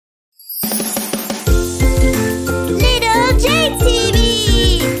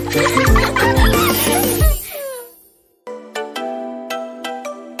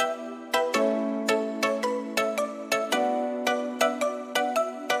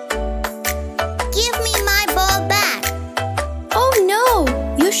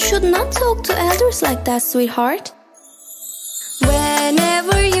should not talk to elders like that, sweetheart.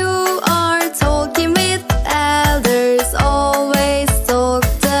 Whenever you are talking with elders, always talk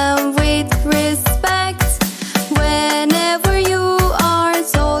them with respect. Whenever you are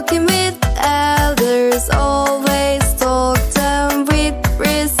talking with elders, always talk them with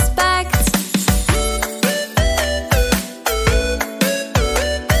respect.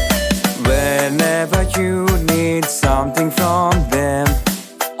 Whenever you need something from them,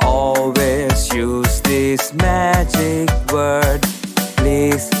 always use this magic word.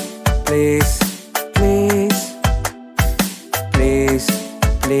 Please, please, please. Please,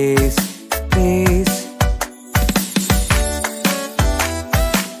 please, please.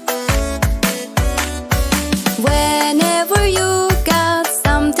 Whenever you got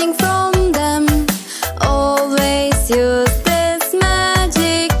something from them, always use this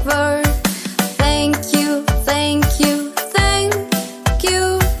magic word. Thank you, thank you, thank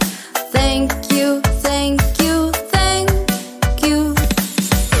you. Thank you, thank you, thank you.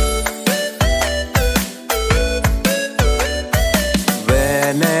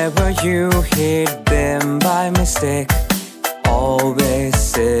 Whenever you hit them by mistake, always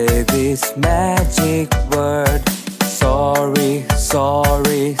say this magic word. Sorry,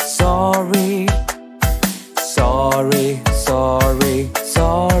 sorry, sorry. Sorry, sorry,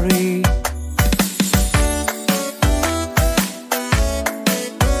 sorry.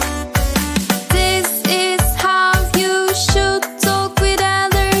 This is how you should talk with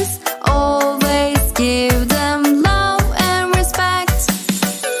others. Always give them love and respect.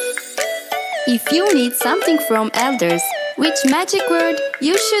 If you need something from elders, which magic word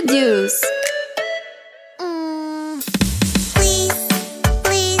you should use? Please,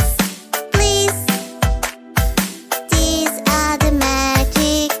 please, please. These are the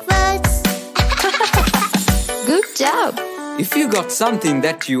magic words. Good job! If you got something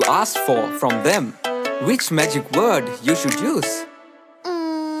that you asked for from them, which magic word you should use?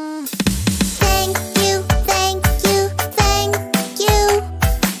 Thank you, thank you, thank you.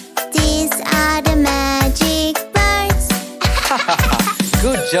 These are the magic words.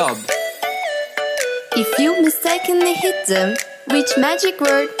 Good job! If you mistakenly hit them, which magic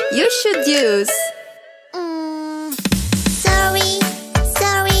word you should use? Sorry,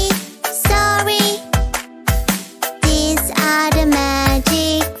 sorry, sorry. These are the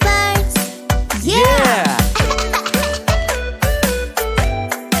magic words. Yeah!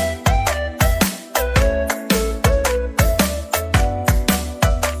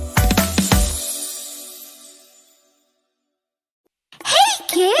 Hey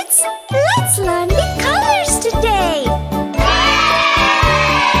kids, let's learn the colors today.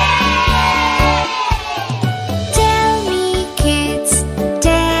 Tell me kids,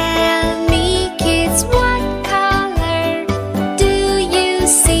 what color do you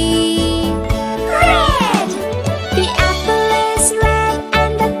see? Red! The apple is red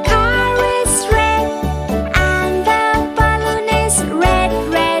and the car is red and the balloon is red,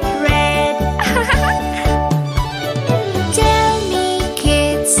 red, red. Tell me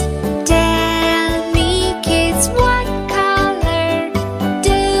kids,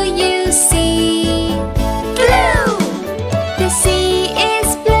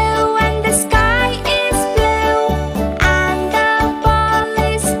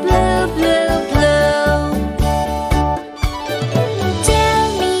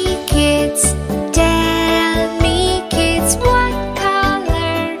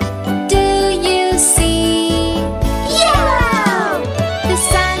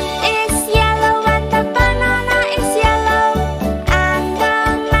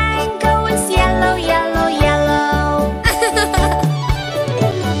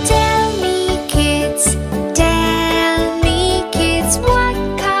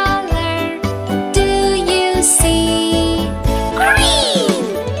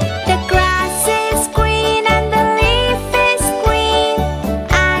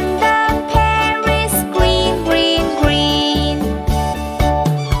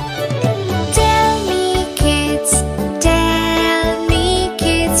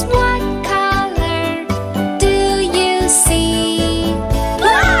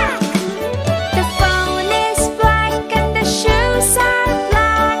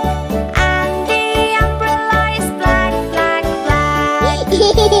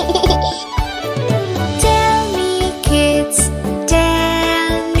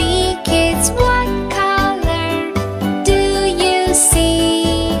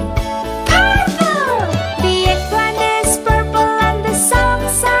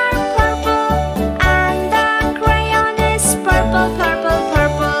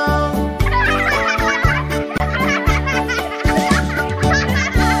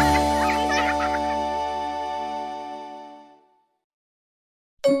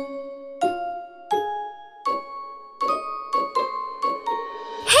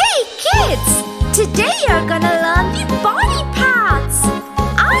 Kids, today you're gonna learn the body parts.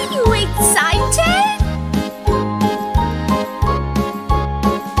 Are you excited?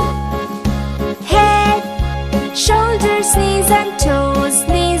 Head, shoulders, knees and toes,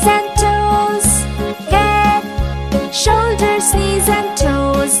 knees and toes. Head, shoulders, knees and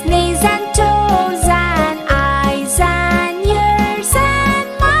toes, knees and toes. And eyes and ears and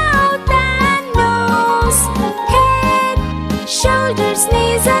mouth and nose. Head, shoulders,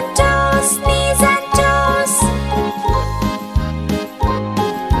 knees and toes, knees and toes.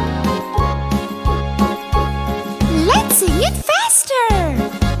 Let's sing it faster.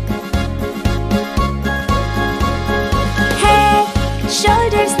 Head,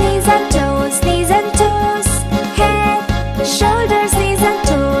 shoulders, knees and toes, knees and toes. Head, shoulders, knees and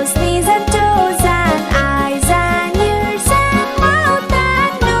toes, knees and toes. And eyes and ears and mouth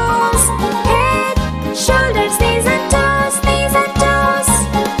and nose. Head, shoulders, knees and toes, knees and toes.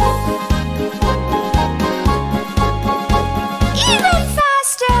 Even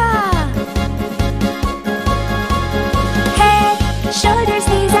faster. Head, shoulders,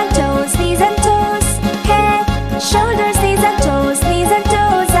 knees and toes, knees and toes. Head, shoulders, knees and toes, knees and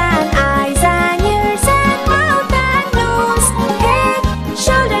toes. And eyes and ears and mouth and nose. Head,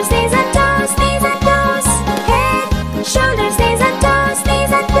 shoulders, knees and toes, knees and toes. Head, shoulders, knees and toes,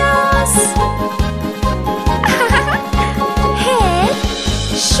 knees and toes. Head,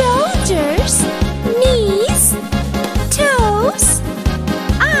 shoulders, knees, toes,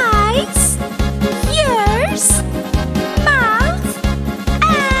 eyes, ears, mouth,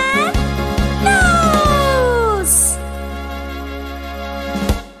 and nose.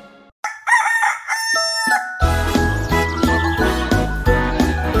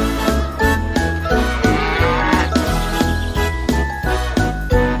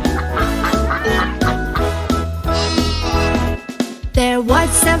 There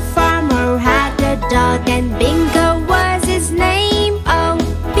was a farmer who had a dog, and Bingo was his name. Oh,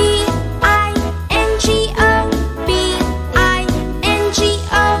 B-I-N-G-O, B-I-N-G-O,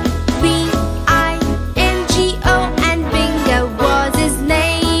 B-I-N-G-O, and Bingo was his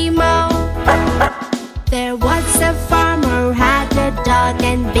name. Oh, there was a farmer who had a dog,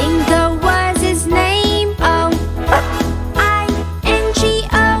 and Bingo was his name. Oh,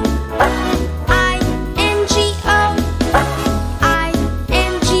 I-N-G-O, I-N-G-O,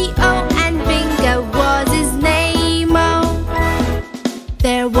 I-N-G-O, and Bingo was his name. Oh,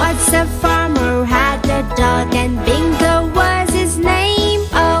 there was a farmer who had a dog, and Bingo was his name.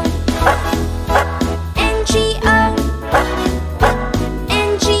 Oh, N-G-O,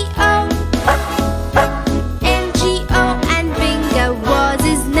 N-G-O, N-G-O, and Bingo was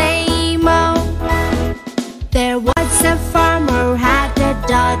his name. Oh, there was a farmer who had a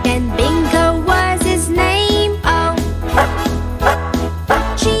dog, and Bingo was his name. Oh,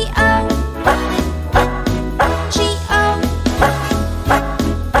 G-O, G-O,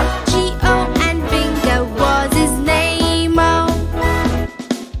 G-O, and Bingo was his name. Oh,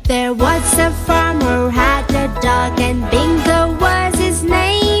 there was a farmer who had a dog, and Bingo was his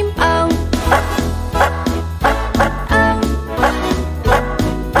name. Oh, oh, oh,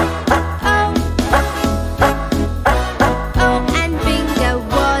 oh, and Bingo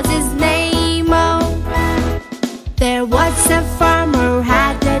was his name. Oh, there was a farmer who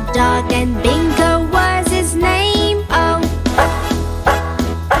had a dog, and Bingo was his name. Oh,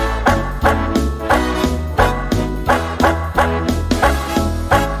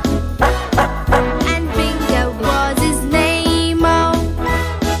 and Bingo was his name. Oh,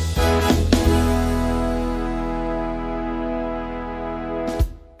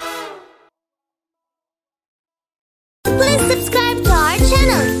 please subscribe to our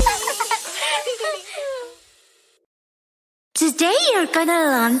channel. Today you're gonna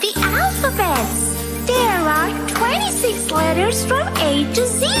learn the alphabets. There are 26 letters from A to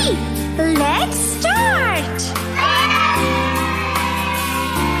Z. Let's start.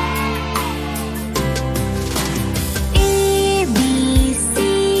 A, B,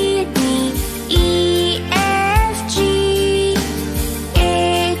 C, D, E, F, G,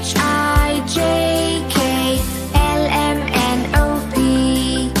 H, I, J, K, L, M, N, O, P,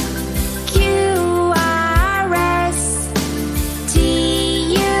 Q, R, S, T,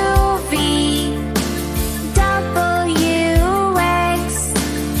 U, V, W, X,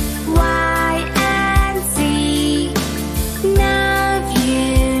 Y, and Z.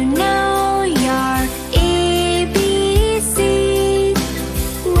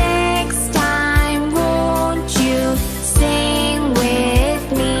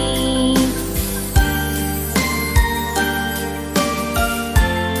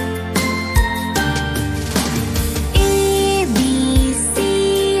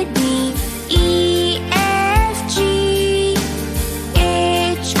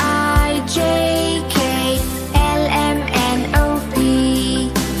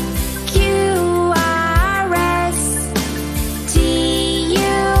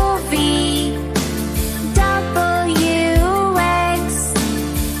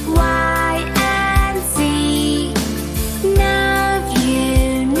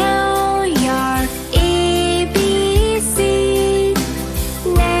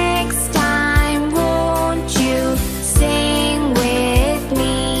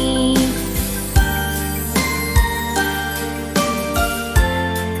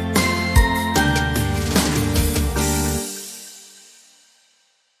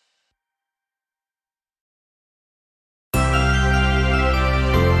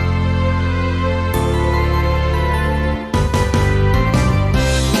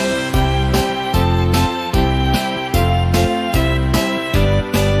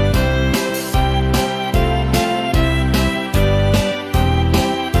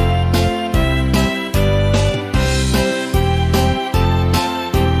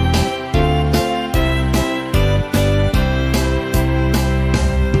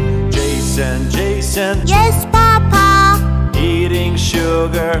 Jason. Yes, Papa. Eating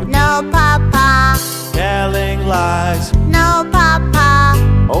sugar. No, Papa. Telling lies. No, Papa.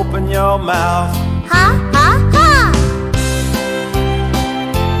 Open your mouth. Ha, ha, ha.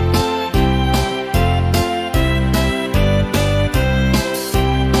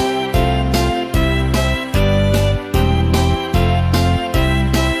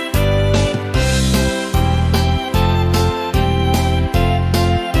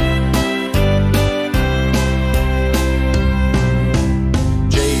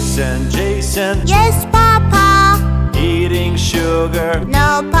 Jason. Yes, Papa. Eating sugar.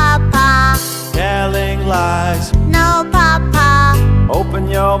 No, Papa. Telling lies. No, Papa. Open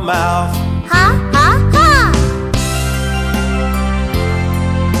your mouth. Ha, ha, ha.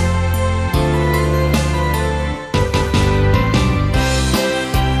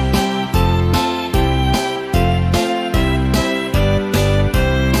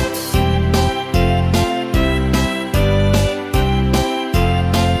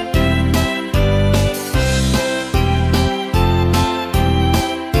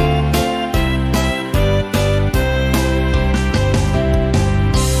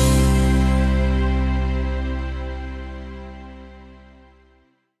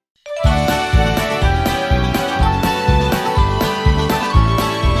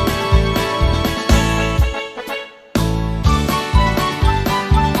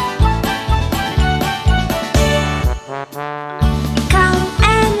 Come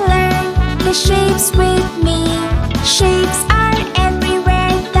and learn the shapes with me. Shapes are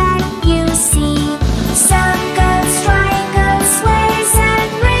everywhere that you see. Circles, triangles, squares,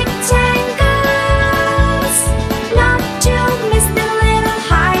 and rectangles. Not to miss the little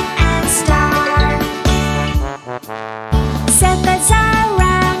heart and star. Circles are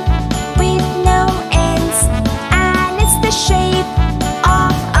round with no ends, and it's the shape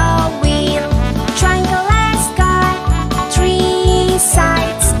of a wheel. Triangle has got 3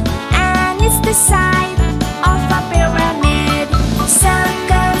 sides, and it's the side of a pyramid.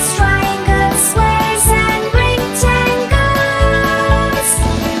 Circles, triangles, squares, and rectangles.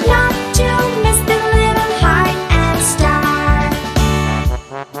 Not to miss the little heart and star.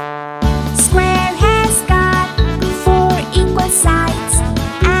 Square has got 4 equal sides,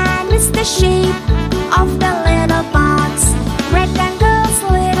 and it's the shape of the little box. Rectangle's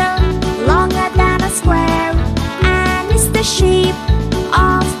little, longer than a square, and it's the shape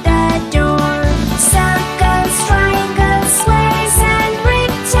of the door. Circles, triangles, squares, and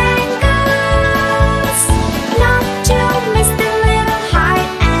rectangles. Not to miss the little heart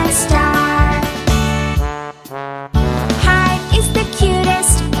and star. Heart is the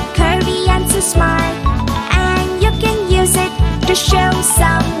cutest, curvy and so smart, and you can use it to show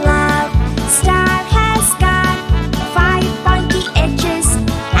some love. Star has got 5 pointy edges,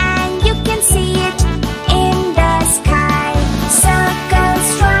 and you can see it in the sky. Circles,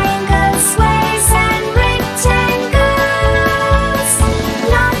 triangles, squares, and rectangles.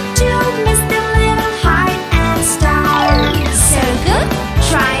 Not to miss the little heart and star. Circle,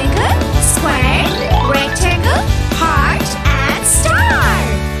 triangle, square, rectangle, heart, and star.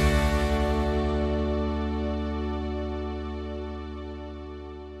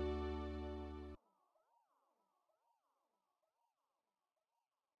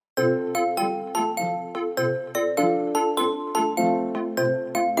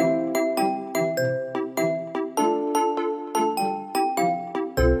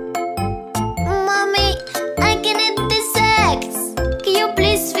 Mommy, I can eat these eggs. Can you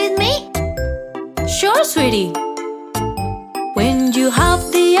please feed me? Sure, sweetie. When you have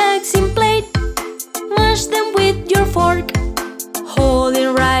the eggs in plate, mash them with your fork. Hold it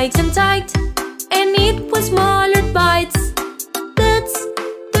right and tight, and eat with smaller bites. That's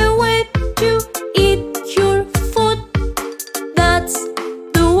the way to eat your food. That's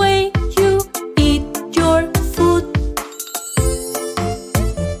the way you eat your food.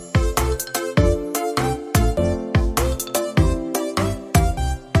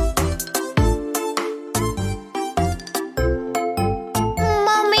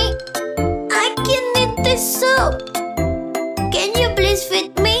 Mommy, I can eat this soup. Can you please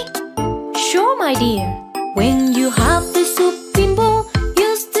feed me? Sure, my dear. When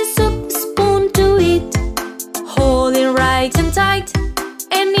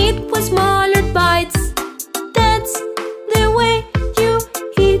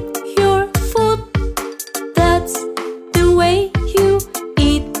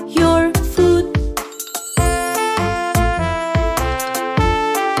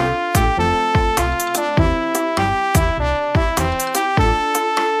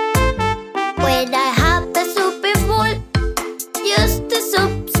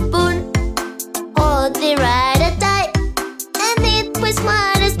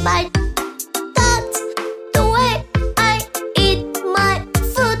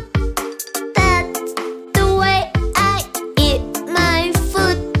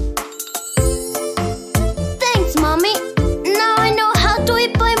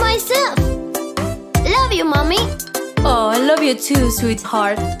you too,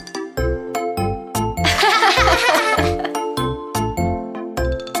 sweetheart.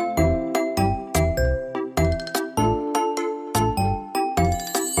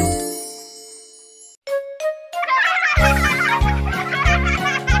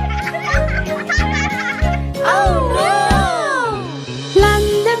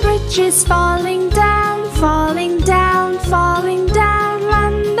 Is falling down, falling down, falling down.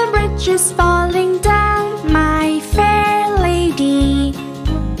 London Bridge is falling down, my fair lady.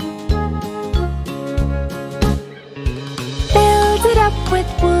 Build it up with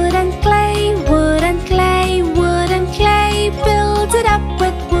wood and clay, wood and clay, wood and clay. Build it up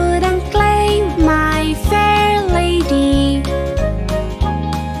with wood and clay, my fair lady.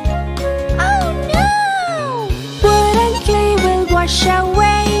 Oh no! Wood and clay will wash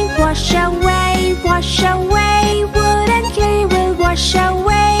away, wash away, wash away. Wood and clay will wash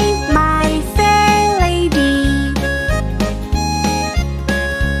away, my fair lady.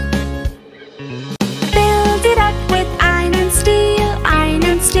 Build it up with iron and steel, iron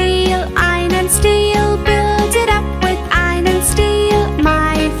and steel, iron and steel. Build it up with iron and steel,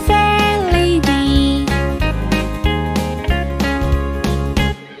 my fair lady.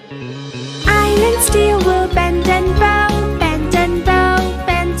 Iron and steel will bend and bow, bend and bow,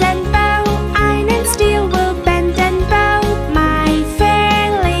 bend and bow. Iron and steel will bend and bow, my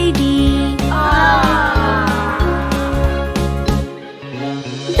fair lady.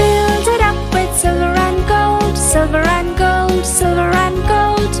 Build it up with silver and gold, silver and gold, silver and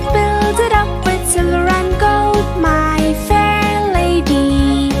gold. Build it up with silver and gold, my fair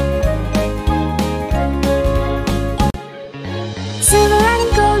lady. Silver and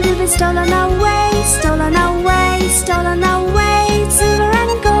gold will be stolen away, stolen away, stolen away. Silver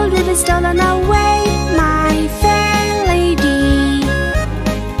and gold will be stolen away, my fair lady.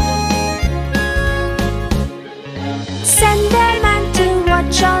 Send their man to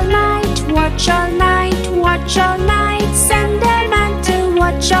watch all night, watch all night, watch all night. Send their man to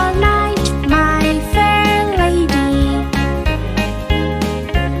watch all night, my fair lady.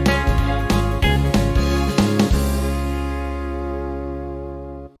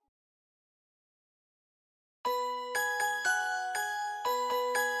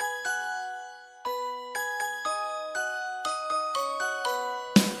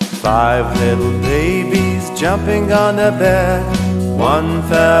 Five little babies jumping on a bed. One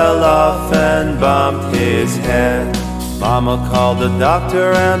fell off and bumped his head. Mama called the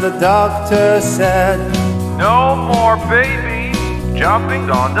doctor and the doctor said, "No more babies jumping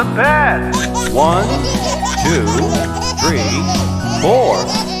on the bed." 1, 2, 3, 4.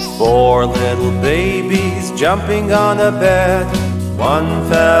 4 little babies jumping on a bed. One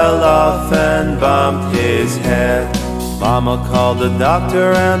fell off and bumped his head. Mama called the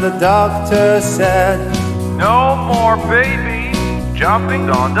doctor and the doctor said, "No more babies jumping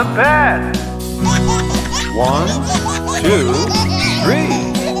on the bed." 1, 2, 3.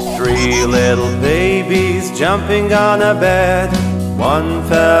 3 little babies jumping on a bed. One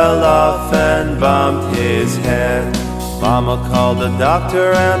fell off and bumped his head. Mama called the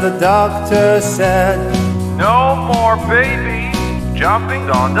doctor and the doctor said, "No more babies jumping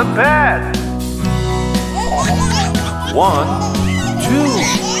on the bed." 1, 2,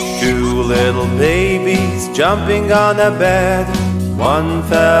 2 little babies jumping on a bed. One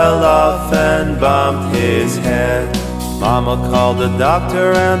fell off and bumped his head. Mama called the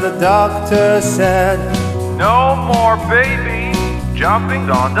doctor and the doctor said, "No more babies jumping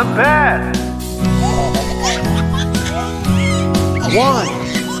on the bed."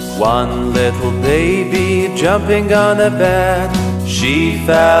 1 little baby jumping on a bed. She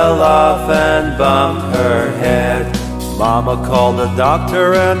fell off and bumped her head. Mama called the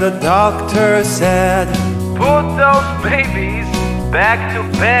doctor and the doctor said, "Put those babies back to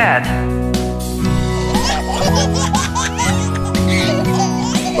bed."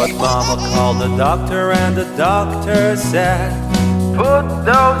 But Mama called the doctor and the doctor said, "Put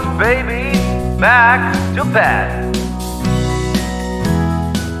those babies back to bed."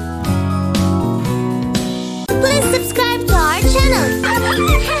 Please subscribe to our channel.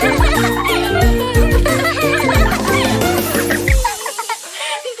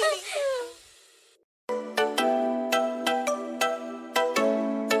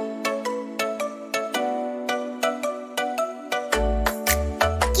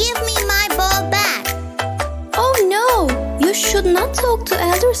 Give me my ball back. Oh no, you should not talk to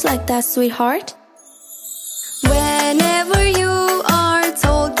elders like that, sweetheart. Whenever you are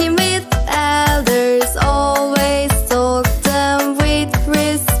talking with elders, always talk them with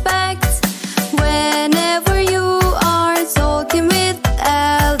respect. Whenever you are talking with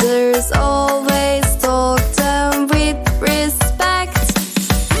elders, always talk them with respect.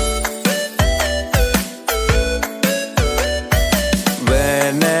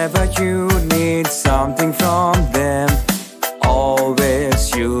 Whenever you need something from them,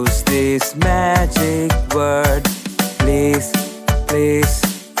 always use this magic word. Please, please,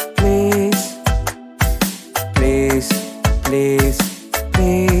 please. Please, please,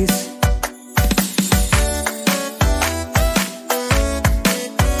 please.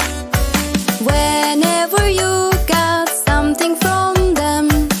 Whenever you got something from them,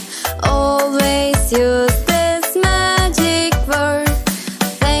 always use this magic word.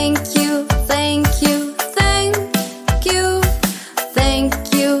 Thank you, thank you, thank you.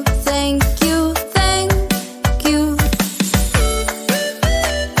 Thank you, thank you, thank you.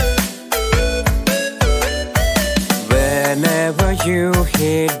 Whenever you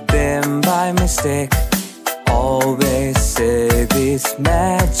hit them by mistake, always say this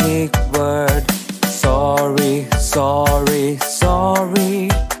magic word. Sorry, sorry, sorry.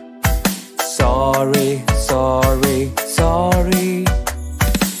 Sorry, sorry, sorry.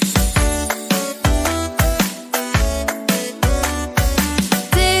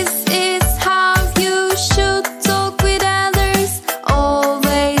 This is how you should talk with others.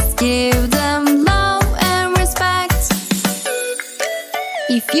 Always give them love and respect.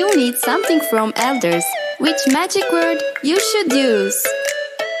 If you need something from elders, which magic word you should use?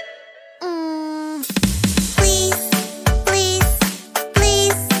 Please, please,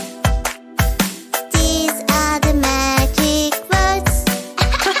 please. These are the magic words.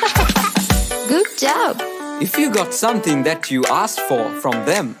 Good job! If you got something that you asked for from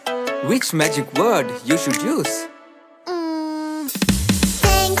them, which magic word you should use?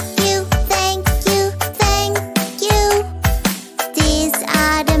 Thank you, thank you, thank you. These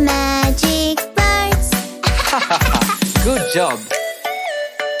are the magic words. Good job!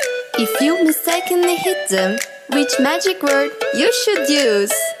 If you mistakenly hit them, which magic word you should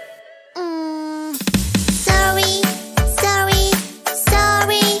use? Sorry, sorry,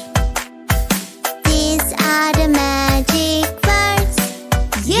 sorry. These are the magic words.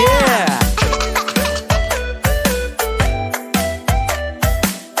 Yeah!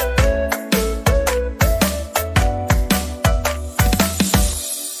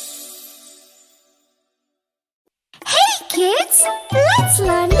 Hey kids, let's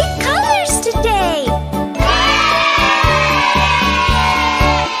learn the colors today.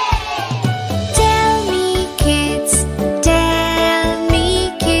 Tell me kids,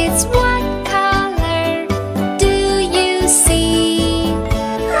 what color do you see?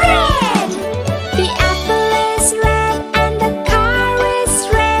 Red! The apple is red and the car is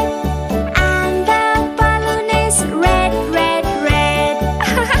red and the balloon is red, red, red.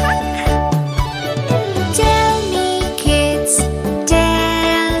 Tell me kids,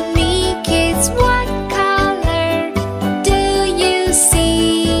 what color do you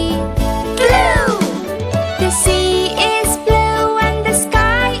see? Blue! The sea is blue and the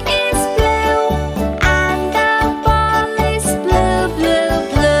sky is blue and the ball is blue, blue,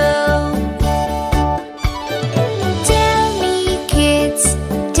 blue. Tell me kids,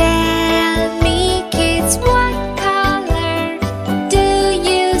 what color do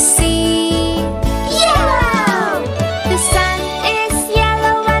you see? Yellow! The sun is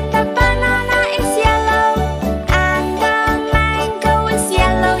yellow and the banana is yellow and the mango is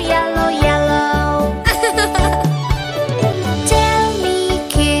yellow, yellow, yellow. Tell me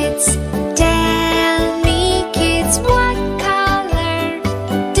kids, what color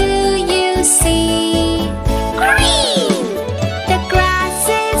do you see? Green! The grass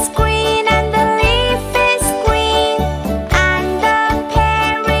is green and the leaf is green and the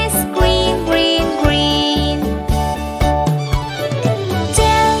pear is green, green, green.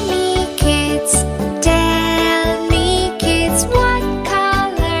 Tell me kids, what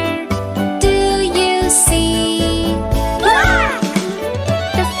color do you see? Black!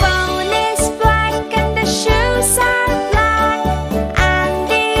 The phone is black and the shoes are black and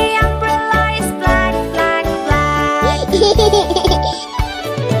the umbrella is black, black, black.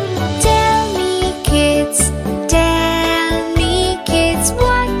 Tell me kids,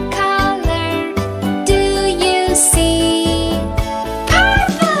 what color do you see?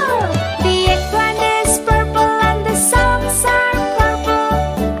 Purple! The eggplant is purple and the socks are purple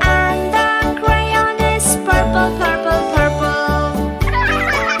and the crayon is purple, purple, purple.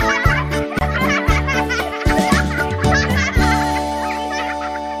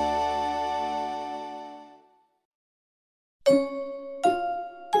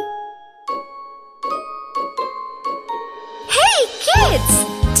 Hey kids!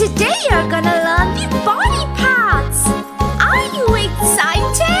 Today you're gonna learn the body parts. Are you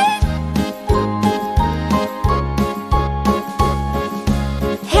excited?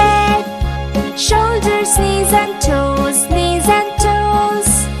 Head, shoulders, knees and toes, knees and toes.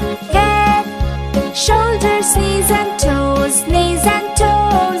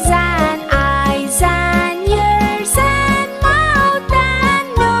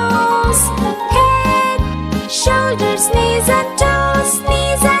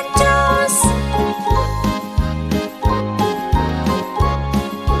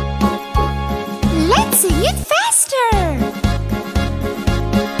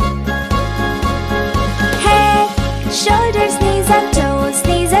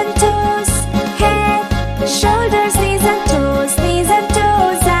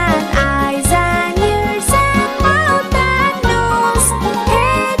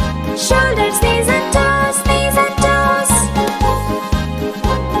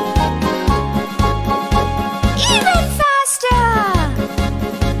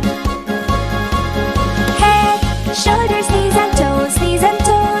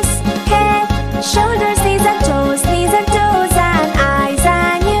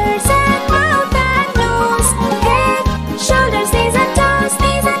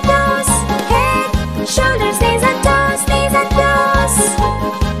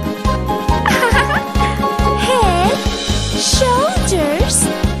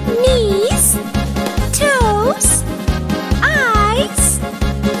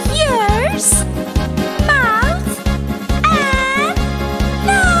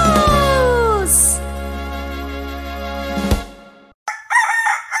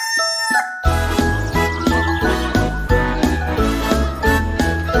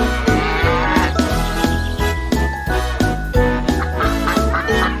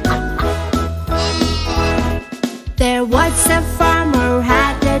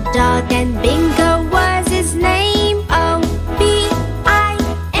 dog, and Bingo was his name. Oh,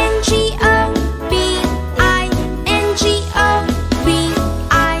 B-I-N-G-O, B-I-N-G-O,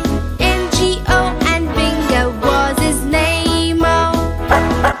 B-I-N-G-O, and Bingo was his name. Oh,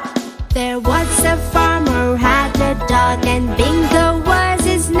 there was a farmer who had a dog, and Bingo was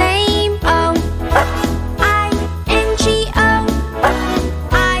his name. Oh, I-N-G-O,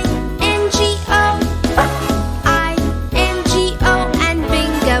 I-N-G-O, I-N-G-O, and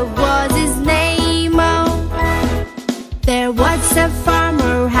Bingo was his name. Oh, there was a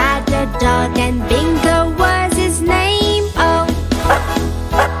farmer who had a dog, and Bingo was his name. Oh,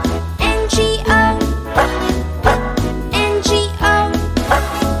 N-G-O, N-G-O,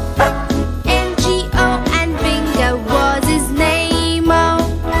 N-G-O, and Bingo was his name. Oh,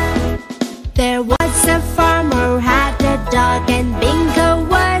 there was a farmer who had a dog, and Bingo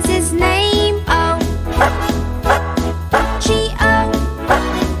was his name. Oh, G-O,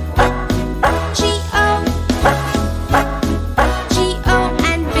 G-O, G-O,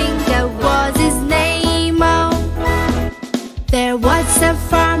 and Bingo was his name. Oh, there was a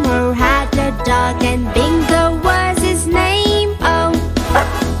farmer who had a dog, and Bingo was his name. Oh,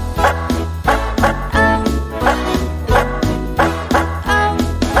 oh, oh,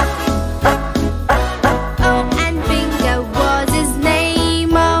 oh, and Bingo was his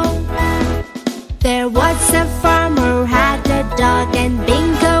name. Oh, there was a farmer who had a dog, and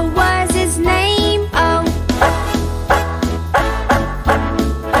Bingo was his name. Oh,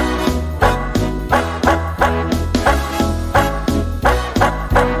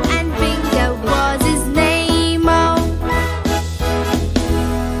 and Bingo was his name. Oh,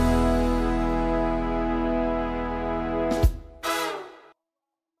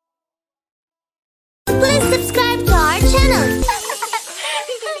 Please subscribe to our channel.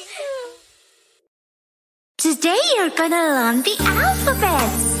 today you're gonna learn the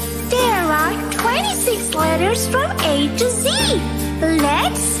alphabets. There are 26 letters from A to Z.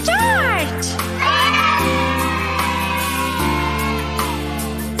 Let's start!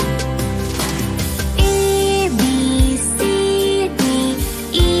 A, B, C, D,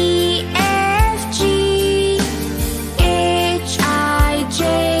 E, F, G, H, I, J,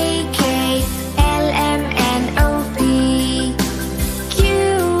 K, L, M, N, O, P, Q,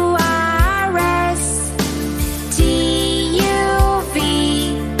 R, S, T, U, V,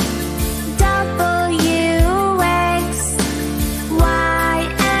 W, X, Y,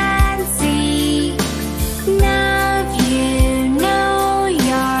 and Z. Now you know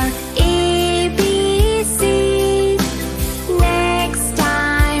your ABC. Next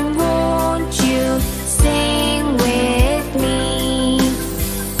time, won't you sing with me?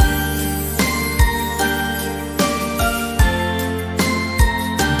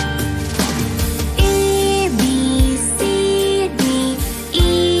 A, B, C, D,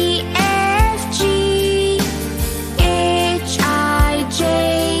 E, F, G, H, I,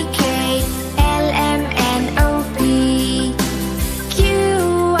 J, K, L, M, N, O, P, Q,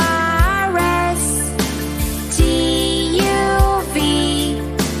 R, S, T, U, V,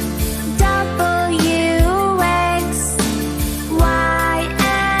 W, X, Y,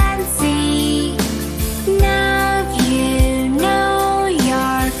 and Z. Now you know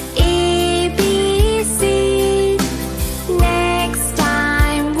your ABC. Next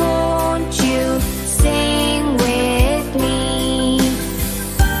time, won't you sing with me?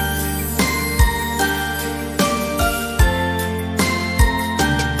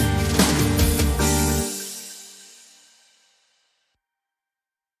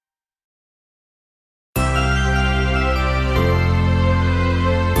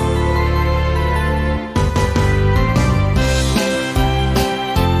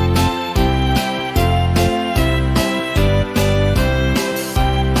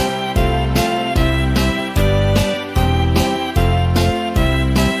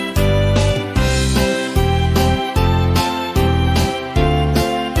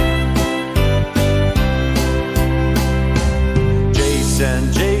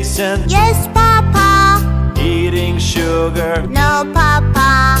 Jason, Jason, Yes, Papa. eating sugar, No,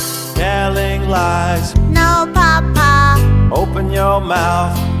 Papa. telling lies. No, Papa. Open your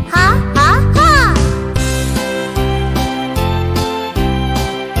mouth. Ha, ha, ha.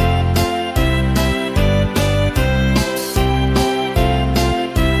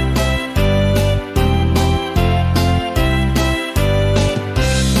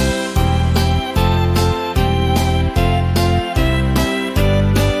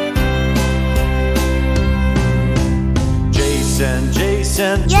 Jason,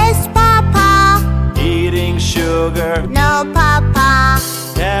 Jason, Yes, Papa. eating sugar, No, Papa.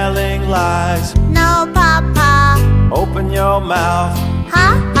 telling lies. No, Papa. Open your mouth. Ha,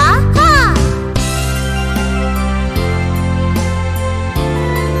 ha, ha.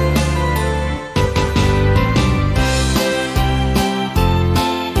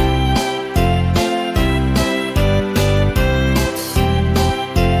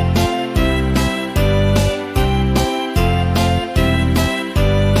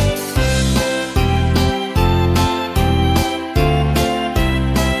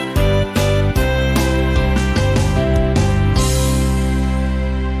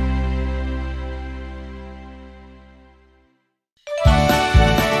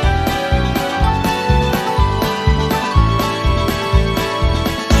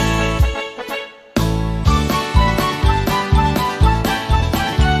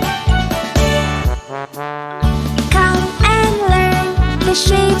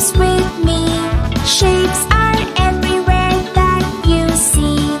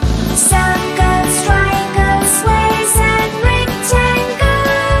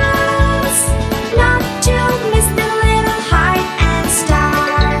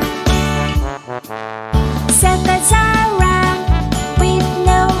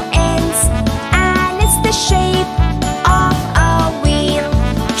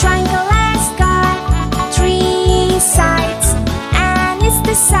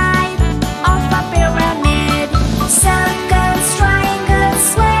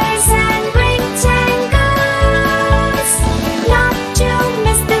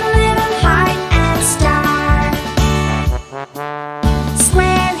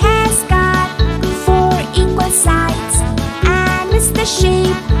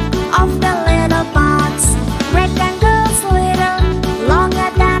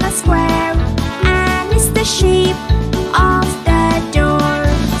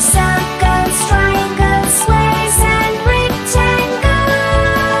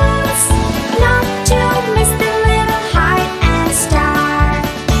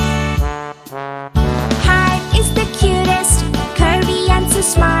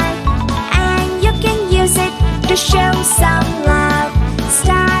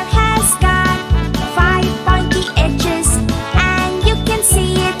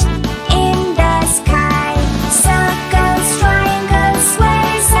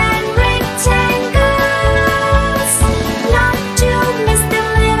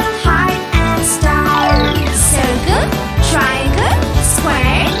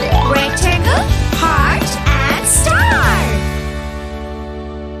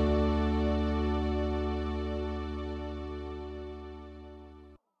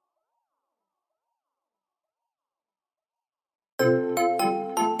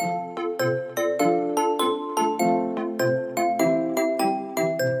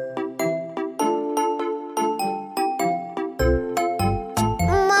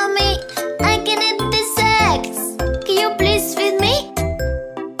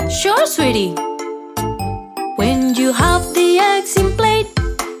 Sure, sweetie. When you have the eggs in plate,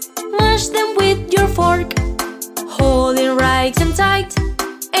 mash them with your fork, hold it right and tight,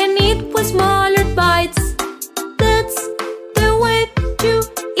 and eat with smaller bites. That's the way you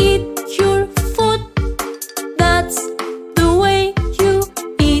eat your food. That's the way you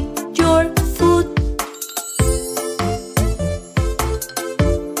eat your food.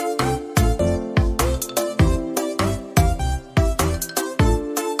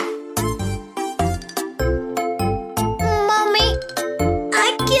 Mommy,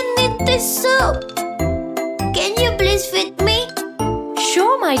 I can eat this soup. Can you please feed me?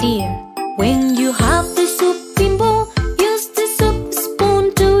 Sure, my dear. When you have the soup in bowl, use the soup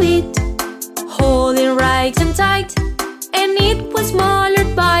spoon to eat. Hold it right and tight, and eat with smaller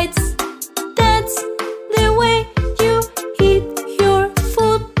bites. That's the way you eat your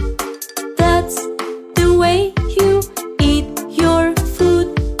food. That's the way you eat your food.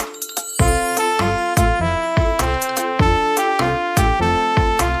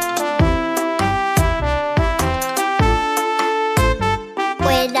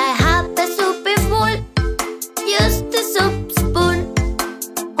 When I have the soup in full, use the soup spoon.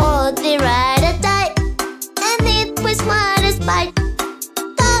 Hold it right and tight, and eat with smartest bite.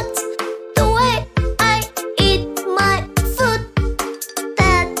 That's the way I eat my food.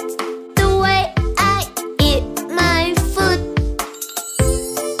 That's the way I eat my food.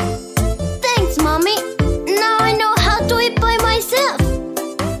 Thanks, Mommy. Now I know how to eat by myself.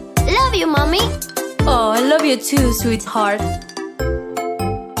 Love you, Mommy. Oh, I love you too, sweetheart.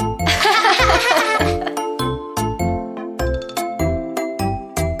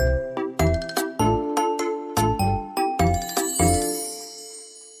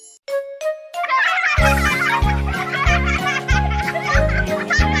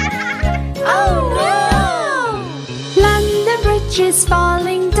 London Bridge is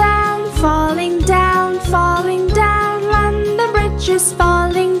falling down, falling down, falling down. London Bridge is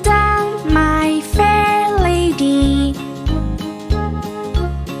falling down, my fair lady.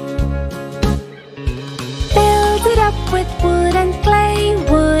 Build it up with wood and clay,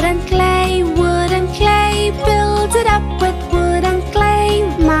 wood and clay, wood and clay. Build it up with wood and clay,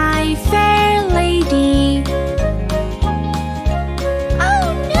 my fair lady.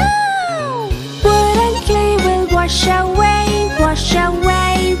 Oh no! Wood and clay will wash away, wash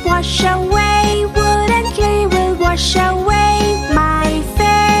away, wash away. Wood and clay will wash away, my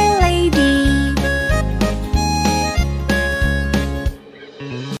fair lady.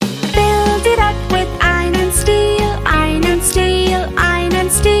 Build it up with iron and steel, iron and steel, iron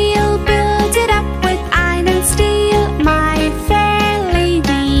and steel. Build it up with iron and steel, my fair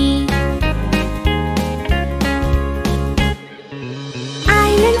lady.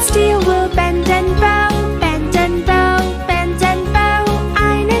 Iron and steel will bend and bow, bend and bow, bend and bow.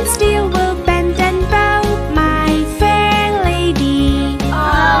 Iron and steel will bend and bow, my fair lady.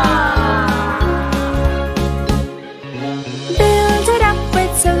 Build it up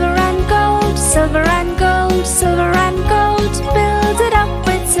with silver and gold, silver and gold, silver and gold. Build it up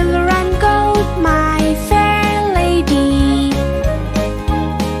with silver and gold, my fair lady.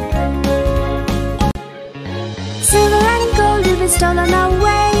 Silver and gold will be stolen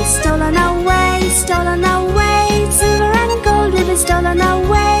away, stolen away, stolen away. Silver and gold will be stolen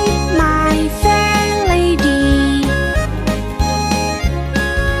away, my fair lady.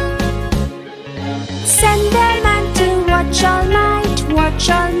 Send their man to watch all night, watch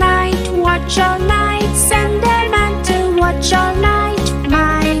all night, watch all night. Send their man to watch all night,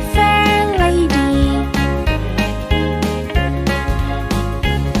 my fair lady.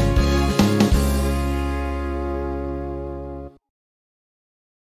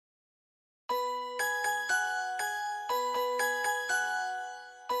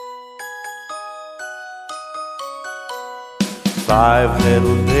 Five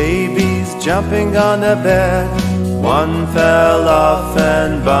little babies jumping on a bed. One fell off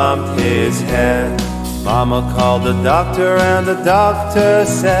and bumped his head. Mama called the doctor and the doctor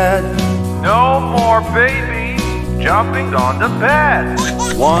said, No more babies jumping on the bed.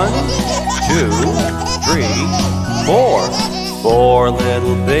 1, 2, 3, 4. 4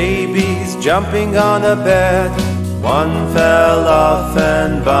 little babies jumping on a bed. One fell off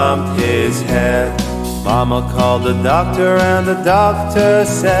and bumped his head. Mama called the doctor and the doctor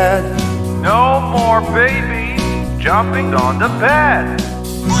said, No more babies jumping on the bed.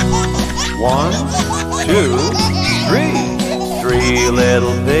 1, 2, 3. 3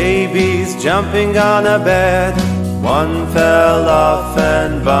 little babies jumping on a bed. One fell off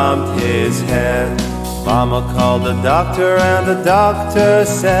and bumped his head. Mama called the doctor and the doctor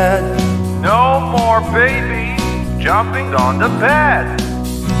said, No more babies jumping on the bed.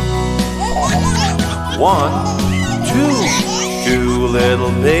 1, 2. 2 little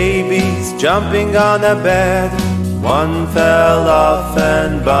babies jumping on a bed. One fell off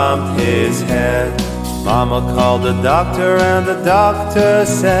and bumped his head. Mama called the doctor and the doctor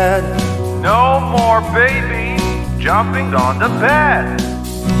said, No more babies jumping on the bed.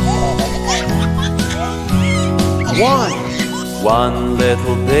 1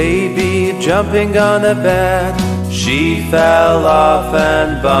 little baby jumping on a bed. She fell off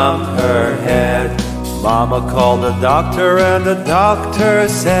and bumped her head. Mama called the doctor and the doctor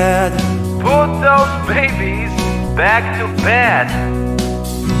said, Put those babies back to bed.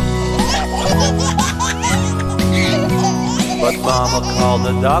 But Mama called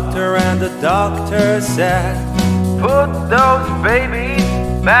the doctor and the doctor said, Put those babies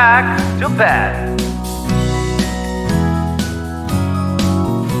back to bed.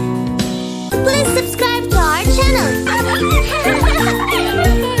 Please subscribe to our channel.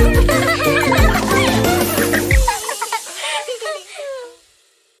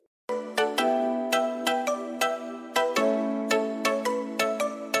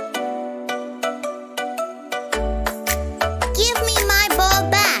 Give me my ball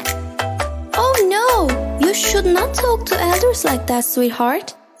back. Oh no! You should not talk to elders like that,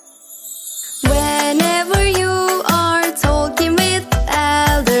 sweetheart. Whenever you are talking with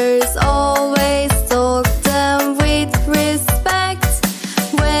elders, always talk them with respect.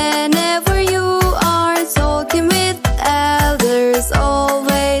 Whenever you are talking with elders,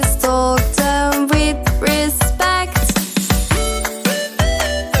 always talk them with respect.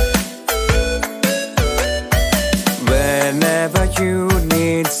 Whenever you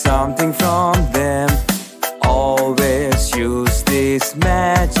need something from them, always use this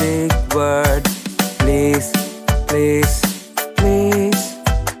magic word. Please, please, please.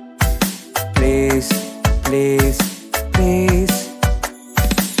 Please, please, please.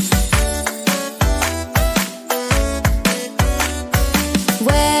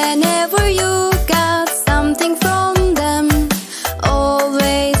 Whenever you got something from them,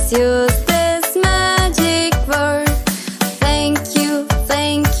 always use this magic word. Thank you,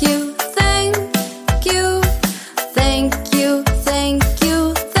 thank you, thank you. Thank you, thank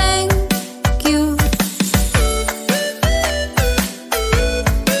you, thank you.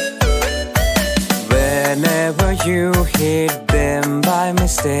 Whenever you hit them by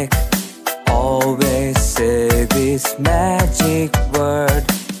mistake, always say this magic word.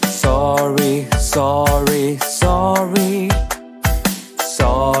 Sorry, sorry, sorry.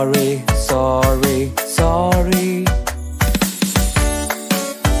 Sorry, sorry, sorry.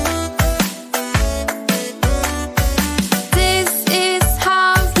 This is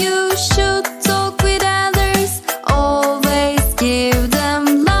how you should talk with others. Always give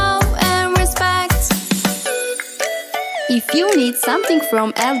them love and respect. If you need something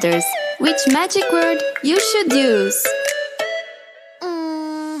from elders, which magic word you should use?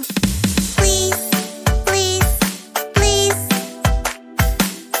 Please, please, please.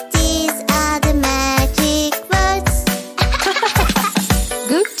 These are the magic words.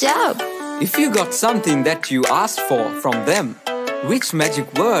 Good job! If you got something that you asked for from them, which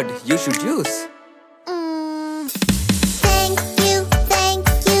magic word you should use? Thank you, thank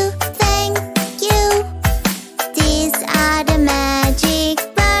you, thank you. These are the magic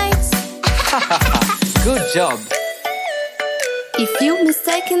words. Good job! If you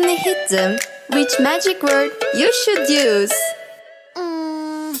mistakenly hit them, which magic word you should use?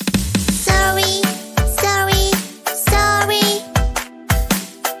 Sorry, sorry, sorry.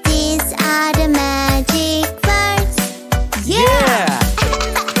 These are the magic words. Yeah!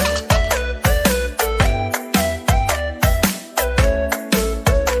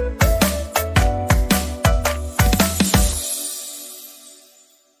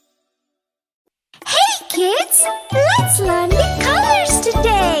 Hey kids, let's learn the colors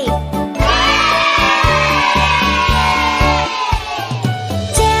today.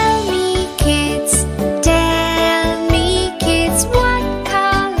 Tell me kids, what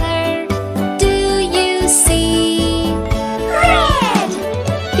color do you see? Red!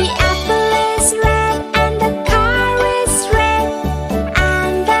 The apple is red and the car is red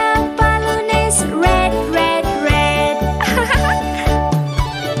and the balloon is red, red, red.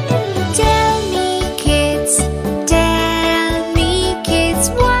 Tell me kids,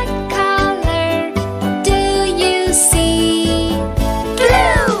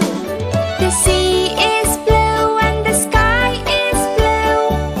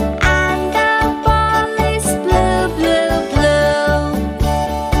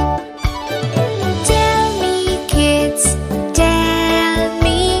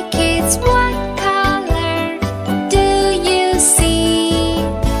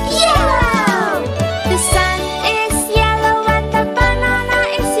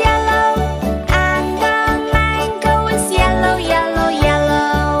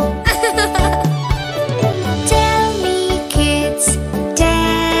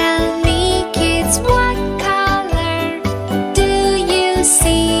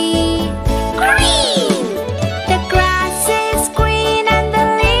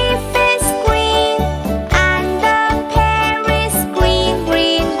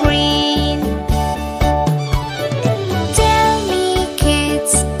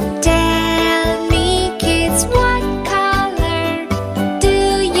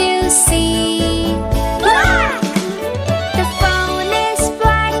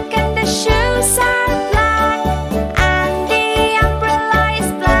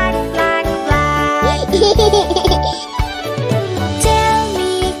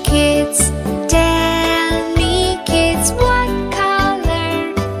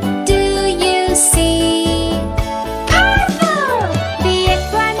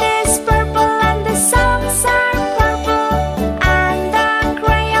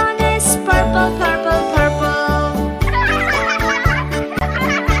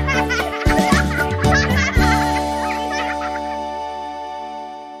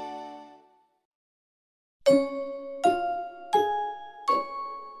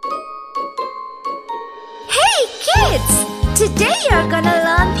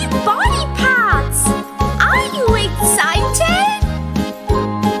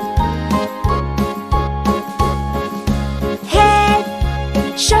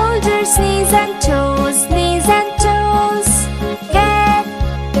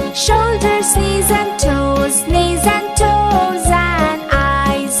 knees and toes, knees and toes, and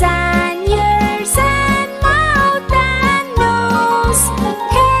eyes and ears and mouth and nose.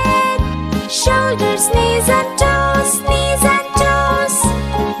 Head, shoulders, knees and toes, knees and toes.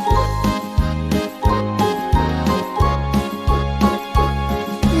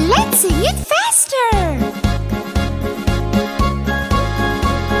 Let's sing it faster.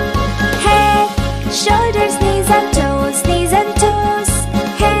 Head, shoulders, knees and toes, knees and toes.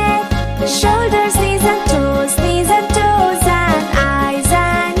 Head, shoulders, knees and toes, knees and toes, and eyes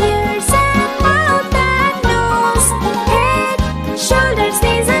and ears and mouth and nose. Head, shoulders,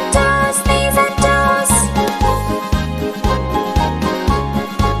 knees and toes, knees and toes.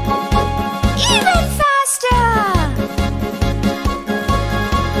 Even faster.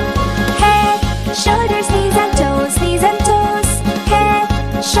 Head, shoulders, knees and toes, knees and toes. Head,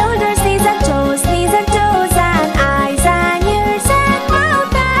 shoulders, knees and toes, knees and toes, and eyes and ears and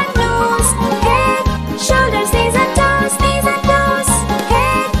mouth and nose. Head, shoulders, knees and toes, knees and toes.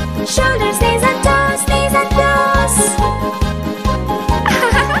 Head, shoulders, knees and toes, knees and toes.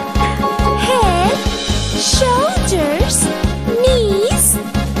 Head, shoulders, knees,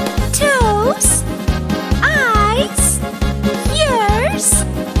 toes, eyes, ears,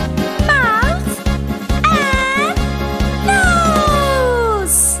 mouth, and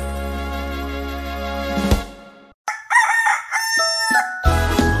nose.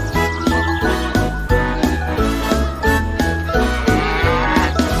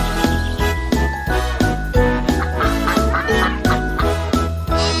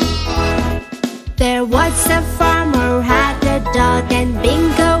 There was a farmer who had a dog, and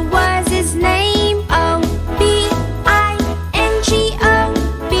Bingo was his name. Oh, B-I-N-G-O,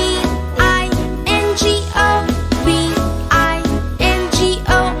 B-I-N-G-O,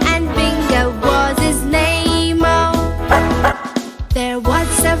 B-I-N-G-O, and Bingo was his name. Oh, there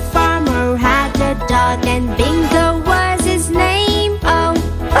was a farmer who had a dog, and Bingo was his name. Oh,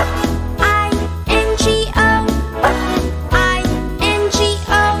 I-N-G-O,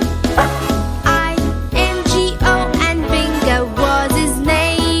 I-N-G-O, I-N-G-O, and Bingo was his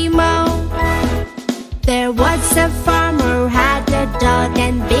name. Oh, there was a farmer who had a dog,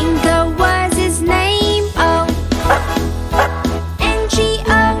 and Bingo was his name. Oh,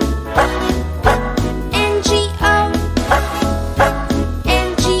 N-G-O, N-G-O,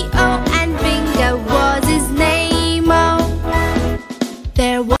 N-G-O, and Bingo was his name. Oh,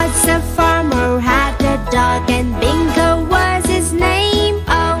 there was a farmer who had a dog, and Bingo was his name.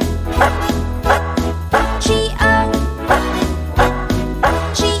 Oh, G-O,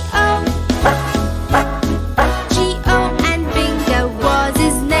 G-O, G-O, and Bingo was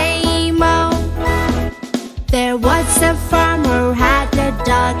his name. Oh, there was a farmer who had a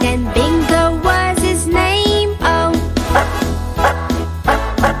dog, and Bingo was his name. Oh, oh,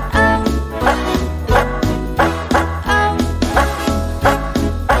 oh,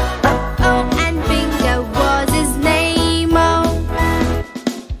 oh, and Bingo was his name. Oh,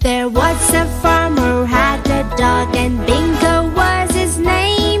 there was a farmer who had a dog, and Bingo was his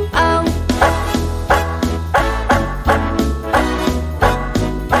name. Oh,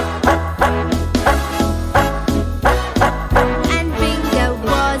 and Bingo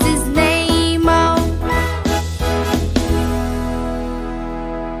was his name. Oh,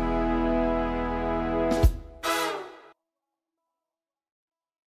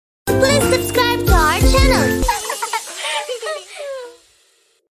 please subscribe to our channel.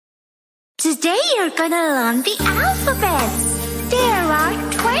 Today you're gonna learn the alphabets. There are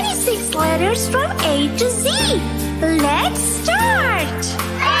 26 letters from A to Z. Let's start.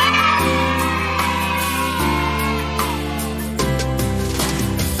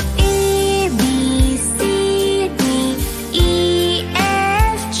 A, B, C, D, E,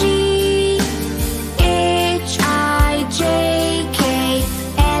 F, G, H, I, J, K,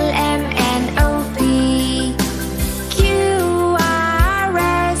 L, M, N, O, P, Q, R,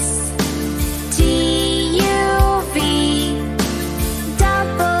 S, T, U, V,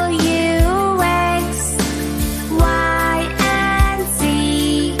 W, X, Y, and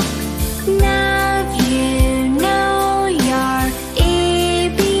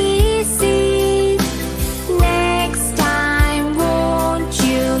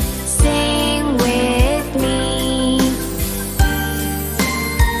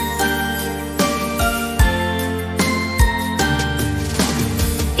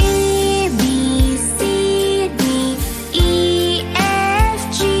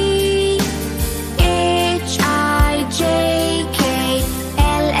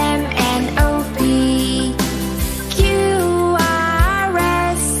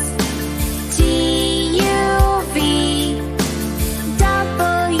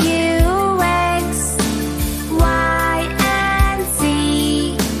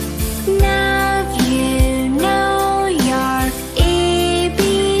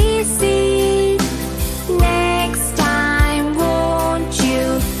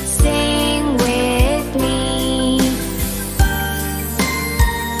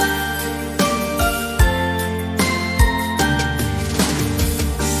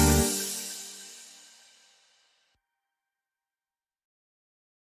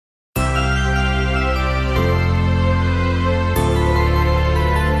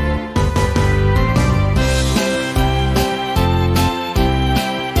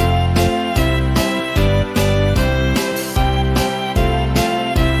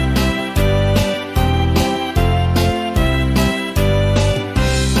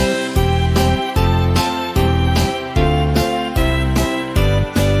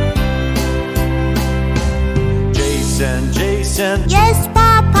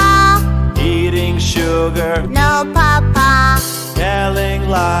sugar. No, Papa. Telling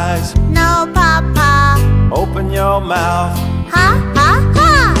lies. No, Papa. Open your mouth. Ha, ha, ha.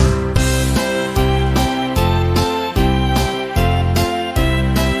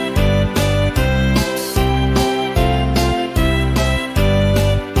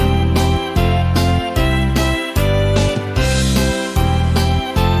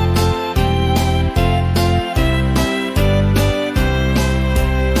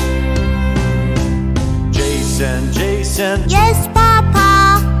 Jason. Yes,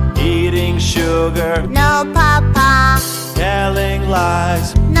 Papa. Eating sugar. No, Papa. Telling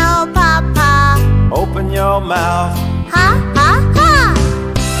lies. No, Papa. Open your mouth. Ha, ha, ha.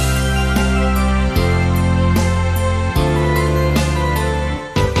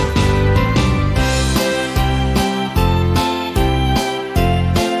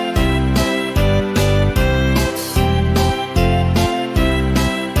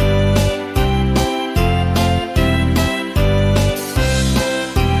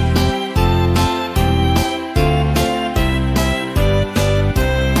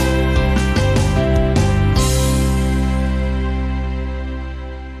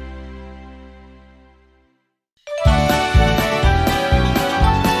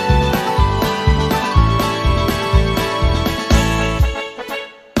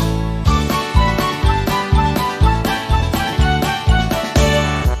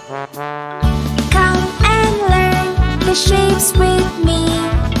 The shapes with me.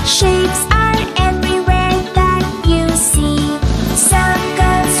 Shapes are everywhere that you see.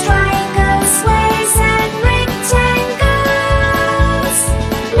 Circles, triangles, squares and rectangles.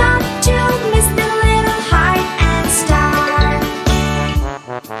 Not to miss the little heart and star.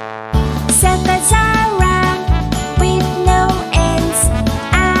 Circles are round with no ends,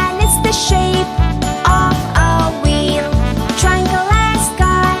 and it's the shape of a wheel. Triangle has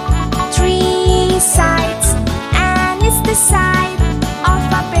got 3 sides, the side of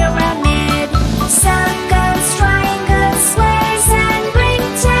a pyramid. Circles, triangles, squares and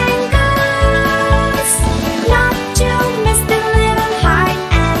rectangles. Not to miss the little heart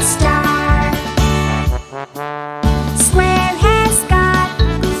and star. Square has got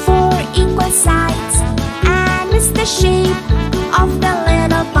 4 equal sides, and it's the shape of the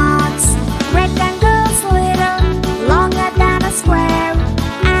little box. Rectangle's little, longer than a square,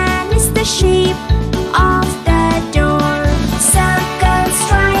 and it's the shape of the door. Circles,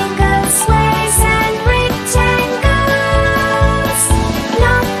 triangles, squares and rectangles.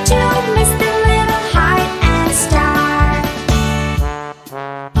 Not to miss the little heart and star.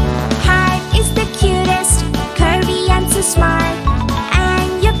 Heart is the cutest, curvy and so smart, and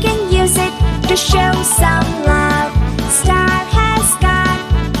you can use it to show some love. Star has got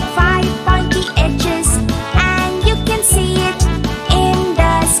 5 pointy edges, and you can see it in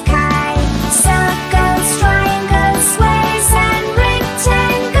the sky. Circles, triangles, squares and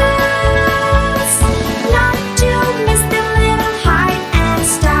rectangles. Not to miss the little heart and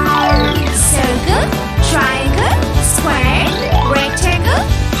star. Circle, triangle, square, rectangle,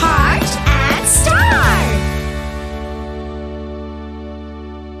 heart and star.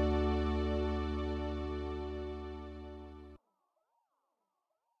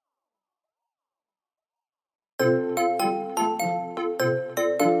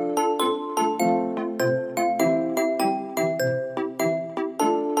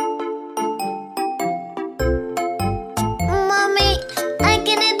 Mommy, I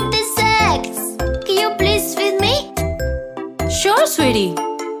can eat these eggs. Can you please feed me? Sure, sweetie.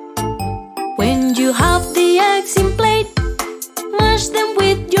 When you have the eggs in plate, mash them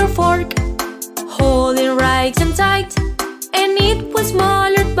with your fork. Hold it right and tight, and eat with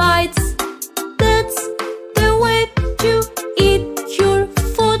smaller bites. That's the way you eat your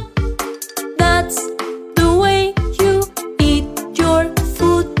food. That's the way you eat your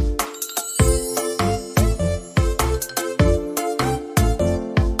food.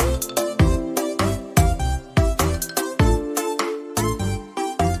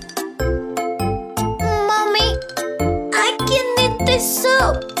 Mommy, I can eat this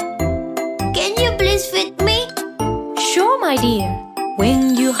soup. Can you please feed me? Sure, my dear.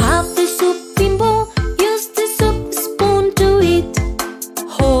 When you have the soup in bowl, use the soup spoon to eat.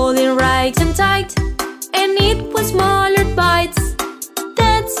 Hold it right and tight, and eat with smaller bites.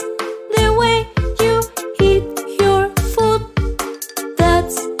 That's the way you eat your food.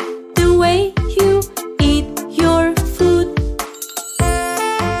 That's the way you eat your food.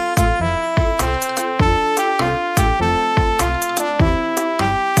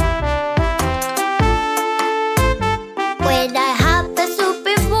 When I have the soup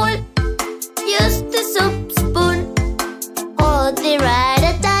in full, use the soup spoon. Hold it right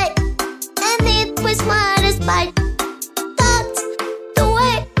and tight, and eat with always mother's bite. That's the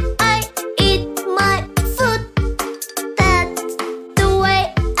way I eat my food. That's the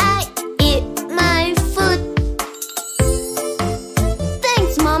way I eat my food.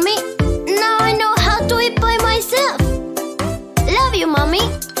 Thanks, Mommy. Now I know how to eat by myself. Love you, Mommy.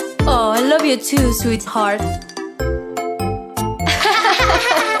 Oh, I love you too, sweetheart.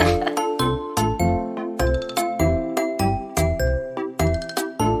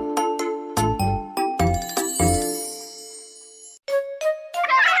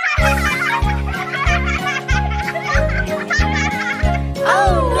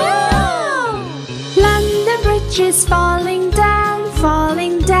 London Bridge is falling down,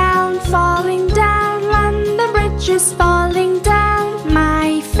 falling down, falling down. London Bridge is falling down,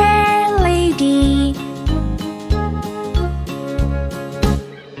 my fair lady.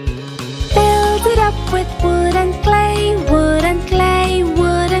 Build it up with wood and clay, wood and clay,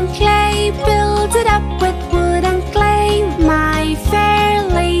 wood and clay. Build it up with wood and clay, my fair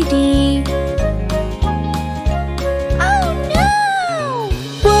lady. Oh no!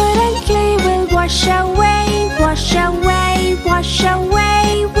 Wood and clay will wash away, wash away, wash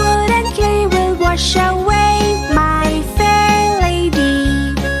away. Wood and clay will wash away, my fair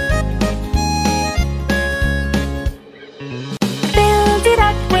lady. Build it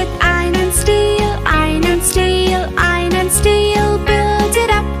up with iron and steel, iron and steel, iron and steel. Build it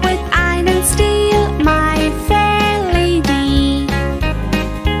up with iron and steel, my fair lady.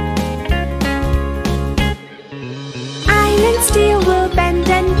 Iron and steel will bend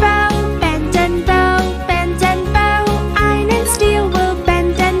and bow, bend and bow, bend and bow. Iron and steel will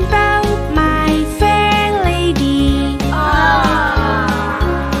bend and bow, my fair lady.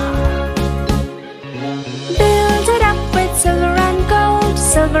 Build it up with silver and gold,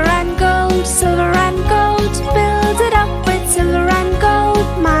 silver and gold, silver and gold. Build it up with silver and gold,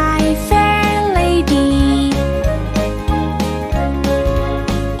 my fair lady.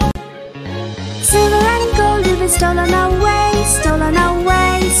 Silver and gold will be stolen away, stolen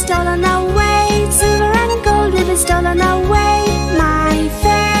away, stolen away. Silver and gold will be stolen away, my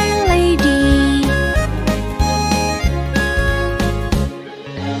fair lady.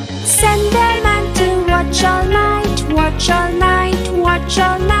 Send their man to watch all night, watch all night, watch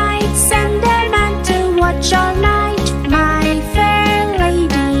all night. Send their man to watch all night, my fair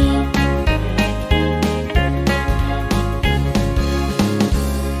lady.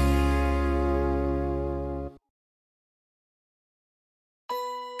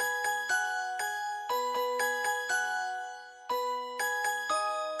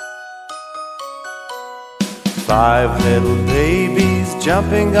 Five little babies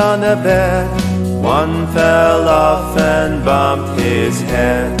jumping on a bed. One fell off and bumped his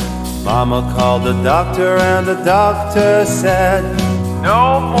head. Mama called the doctor and the doctor said,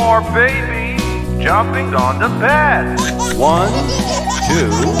 No more babies jumping on the bed. 1,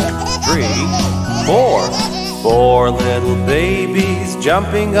 2, 3, 4. 4 little babies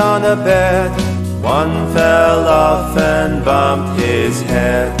jumping on a bed. One fell off and bumped his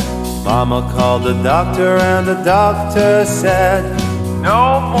head. Mama called the doctor and the doctor said,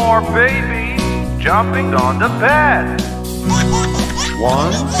 No more babies jumping on the bed.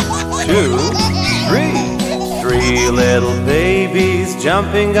 1, 2, 3. 3 little babies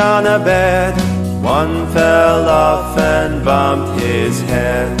jumping on a bed. One fell off and bumped his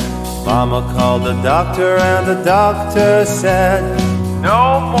head. Mama called the doctor and the doctor said,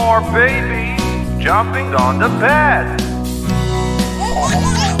 No more babies jumping on the bed.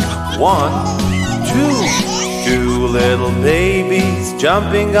 1, 2. 2 little babies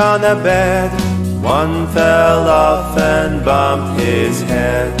jumping on a bed. One fell off and bumped his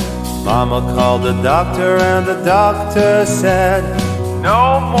head. Mama called the doctor and the doctor said,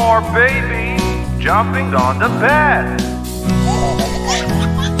 No more babies jumping on the bed.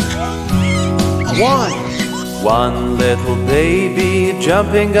 1 little baby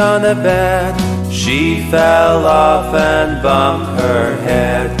jumping on a bed. She fell off and bumped her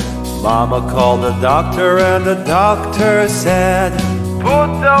head. Mama called the doctor and the doctor said,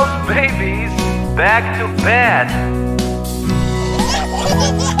 Put those babies back to bed.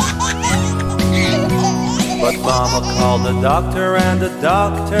 But Mama called the doctor and the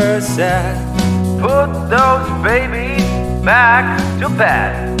doctor said, Put those babies back to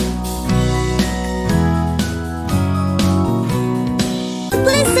bed.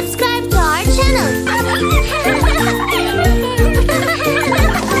 Please subscribe to our channel.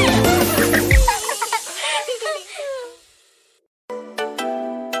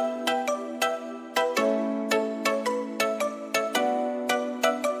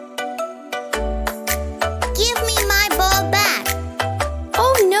 Give me my ball back.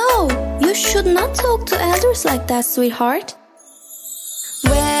 Oh no! You should not talk to elders like that, sweetheart.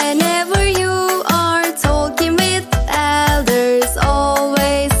 Whenever you are talking with elders,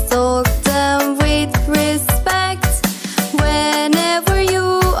 always talk them with respect. Whenever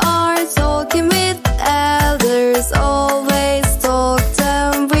you are talking with elders, always talk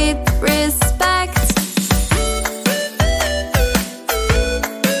them with respect.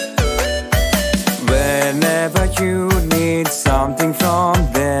 Whenever you need something from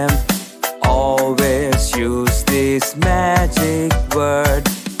them, always use this magic word.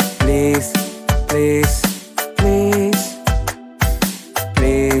 Please, please, please.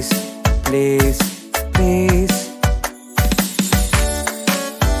 Please, please, please.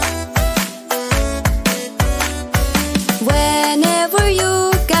 Whenever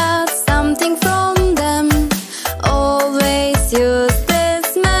you got something from them, always use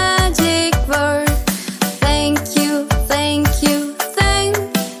this magic word. Thank you, thank you, thank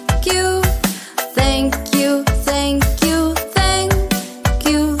you. Thank you, thank you, thank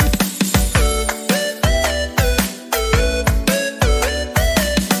you.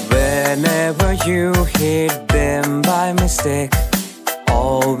 Whenever you hit them by mistake,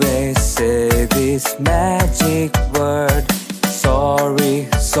 always say this magic word. Sorry,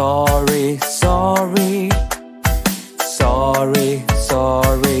 sorry, sorry. Sorry,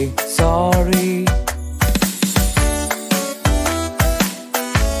 sorry, sorry.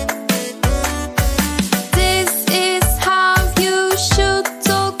 This is how you should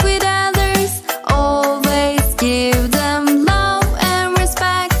talk with others. Always give them love and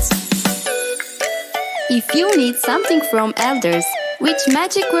respect. If you need something from elders, which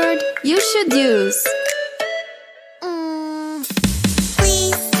magic word you should use?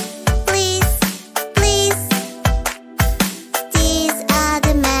 Please, please, please. These are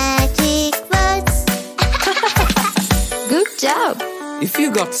the magic words. Good job! If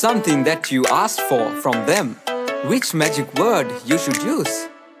you got something that you asked for from them, which magic word you should use?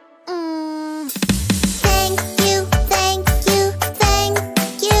 Thank you, thank you, thank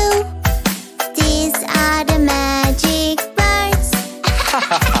you. These are the magic words.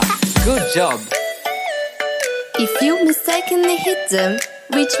 Good job! If you mistakenly hit them,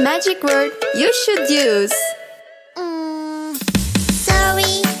 which magic word you should use?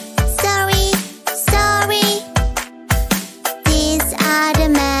 Sorry, sorry, sorry. These are the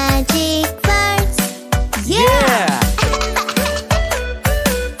magic words. Yeah!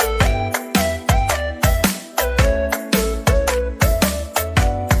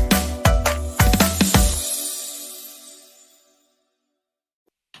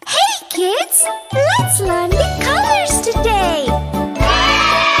 Hey kids, let's learn the colors today.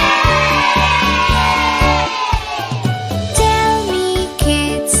 Tell me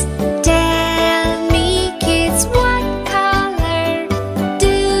kids, what color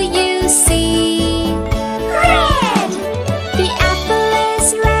do you see? Red! The apple is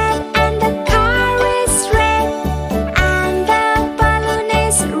red and the car is red and the balloon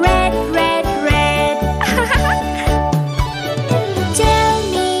is red, red, red. Tell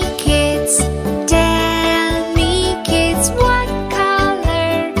me kids,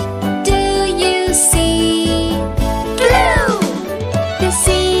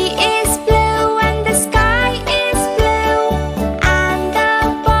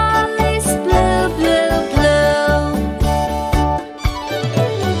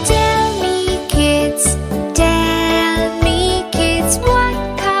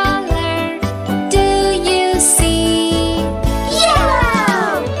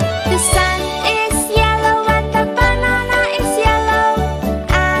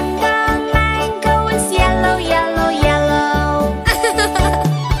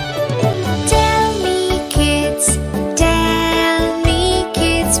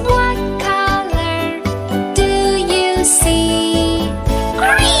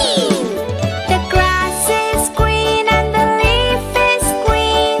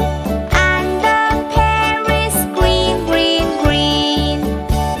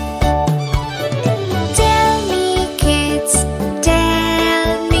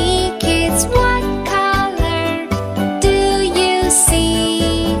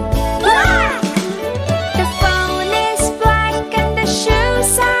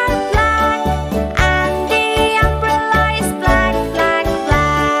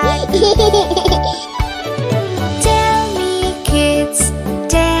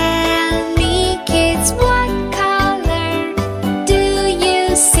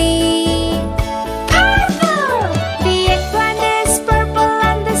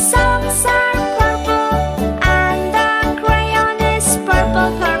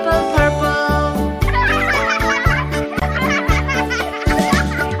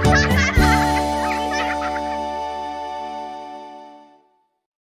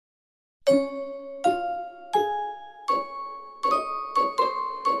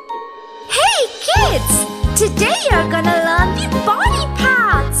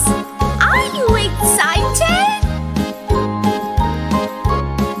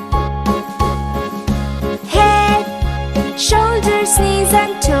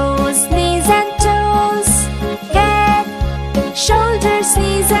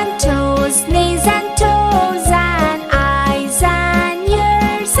 knees and toes, knees and toes, and eyes and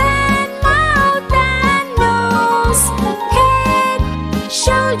ears and mouth and nose. Head,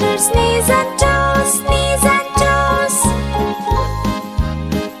 shoulders, knees and toes, knees and toes.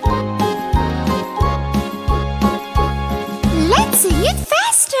 Let's sing it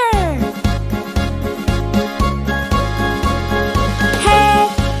faster. Head,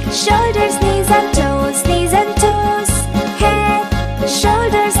 shoulders, knees and toes, knees and toes. Head,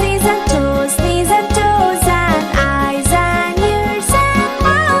 shoulders, knees and toes, knees and toes, and eyes and ears and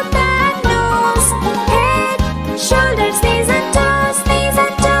mouth and nose. Head, shoulders, knees and toes, knees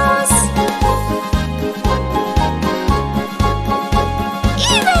and toes.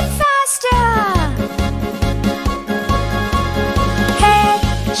 Even faster. Head,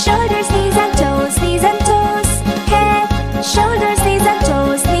 shoulders, knees and toes, knees and toes. Head, shoulders, knees and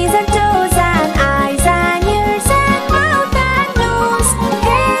toes, knees and toes, and eyes and ears and mouth and nose.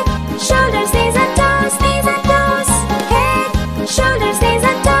 Head, shoulders, knees and toes, knees and toes. Head, shoulders, knees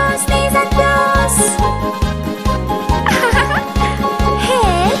and toes, knees and toes.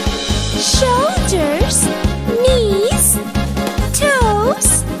 Head, shoulders, knees, toes,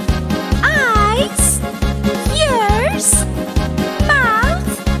 eyes, ears, mouth,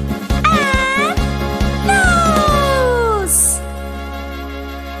 and nose.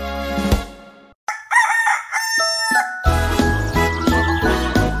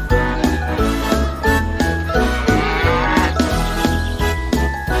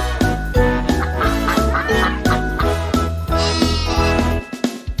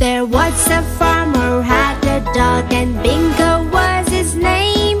 There was a farmer who had a dog, and Bingo was his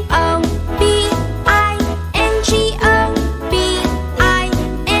name. Oh, B-I-N-G-O, B-I-N-G-O,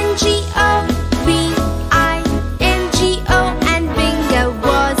 B-I-N-G-O, and Bingo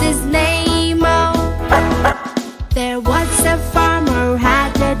was his name. Oh, there was a farmer who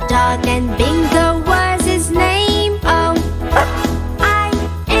had a dog, and Bingo was his name. Oh,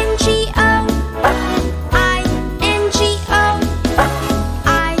 I-N-G-O, I-N-G-O,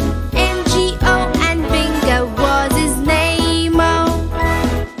 I-N-G-O, and Bingo was his name. Oh,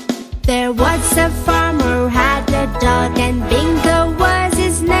 there was a farmer who had a dog, and Bingo was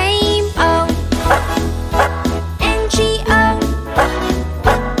his name. Oh, N-G-O,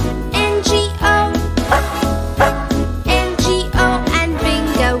 N-G-O, N-G-O, and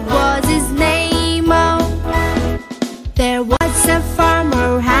Bingo was his name. Oh, there was a farmer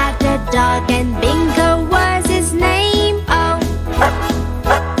who had a dog, and Bingo was his name. Oh,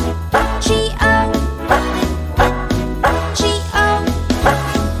 G-O, G-O,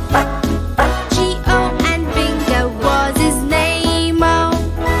 G-O, and Bingo was his name. Oh,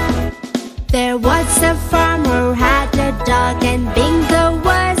 there was a farmer who had a dog, and Bingo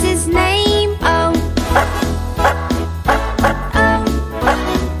was his name. Oh, oh, oh,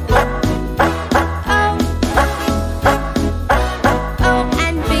 oh,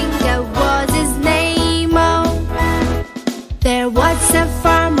 and Bingo was his name. Oh, there was a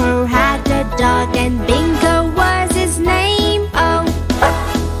farmer who had a dog, and Bingo was his name. Oh,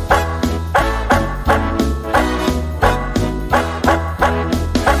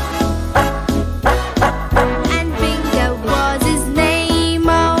 and Bingo was his name.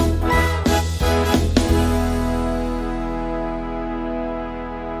 Oh,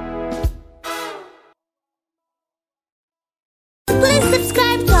 please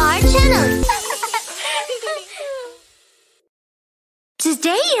subscribe to our channel.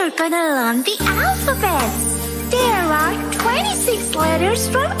 Today you're gonna learn the alphabet. There are 26 letters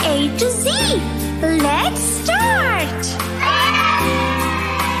from A to Z. Let's start.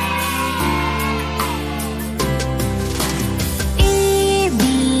 A, B,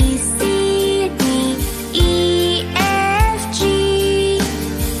 C, D, E, F, G,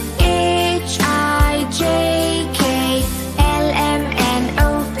 H, I, J, K, L, M, N, O,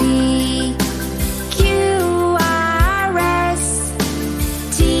 P, Q, R, S,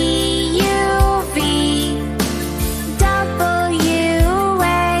 T, U, V, W,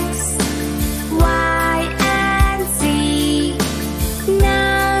 X, Y, and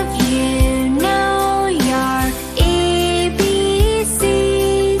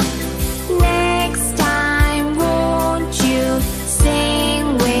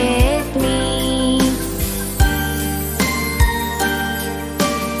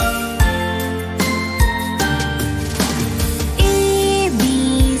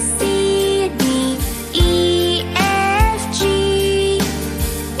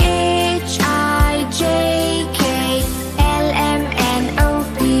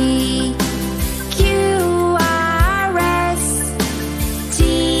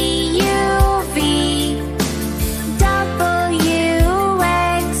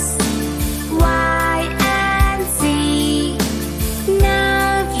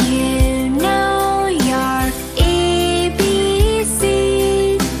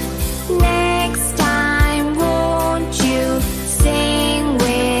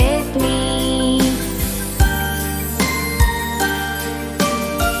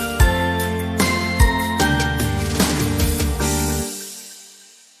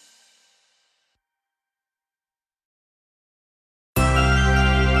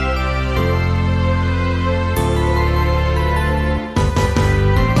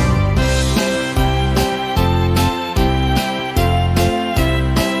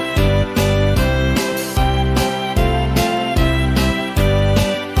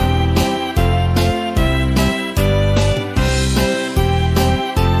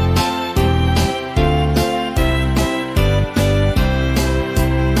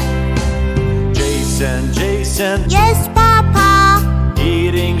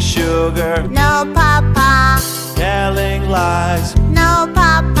sugar. No, Papa. Telling lies. No,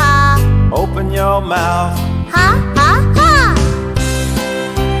 Papa. Open your mouth. Ha, ha, ha.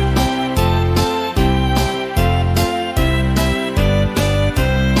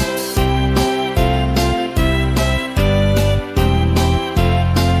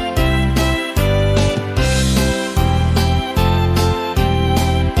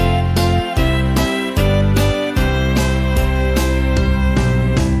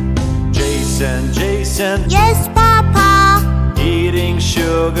 Jason. Yes, Papa. Eating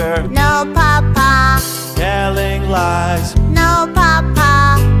sugar. No, Papa. Telling lies. No,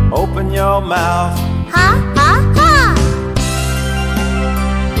 Papa. Open your mouth. Ha, ha, ha.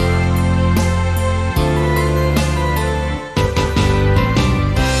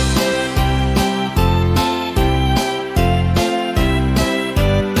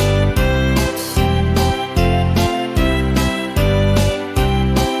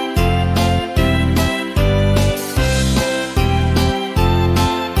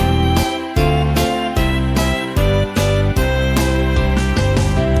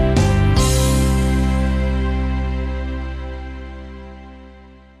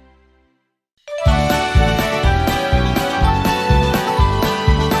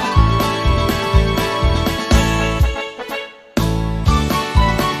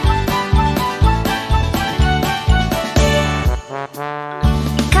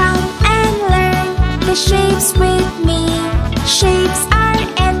 The shapes with me. Shapes are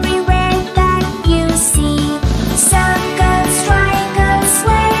everywhere that you see. Circles, triangles,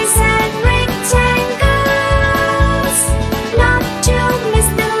 squares and rectangles. Not to miss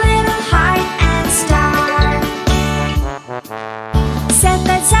the little heart and star.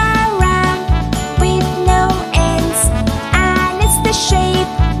 Circles are round with no ends, and it's the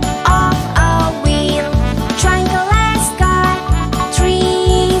shape of a wheel. Triangle has got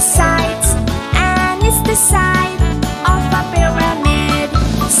 3 sides, the side of a pyramid.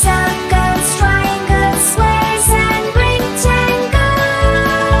 Circles, triangles, squares and rectangles.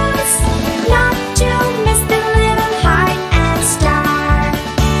 Not to miss the little heart and star.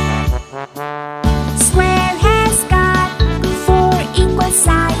 Square has got 4 equal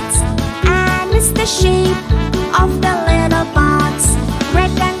sides, and it's the shape of the little box.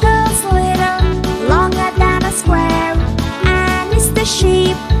 Rectangle's little, longer than a square, and it's the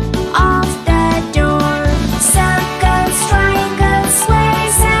shape of the door. Circles, triangles,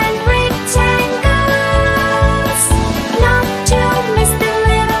 squares and rectangles. Not to miss the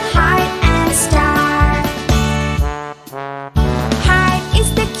little heart and star. Heart is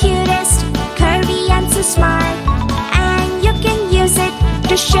the cutest, curvy and so smart, and you can use it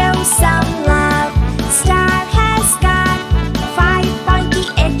to show some love. Star has got 5 pointy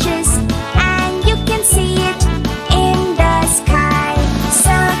edges, and you can see it in the sky.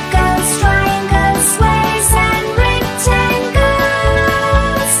 Circles, triangles, squares and rectangles.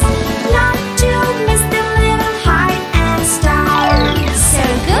 Not to miss the little heart and star.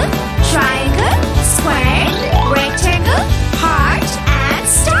 Circle, triangle, square, rectangle, heart and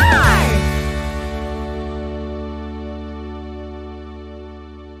star.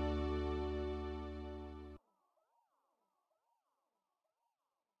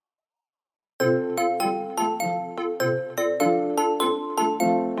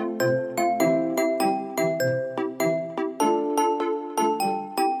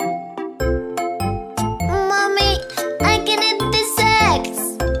 Mommy, I can eat these eggs.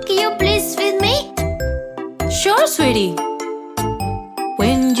 Can you please feed me? Sure, sweetie.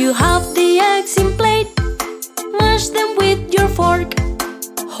 When you have the eggs in plate, mash them with your fork.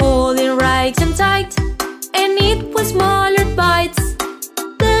 Hold it right and tight, and eat with smaller bites.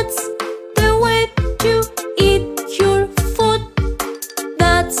 That's the way you eat your food.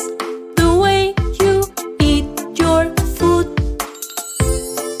 That's the way you eat your food.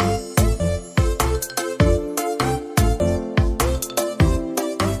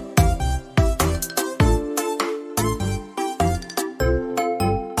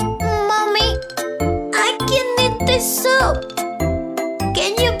 Mommy, I can eat this soup.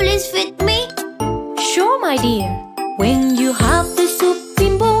 Can you please feed me? Sure, my dear. When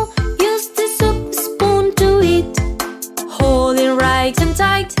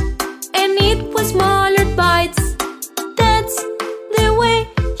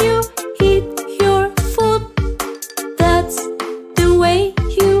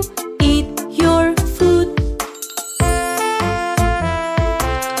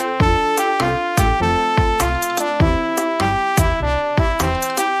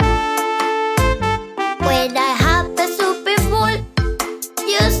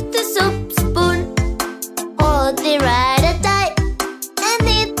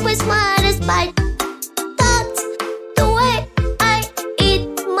bite. That's the way I eat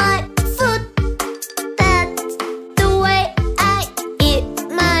my food. That's the way I eat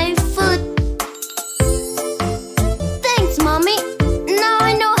my food. Thanks, Mommy. Now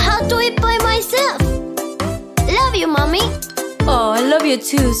I know how to eat by myself. Love you, Mommy. Oh, I love you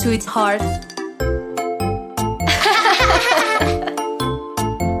too, sweetheart.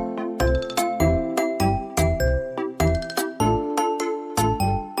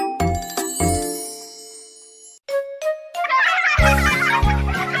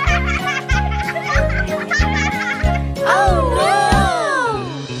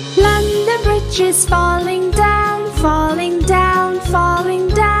 London Bridge is falling down, falling down, falling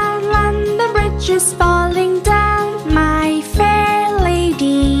down. London Bridge is falling down, my fair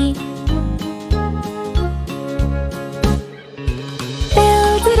lady.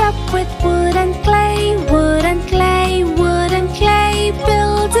 Build it up with wood and clay, wood and clay, wood and clay.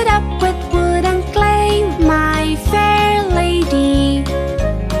 Build it up with wood and clay, my fair lady.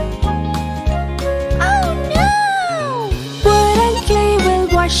 Oh no! Wood and clay will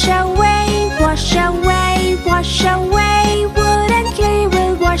wash away, wash away, wash away. Wood and clay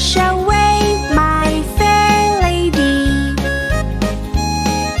will wash away, my fair lady.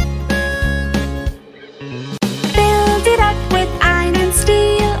 Build it up with iron and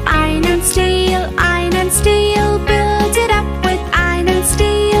steel, iron and steel, iron and steel. Build it up with iron and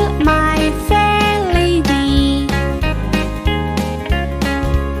steel, my fair lady.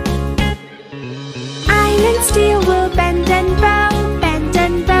 Iron and steel will bend and bow, bend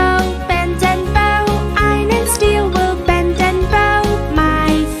and bow, bend and bow. Iron and steel will bend and bow,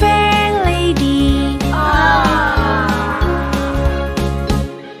 my fair lady.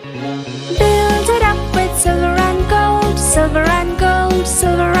 Build it up with silver and gold, silver and gold,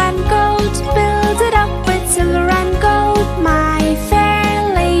 silver and gold. Build it up with silver and gold, my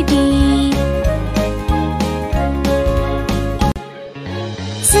fair lady.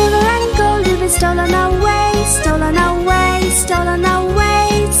 Silver and gold will be stolen away, stolen away, stolen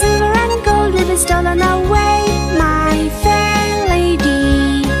away. Silver and gold will be stolen away, my fair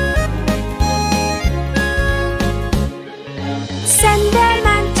lady. Send a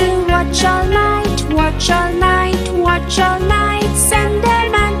man to watch all night, watch all night, watch all night. Send a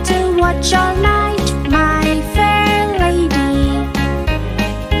man to watch all night, my fair lady.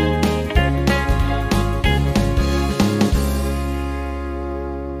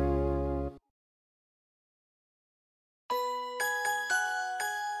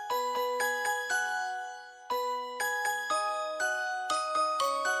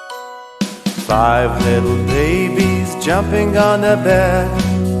 Five little babies jumping on a bed.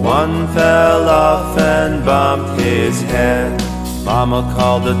 One fell off and bumped his head. Mama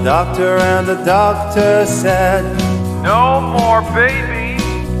called the doctor and the doctor said, No more babies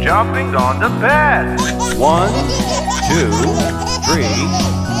jumping on the bed. 1, 2, 3,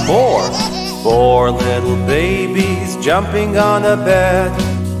 4. 4 little babies jumping on a bed.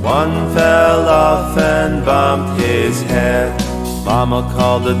 One fell off and bumped his head. Mama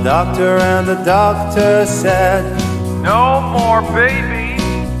called the doctor and the doctor said, No more babies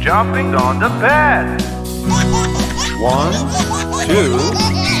jumping on the bed. 1, 2,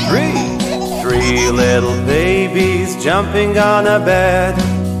 3. 3 little babies jumping on a bed.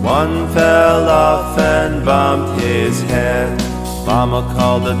 One fell off and bumped his head. Mama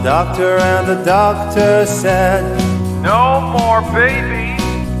called the doctor and the doctor said, No more babies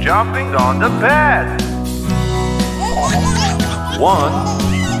jumping on the bed. 1,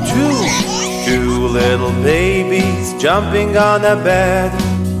 2. 2 little babies jumping on a bed.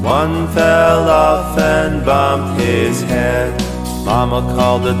 One fell off and bumped his head. Mama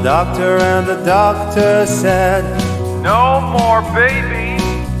called the doctor and the doctor said, No more babies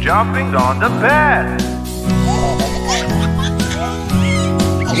jumping on the bed.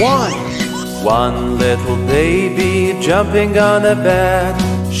 1 little baby jumping on a bed.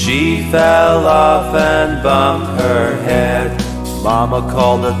 She fell off and bumped her head. Mama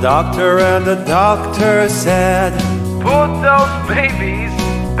called the doctor and the doctor said, Put those babies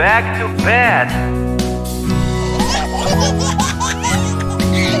back to bed.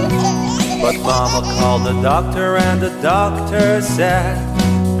 But Mama called the doctor and the doctor said,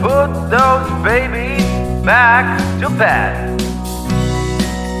 Put those babies back to bed.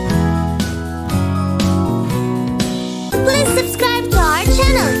 Please subscribe to our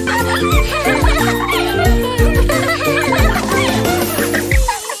channel.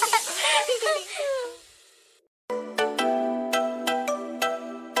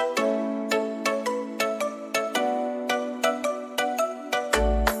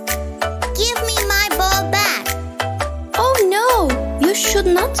 should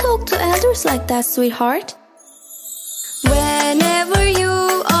not talk to elders like that, sweetheart. Whenever you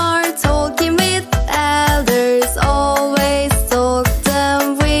are talking with elders, always talk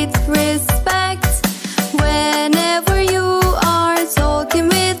them with respect. Whenever you are talking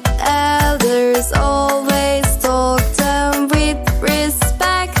with elders, always talk them with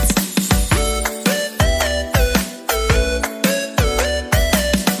respect.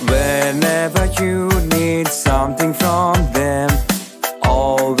 Whenever you need something from them,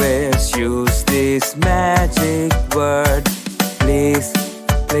 always use this magic word. Please,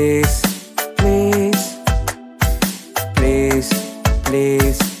 please, please. Please,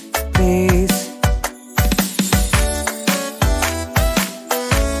 please, please.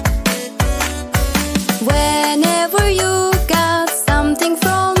 Whenever you got something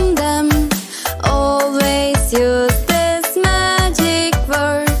from them, always use this magic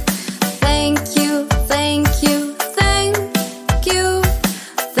word. Thank you, thank you, thank you.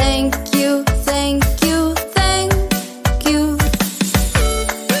 Thank you, thank you, thank you.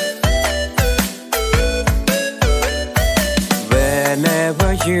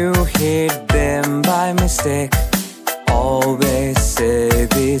 Whenever you hit them by mistake, always say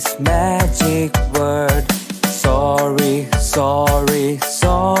this magic word. Sorry, sorry,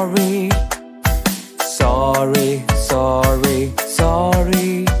 sorry. Sorry, sorry,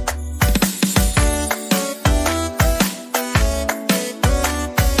 sorry.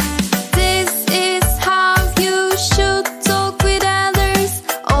 This is how you should talk with others.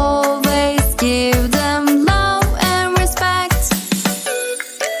 Always give them love and respect.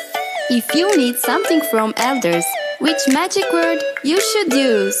 If you need something from elders, which magic word you should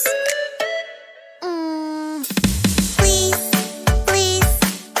use? Please, please,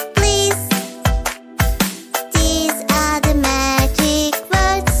 please. These are the magic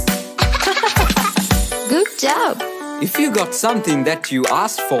words. Good job! If you got something that you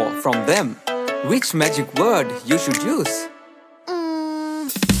asked for from them, which magic word you should use?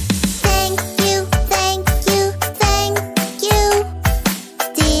 Thank you, thank you, thank you.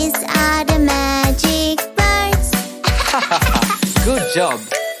 These are the magic words. Good job!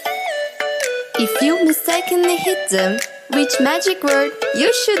 If you mistakenly hit them, which magic word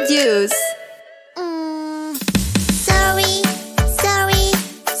you should use? Sorry, sorry,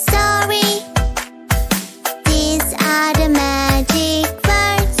 sorry. These are the magic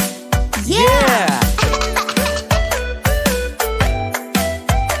words. Yeah!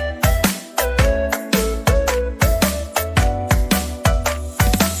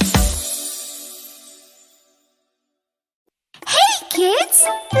 Hey kids,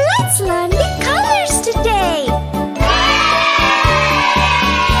 let's learn the colors today.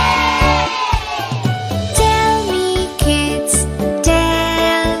 Tell me kids,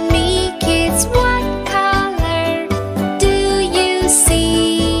 what color do you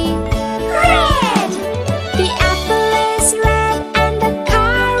see? Red! The apple is red and the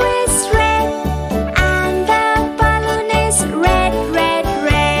car is red and the balloon is red, red,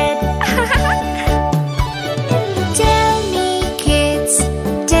 red. Tell me kids,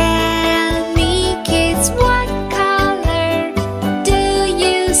 what color do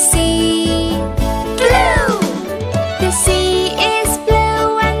you see? Blue! The sea is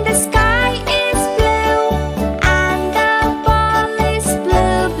blue and the sky is blue and the ball is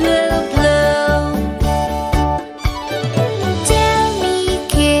blue, blue, blue. Tell me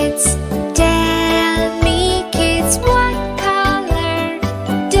kids, what color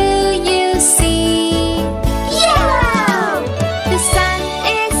do you see? Yellow! The sun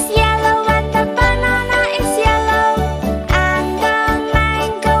is yellow and the banana is yellow and the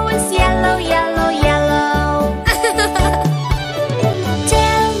mango is yellow, yellow, yellow.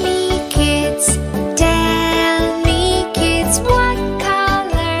 Tell me kids, what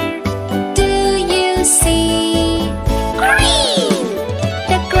color do you see? Green!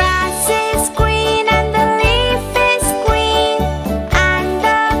 The grass is green and the leaf is green and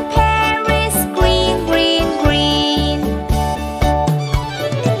the pear is green, green, green.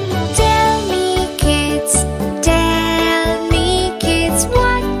 Tell me kids,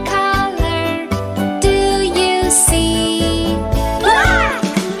 what color do you see? Black!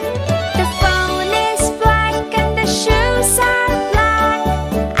 The phone is black and the shoes are black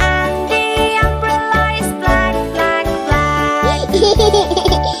and the umbrella is black, black, black.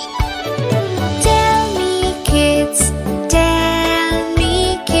 Tell me kids,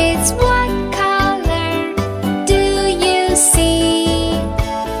 what color do you see?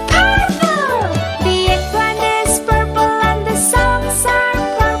 Purple! The eggplant is purple and the socks are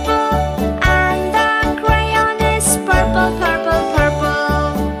purple and the crayon is purple, purple, purple.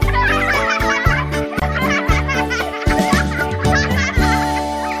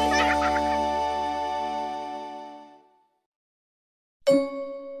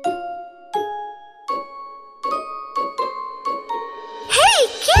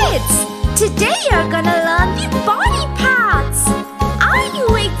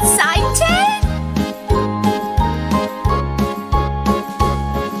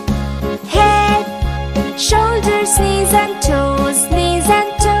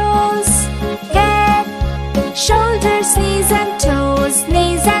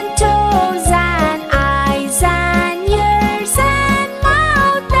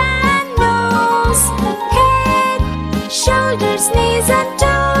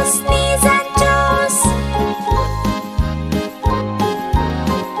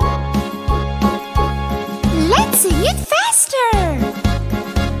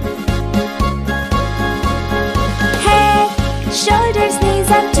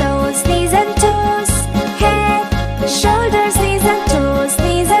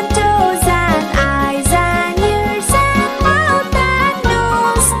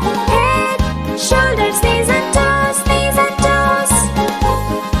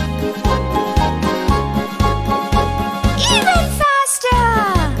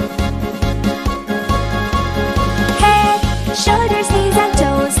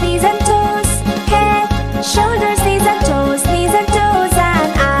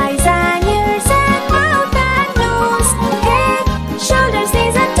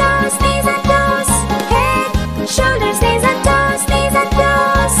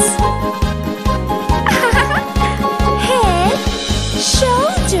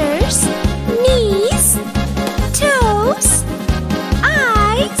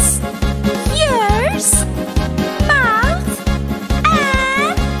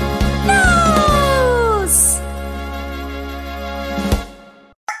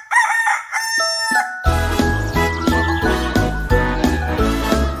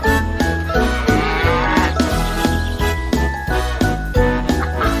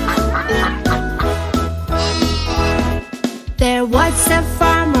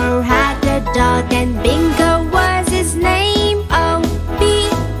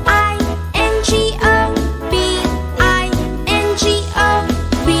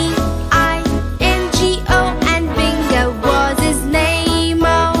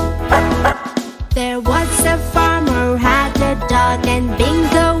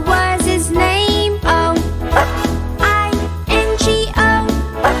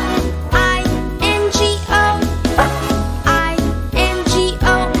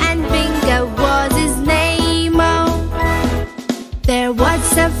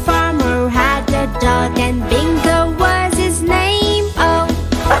 dog, and Bingo was his name. Oh,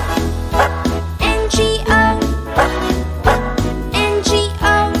 N-G-O,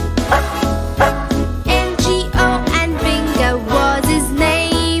 N-G-O, N-G-O, and Bingo was his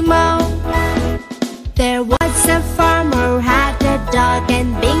name. Oh, there was a farmer who had a dog,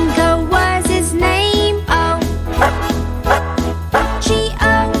 and Bingo was his name. Oh,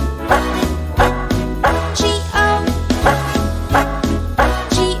 G-O, G-O,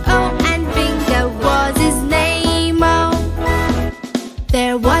 G-O, and Bingo was his name. Oh,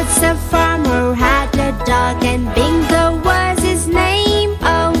 there was a farmer who had a dog, and Bingo was his name.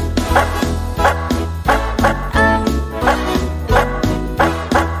 Oh, oh,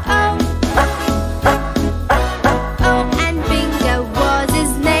 oh, oh, and Bingo was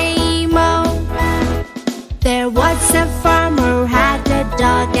his name. Oh, there was a farmer who had a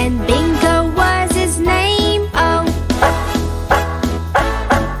dog, and Bingo was his name. Oh,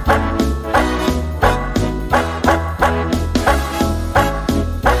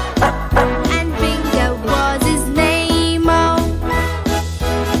 and Bingo was his name. Oh,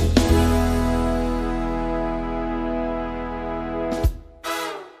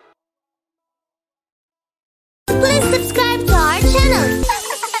 please subscribe to our channel.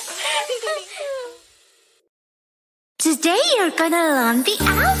 Today you're gonna learn the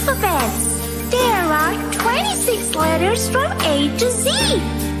alphabets. There are 26 letters from A to Z.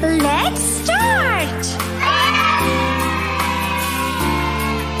 Let's start!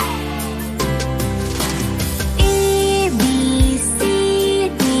 A, B, C,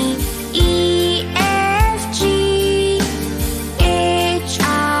 D, E, F, G, H,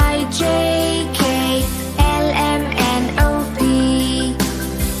 I, J, K, L, M, N, O, P,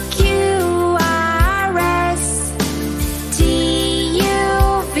 Q, R, S, T,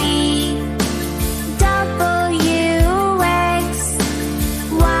 U, V, W, X,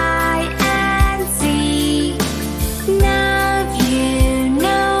 Y, and Z. Now you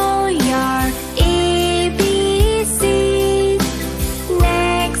know your ABC.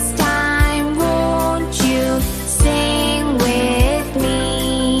 Next time, won't you sing with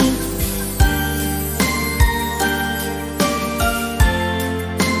me?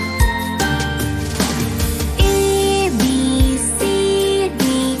 A, B, C, D,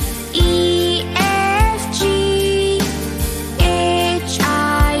 E, F, G, H,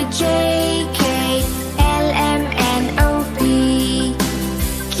 I, J, K, L, M, N, O, P,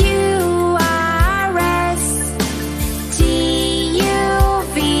 Q, R, S, T, U,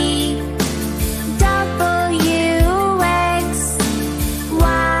 V, W, X,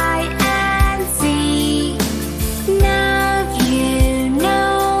 Y, and Z. Now you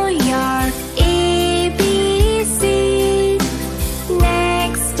know your ABC.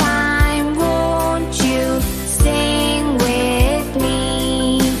 Next time, won't you sing with me?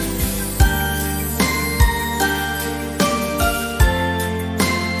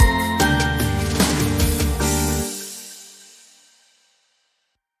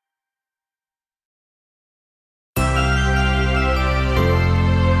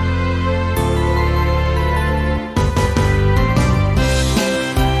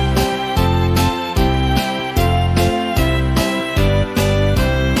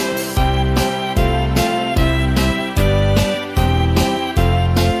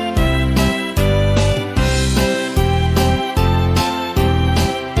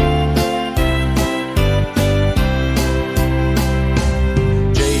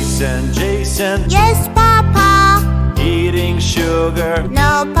 Jason, Jason, Yes, Papa. eating sugar,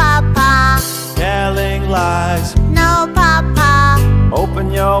 No, Papa. telling lies. No, Papa.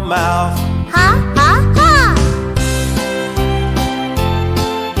 Open your mouth. Ha, ha, ha.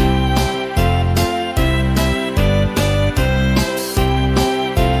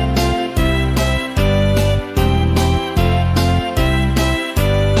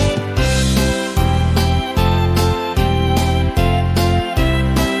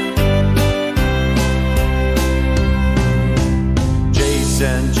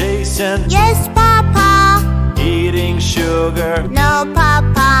 Jason, Jason, Yes, Papa. eating sugar, No,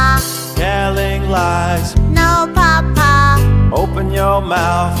 Papa. telling lies. No, Papa. Open your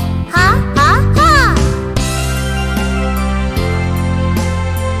mouth. Ha, ha, ha.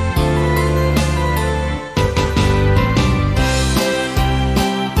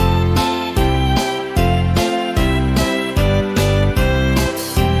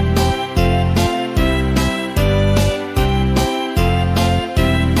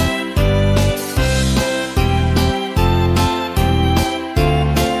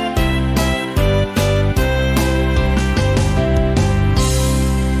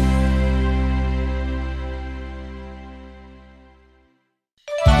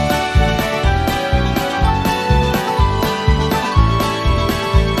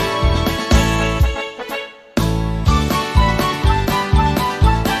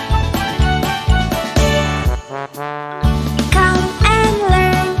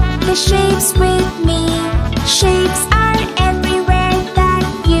 the shapes with me. Shapes are everywhere that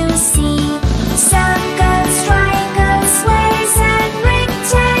you see. Circles, triangles, squares and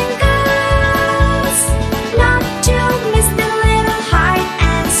rectangles. Not to miss the little heart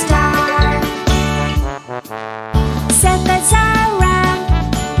and star. Circles are round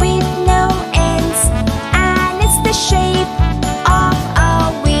with no ends, and it's the shape of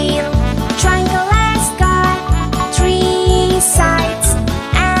a wheel. Triangle has got 3 sides,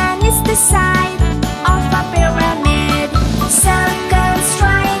 and it's the side of a pyramid. Circles,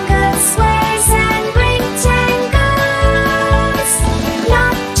 triangles, squares and rectangles.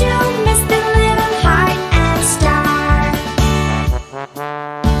 Not to miss the little heart and star.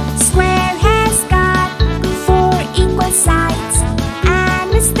 Square has got 4 equal sides, and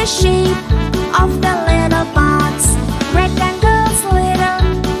it's the shape of the little box. Rectangle's little,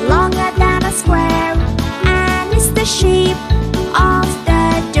 longer than a square, and it's the shape of the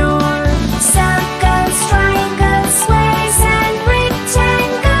door. Circles, triangles, squares and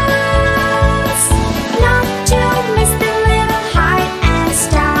rectangles. Not to miss the little heart and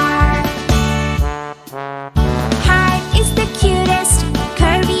star. Heart is the cutest,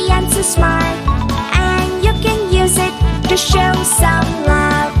 curvy and so smart, and you can use it to show some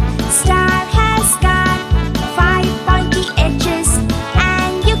love. Star has got 5 pointy edges,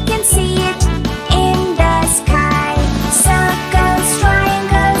 and you can see it in the sky. Circles,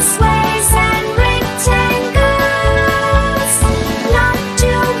 triangles, squares and rectangles. Not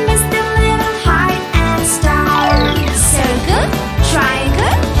to miss the little heart and star. Circle,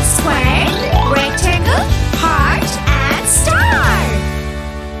 triangle, square, rectangle, heart and star.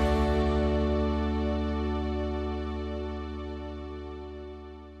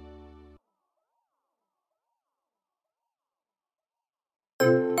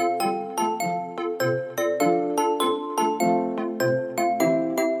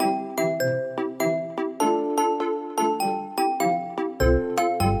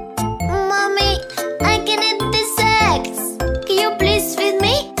 Mommy, I can eat these eggs. Can you please feed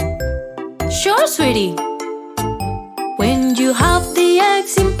me? Sure, sweetie. When you have the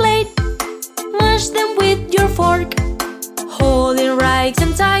eggs in plate, mash them with your fork. Hold it right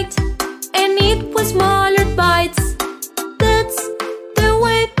and tight, and eat with smaller bites. That's the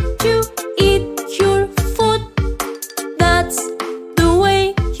way you eat your food. That's the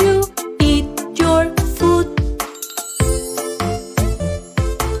way you eat your food.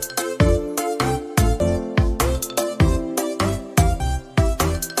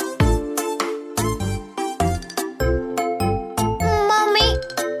 Mommy,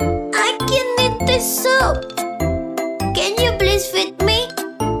 I can eat this soup. Can you please feed me?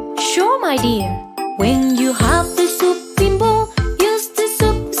 Sure, my dear. When you have the soup in bowl, use the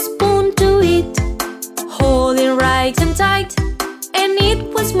soup spoon to eat. Hold it right and tight, and eat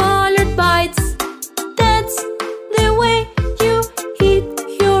with smaller bites. That's the way you eat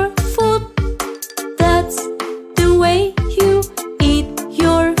your food. That's the way you eat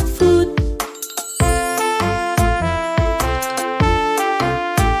your food.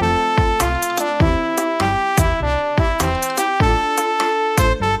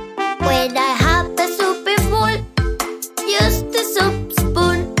 When I have the soup in full, use the soup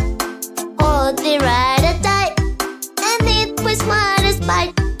spoon. Hold it right and tight, and eat with smartest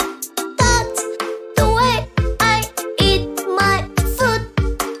bite. That's the way I eat my food.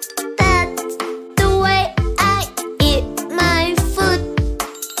 That's the way I eat my food.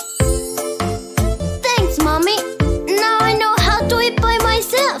 Thanks, Mommy. Now I know how to eat by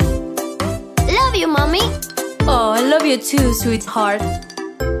myself. Love you, Mommy. Oh, I love you too, sweetheart.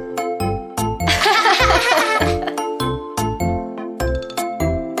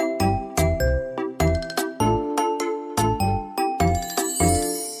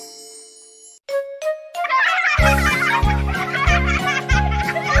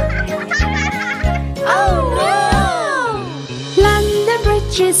 Oh no! London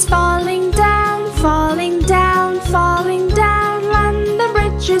Bridge is falling down, falling down, falling down. London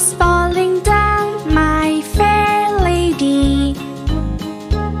Bridge is falling down, my fair lady.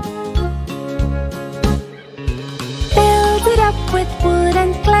 Build it up with wood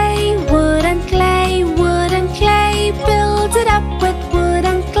and clay, wood and clay, wood and clay. Build it up with wood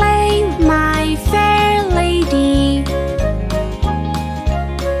and clay, my fair lady.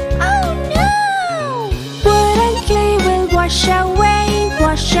 Oh no! Wood and clay will wash away,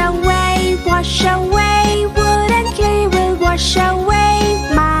 wash away, wash away. Wood and clay will wash away,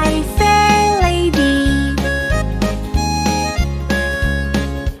 my fair lady.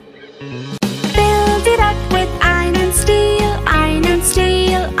 Build it up with iron and steel, iron and steel.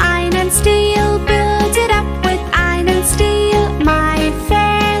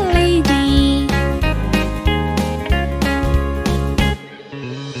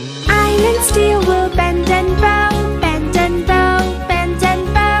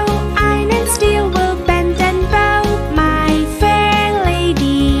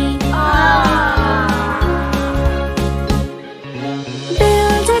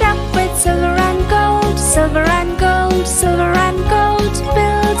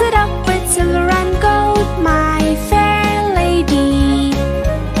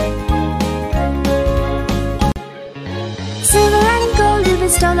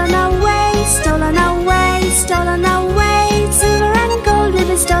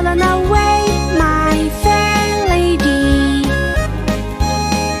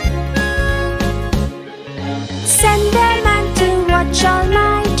 Send a man to watch all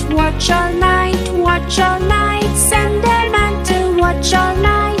night, watch all night, watch all night. Send a man to watch all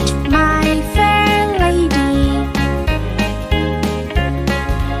night, my fair lady.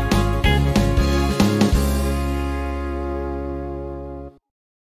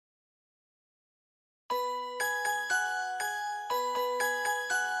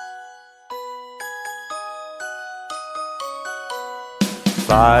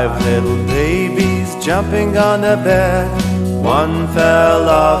 5 little babies jumping on a bed. One fell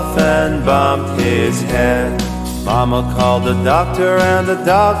off and bumped his head. Mama called the doctor and the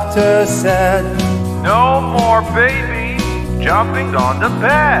doctor said, No more babies jumping on the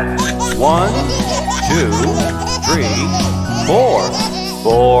bed. 1, 2, 3, 4.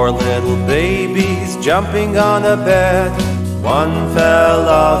 4 little babies jumping on a bed. One fell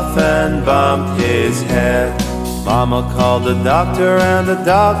off and bumped his head. Mama called the doctor and the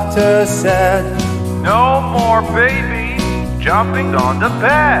doctor said, No more babies jumping on the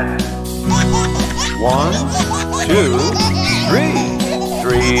bed. 1, 2, 3.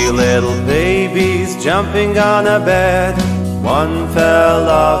 3 little babies jumping on a bed. One fell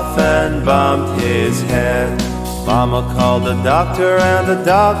off and bumped his head. Mama called the doctor and the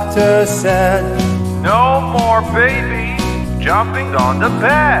doctor said, No more babies jumping on the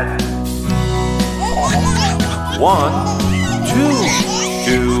bed. 1,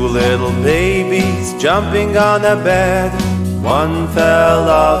 2. 2 little babies jumping on a bed. One fell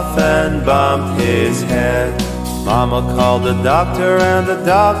off and bumped his head. Mama called the doctor and the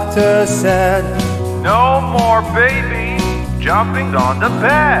doctor said, No more babies jumping on the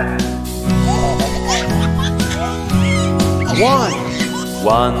bed.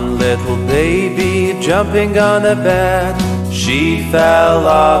 1 little baby jumping on a bed. She fell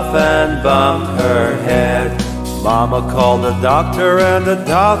off and bumped her head. Mama called the doctor and the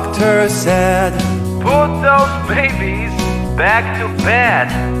doctor said, Put those babies back to bed.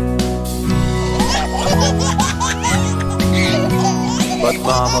 But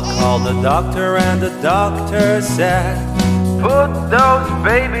Mama called the doctor and the doctor said, Put those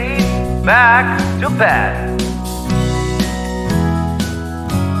babies back to bed.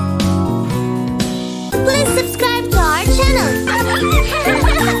 Please subscribe to our channel.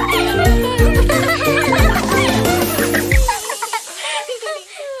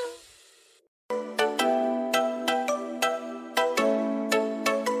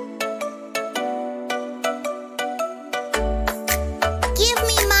 Give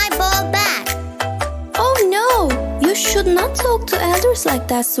me my ball back. Oh no! You should not talk to elders like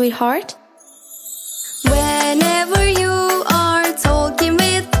that, sweetheart. Whenever you are talking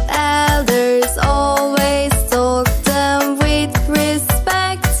with elders, always talk them with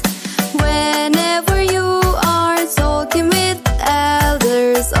respect. Whenever you are talking with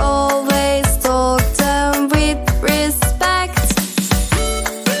elders, always talk them with respect.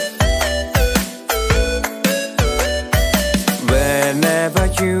 Whenever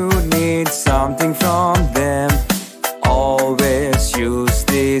you need something from them, always use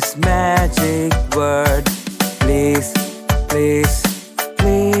this magic word. Please, please,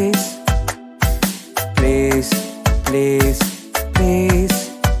 please. Please, please, please.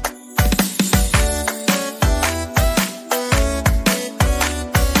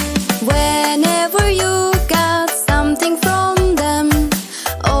 Whenever you got something from them,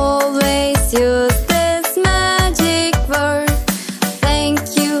 always use this magic word. Thank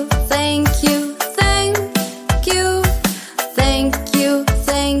you, thank you, thank you. Thank you,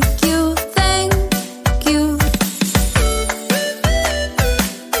 thank you, thank you.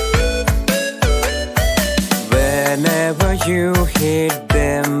 Whenever you hit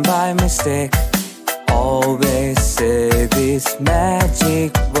them by mistake, always say this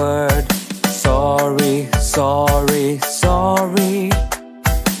magic word. Sorry, sorry, sorry.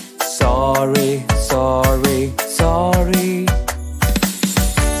 Sorry, sorry, sorry.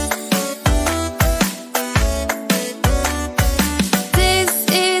 This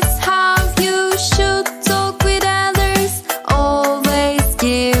is how you should talk with others. Always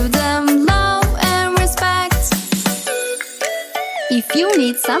give them love and respect. If you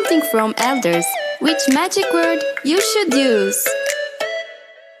need something from elders, which magic word you should use?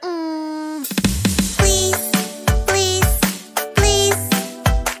 Please, please, please.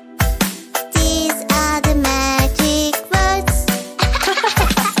 These are the magic words.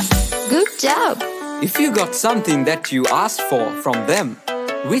 Good job! If you got something that you asked for from them,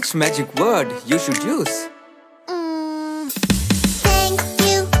 which magic word you should use? Thank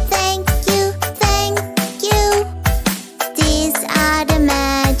you, thank you, thank you. These are the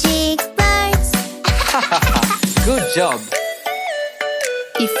magic words. Good job!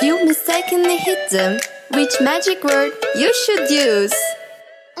 If you mistakenly hit them, Which magic word you should use?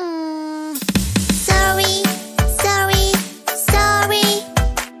 Sorry, sorry, sorry.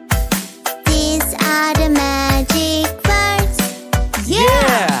 These are the magic words.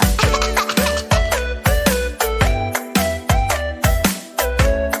 Yeah!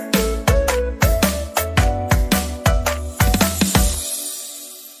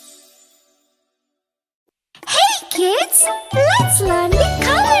 Hey kids, let's learn the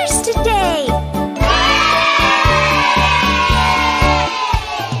colors today.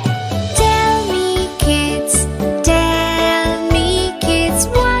 Tell me kids,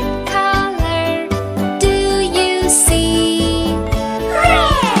 what color do you see?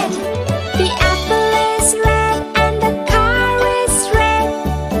 Red! The apple is red and the car is red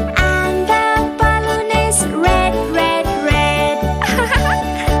and the balloon is red, red, red.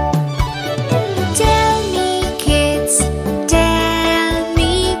 Tell me kids,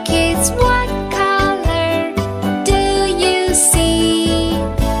 what color do you see?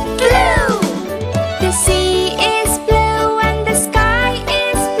 Blue! The sea is blue and the sky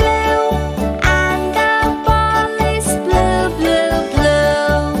is blue and the ball is blue, blue,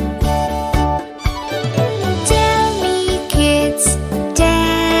 blue. Tell me kids,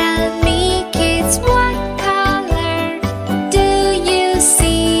 what color do you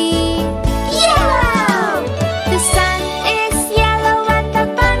see? Yellow! The sun is yellow and the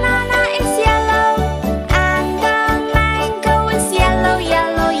banana is yellow and the mango is yellow,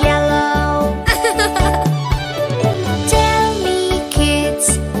 yellow, yellow. Tell me kids,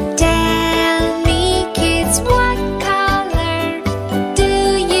 what color do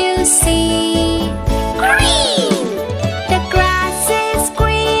you see? Green! The grass is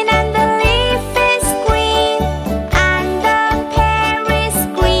green and the leaf is green and the pear is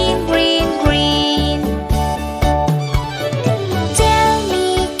green, green, green. Tell me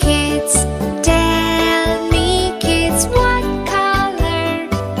kids, what color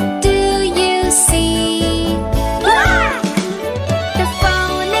do you see? Black! The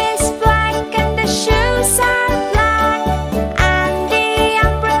phone is black and the shoes are black and the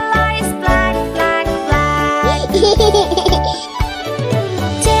umbrella is black, black, black.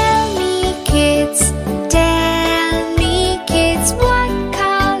 Tell me kids, what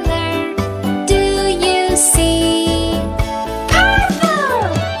color do you see? Purple!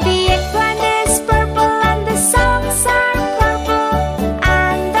 The eggplant is purple and the socks are purple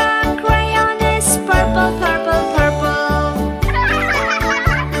and the crayon is purple, purple, purple.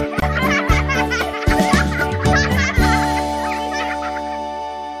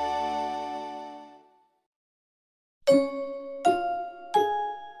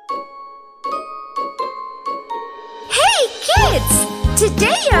 Hey kids!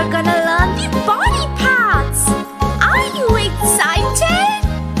 Today you're gonna learn the body parts. Are you excited?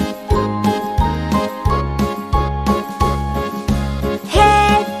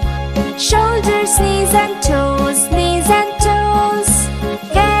 Head, shoulders, knees and toes, knees and toes.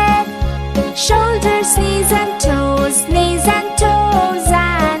 Head, shoulders, knees and toes, knees and toes.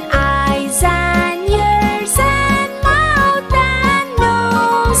 And eyes and ears and mouth and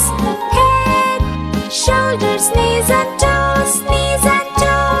nose. Head, shoulders, knees and toes, knees and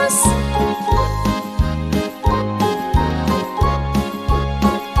toes.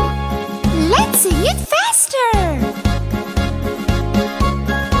 Let's sing it faster.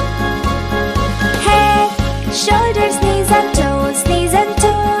 Head, shoulders, knees and toes, knees and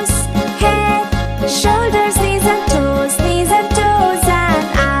toes. Head, shoulders, knees and toes, knees and toes. And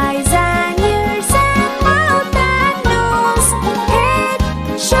eyes and ears and mouth and nose. Head,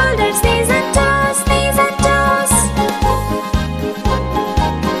 shoulders, knees and toes, knees and toes.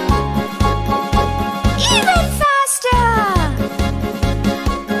 Even faster.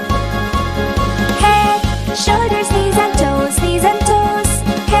 Head,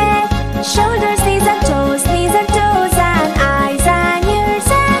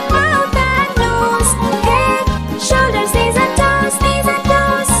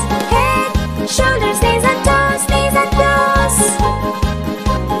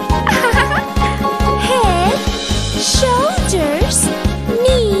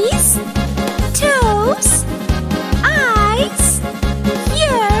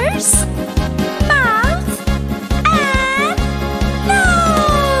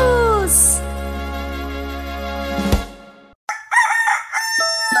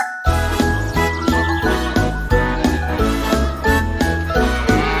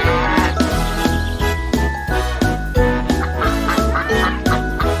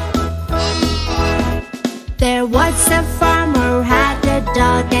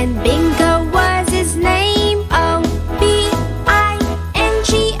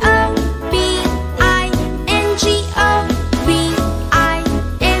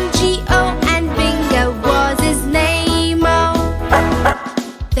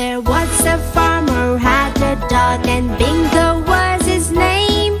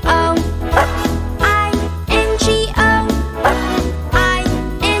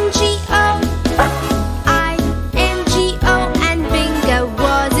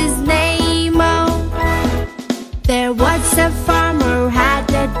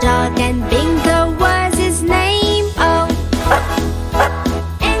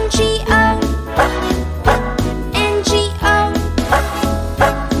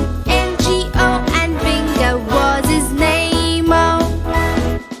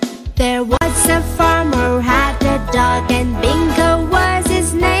 There was a farmer who had a dog, and Bingo was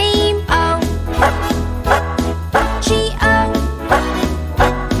his name. Oh, G-O,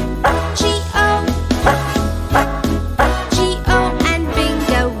 G-O, G-O, and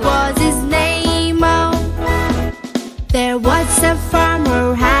Bingo was his name. Oh, there was a farmer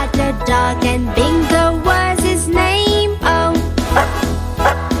who had a dog, and Bingo was his name. Oh,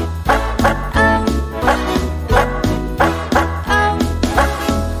 oh, oh,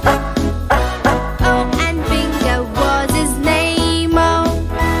 oh, and Bingo was his name. Oh,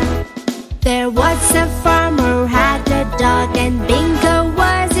 there was a farmer who had a dog, and Bingo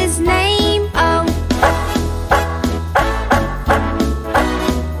was his name. Oh,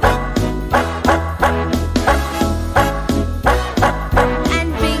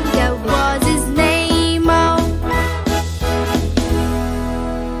 and Bingo was his name. Oh,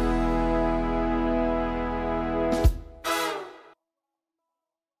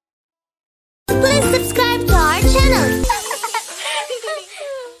 please subscribe to our channel.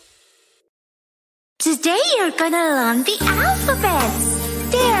 Today you're gonna learn the alphabets.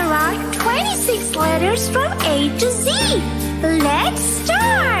 There are 26 letters from A to Z. Let's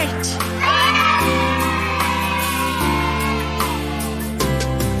start!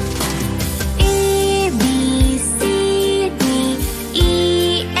 A, B, C, D,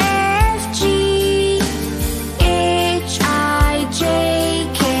 E, F, G, H, I, J,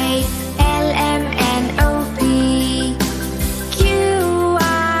 K, L, M, N, O, P, Q,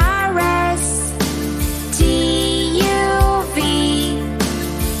 R, S, T, U, V,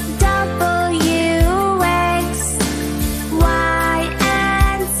 W, X, Y,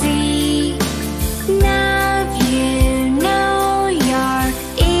 and Z. Now you know your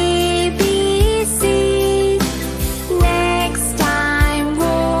ABC. Next time,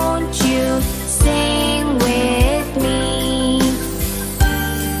 won't you sing with me?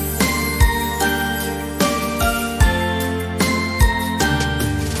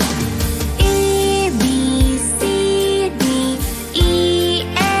 A, B, C, D, E,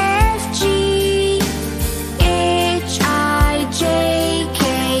 F, G, H, I, J, K,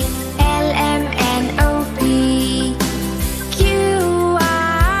 L, M, N, O, P, Q,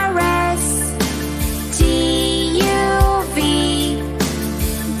 R, S, T, U, V,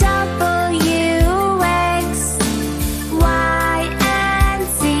 W, X, Y, and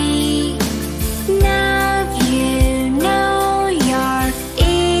Z. Now you know your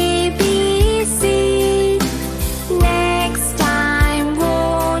ABC. Next time,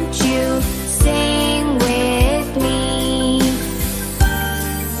 won't you sing with me?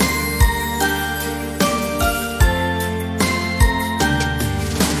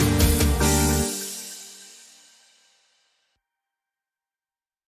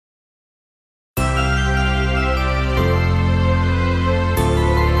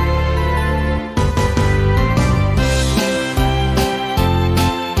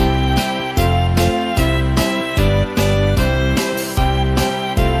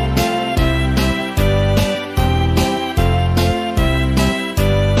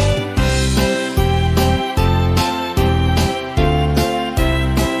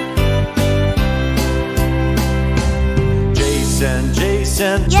 Jason,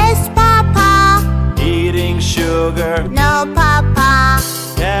 Jason, Yes, Papa. eating sugar, No, Papa.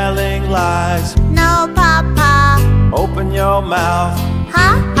 telling lies. No, Papa. Open your mouth. Ha,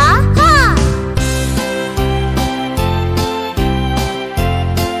 ha, ha.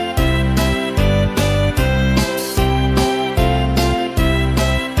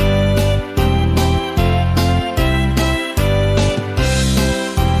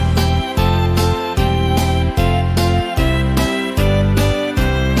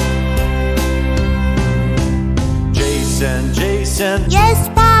 Jason, Jason, Yes,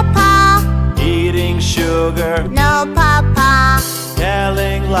 Papa. eating sugar, No, Papa.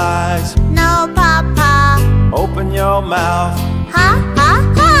 telling lies. No, Papa. Open your mouth. Ha, ha,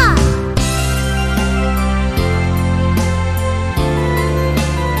 ha.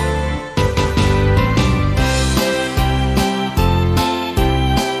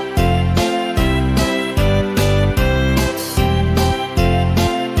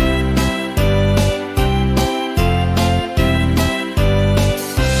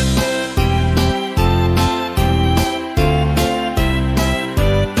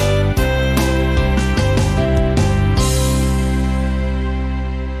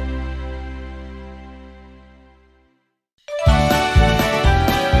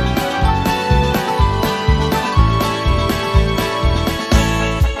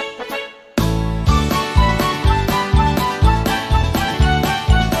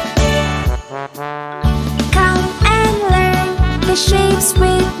 Come and learn the shapes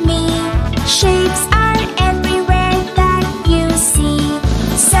with me. Shapes are everywhere that you see.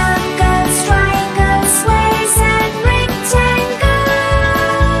 Circles, triangles, squares and rectangles.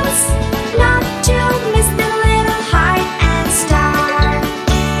 Not to miss the little heart and star.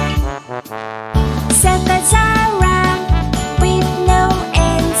 Circles are round with no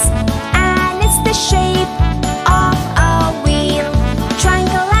ends, and it's the shape of a wheel.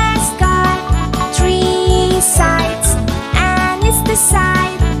 Triangle has got 3 sides, and it's the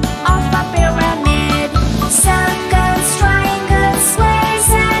side of a pyramid. Circles, triangles, squares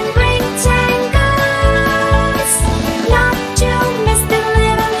and rectangles. Not to miss the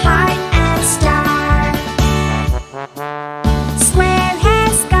little heart and star. Square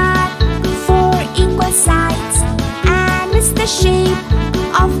has got 4 equal sides, and it's the shape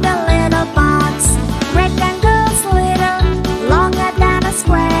of the little box. Rectangle's little, longer than a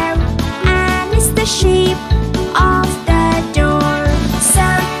square, and it's the shape of the door.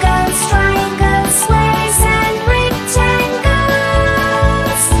 Circles, triangles, squares and rectangles.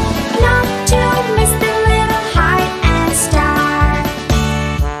 Not to miss the little heart and star.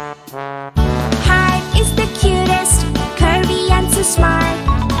 Heart is the cutest, curvy and so smart,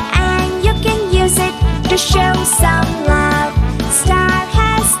 and you can use it to show some love. Star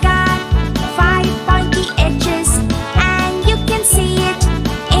has got 5 pointy edges, and you can see it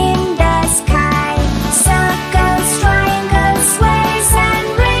in the sky. Circles, triangles, squares and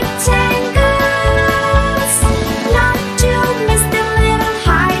rectangles. Not to miss the little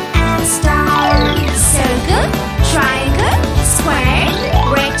heart and star. Circle, triangle, square,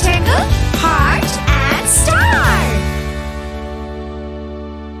 rectangle, heart and star.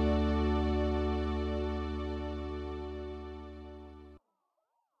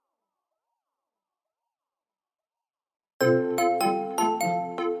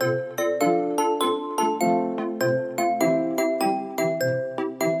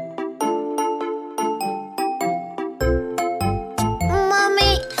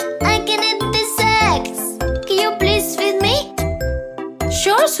 Mommy, I can eat these eggs. Can you please feed me?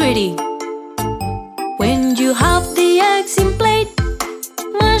 Sure, sweetie. When you have the eggs in plate,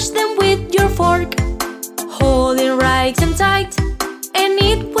 mash them with your fork. Hold it right and tight, and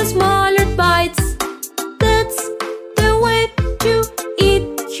eat with smaller bites. That's the way you eat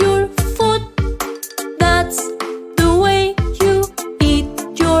your food. That's the way you eat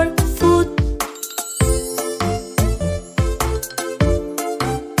your food.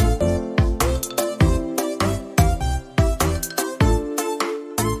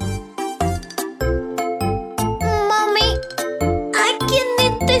 Mommy, I can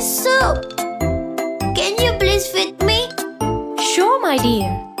eat this soup. Can you please feed me? Sure, my dear.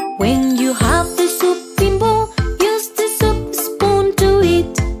 When you have the soup in bowl, use the soup spoon to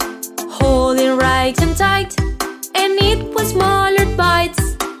eat. Hold it right and tight, and eat with smaller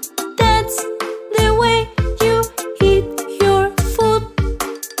bites. That's the way you eat your food.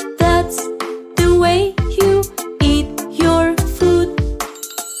 That's the way you eat your food.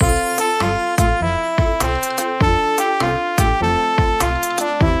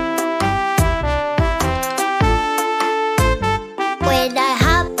 When I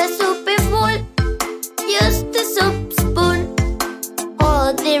have the soup in full, use the soup spoon.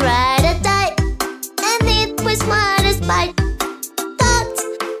 Hold it right and tight, and eat with smartest bite. That's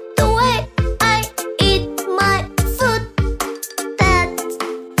the way I eat my food. That's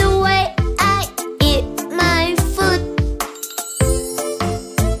the way I eat my food.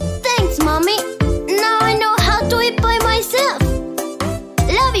 Thanks, Mommy. Now I know how to eat by myself.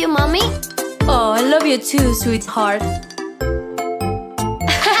 Love you, Mommy. Oh, I love you too, sweetheart.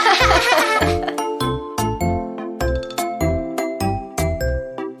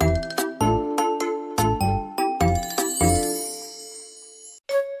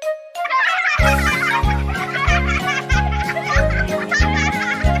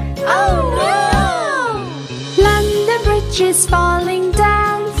 Oh no! London Bridge is falling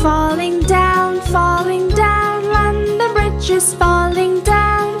down, falling down, falling down. London Bridge is falling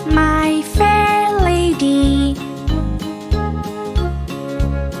down, my fair lady.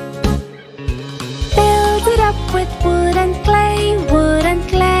 Build it up with wood and clay, wood and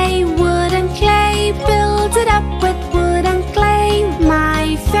clay, wood and clay. Build it up with wood and clay,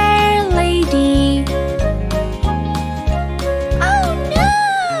 my fair lady. Oh no!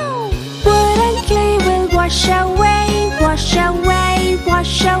 Wood and clay will wash away, wash away,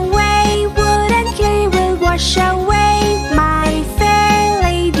 wash away. Wood and clay will wash away, my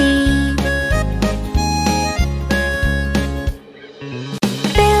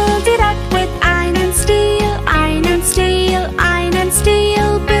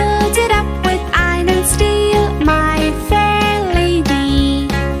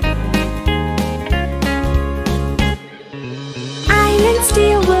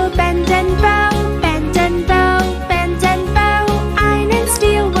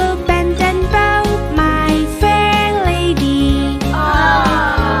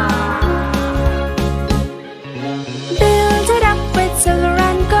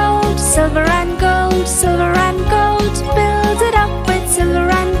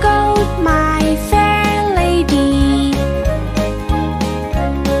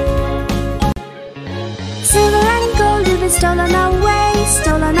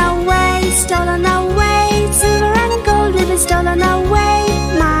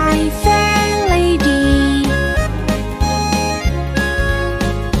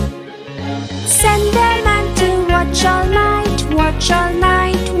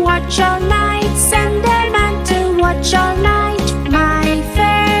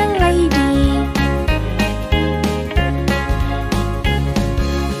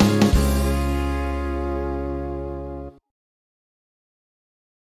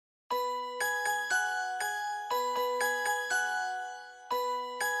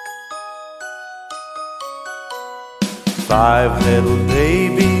 5 little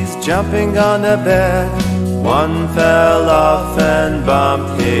babies jumping on a bed. One fell off and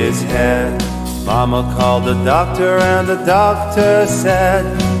bumped his head. Mama called the doctor and the doctor said,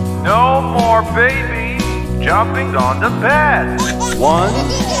 No more babies jumping on the bed. 1,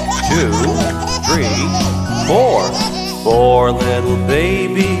 2, 3, 4. 4 little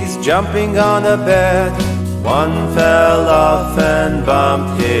babies jumping on a bed. One fell off and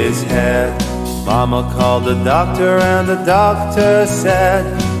bumped his head. Mama called the doctor and the doctor said,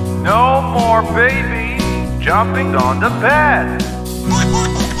 No more babies jumping on the bed.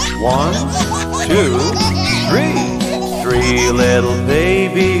 1, 2, 3. 3 little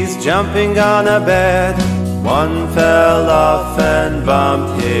babies jumping on a bed. One fell off and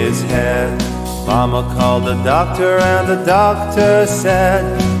bumped his head. Mama called the doctor and the doctor said,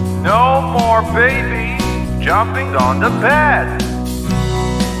 No more babies jumping on the bed.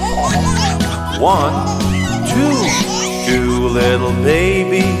 1, 2. 2 little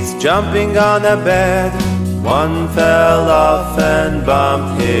babies jumping on a bed. One fell off and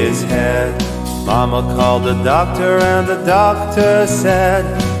bumped his head. Mama called the doctor and the doctor said,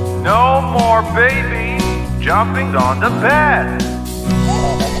 No more babies jumping on the bed.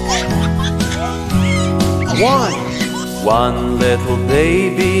 1 little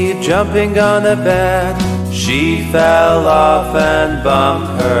baby jumping on a bed. She fell off and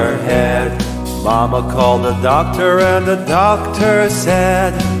bumped her head. Mama called the doctor and the doctor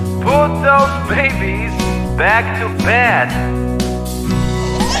said, Put those babies back to bed.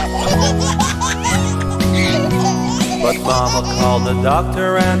 But Mama called the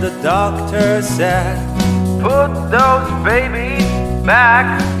doctor and the doctor said, Put those babies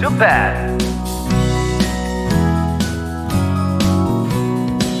back to bed.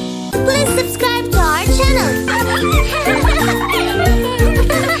 Please subscribe to our channel.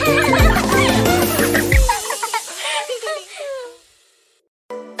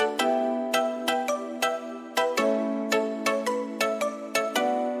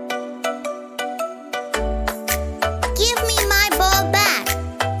 Give me my ball back.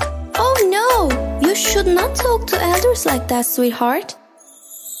 Oh no! You should not talk to elders like that, sweetheart.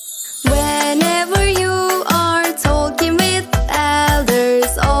 Whenever you are talking with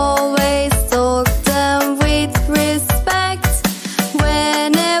elders, always talk them with respect.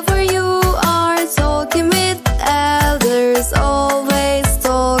 Whenever you are talking with elders, always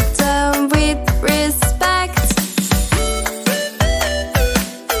talk them with respect.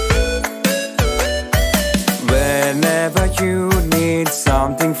 Whenever you need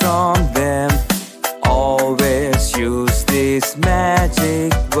something from them, always use this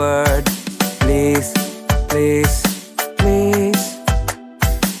magic word. Please, please, please.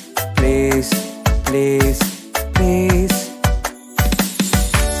 Please, please, please.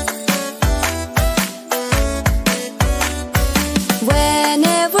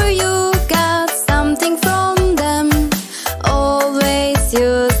 Whenever you got something from them, always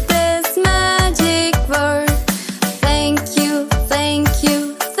use this magic word. Thank you, thank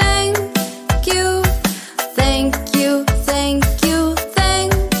you, thank you. Thank you, thank you,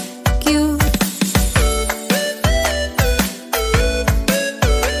 thank you.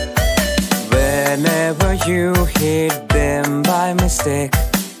 Whenever you hit them by mistake,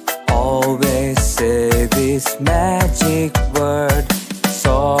 always say this magic word.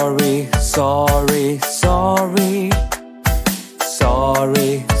 Sorry, sorry, sorry.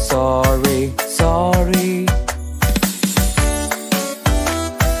 Sorry, sorry, sorry.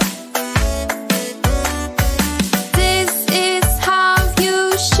 This is how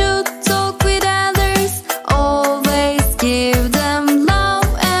you should talk with others. Always give them love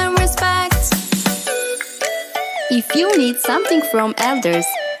and respect. If you need something from elders,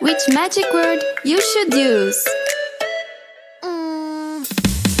 which magic word you should use?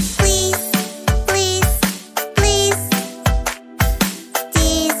 Please, please, please.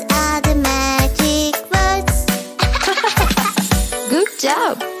 These are the magic words. Good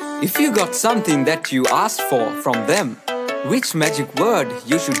job! If you got something that you asked for from them, which magic word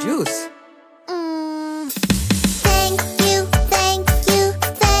you should use? Thank you, thank you,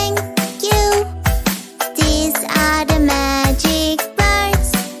 thank you. These are the magic words.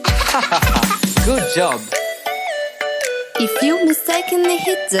 Good job! If you mistakenly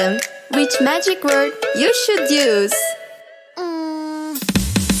hit them, which magic word you should use?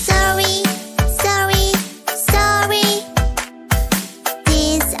 Sorry, sorry, sorry.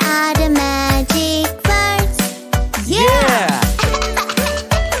 These are the magic words. Yeah!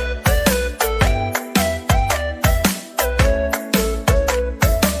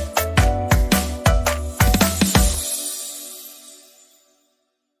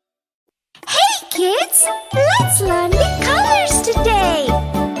 Hey kids, let's learn the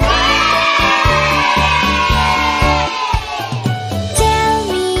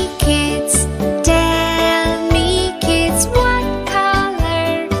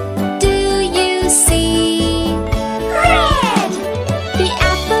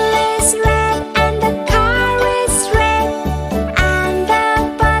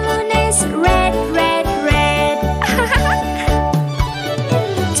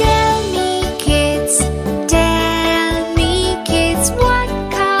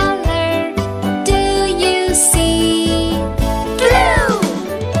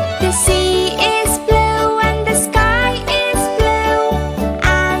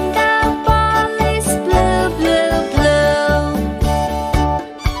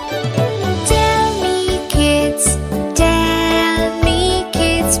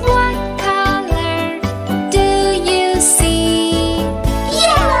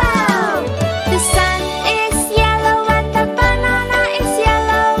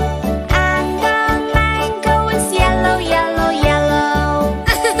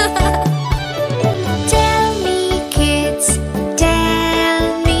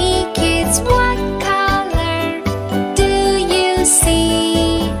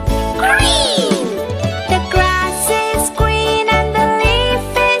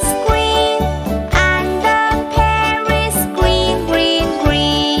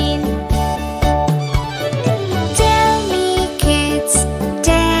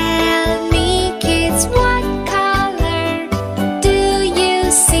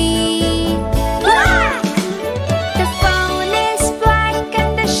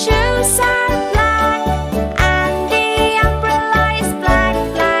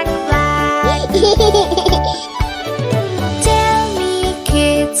tell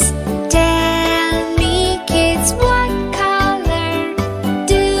me kids, what color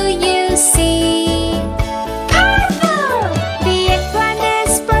do you see? Purple! The eggplant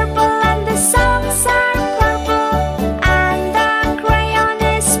is purple and the socks are purple and the crayon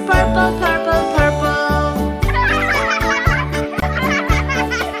is purple, purple, purple.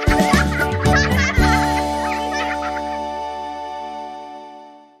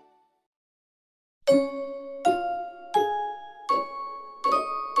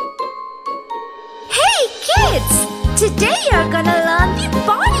 Hey kids! Today you're gonna learn the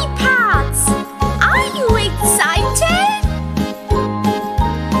body parts. Are you excited?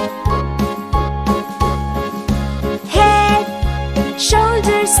 Head,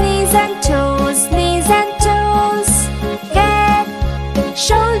 shoulders, knees and toes, knees and toes. Head,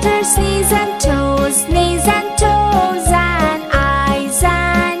 shoulders, knees and toes, knees and toes. And eyes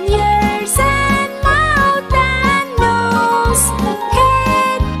and ears and mouth and nose.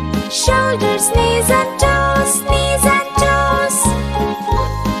 Head, shoulders, knees and toes, knees and toes.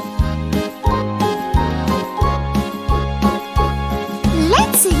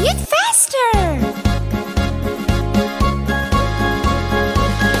 Let's sing it faster.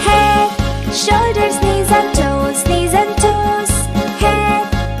 Head, shoulders, knees and toes, knees and toes. Head,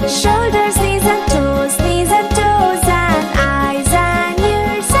 shoulders, knees and toes, knees and toes. And eyes and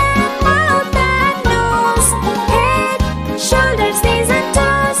ears and mouth and nose. Head, shoulders, knees and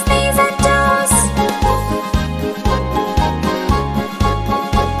toes, knees and toes.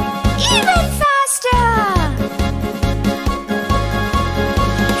 Even faster.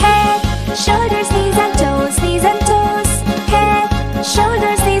 Head, shoulders, knees and toes, knees and toes. Head,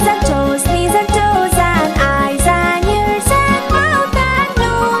 shoulders, knees and toes, knees and toes. And eyes and ears and mouth and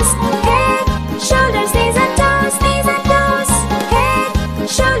nose. Head, shoulders, knees and toes, knees and toes. Head,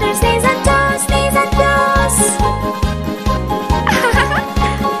 shoulders, knees and toes, knees and toes.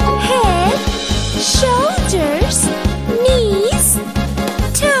 Head, shoulders, knees,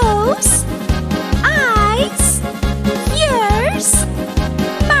 toes, eyes, ears,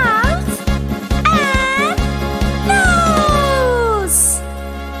 mouth, and nose.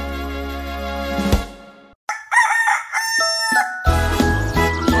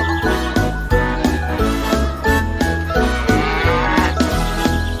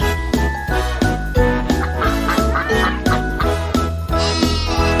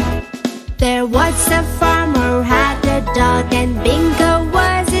 There was a farmer had a dog and Bingo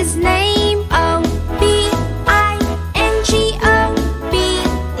was his name. Oh, B-I-N-G-O,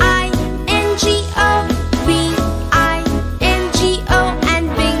 B-I-N-G-O, B-I-N-G-O, and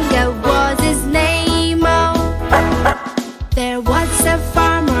Bingo was his name. Oh, there was a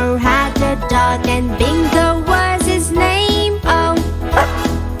farmer had a dog and Bingo was his name. Oh,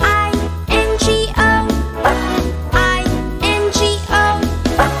 I-N-G-O, I-N-G-O,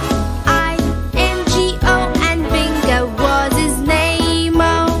 I-N-G-O, and Bingo was his name.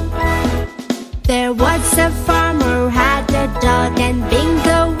 Oh, there was a farmer had a dog and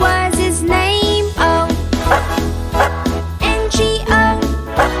Bingo was his name. Oh, N-G-O,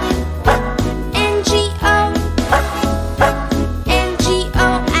 N-G-O, N-G-O,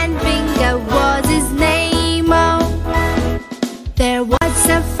 and Bingo was his name. Oh, there was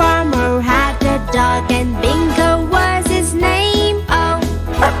a farmer had a dog and Bingo was his name. Oh,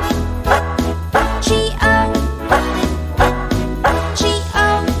 G-O,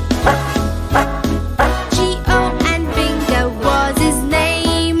 G-O, G-O, and Bingo was his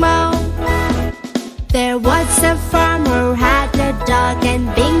name. Oh, there was a farmer had a dog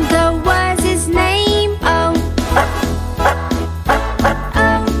and Bingo was his name. Oh, oh,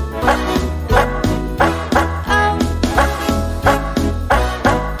 oh,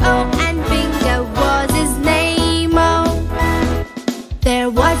 oh, and Bingo was his name. Oh, there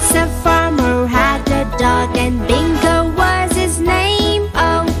was a farmer had a dog and Bingo was his name.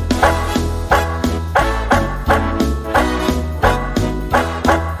 Oh,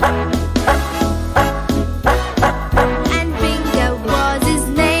 and Bingo was his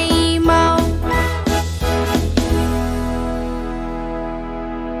name. Oh,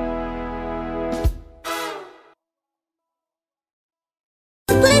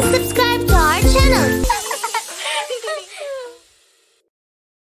 please subscribe to our channel.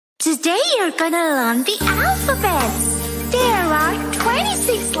 Today you're gonna learn the alphabets. There are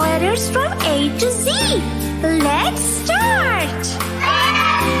 26 letters from A to Z. Let's start.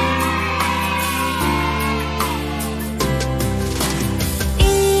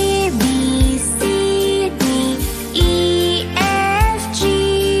 A, B, C, D, E, F, G,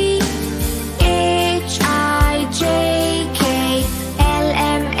 H, I, J, K, L,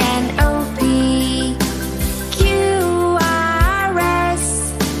 M, N, O, P,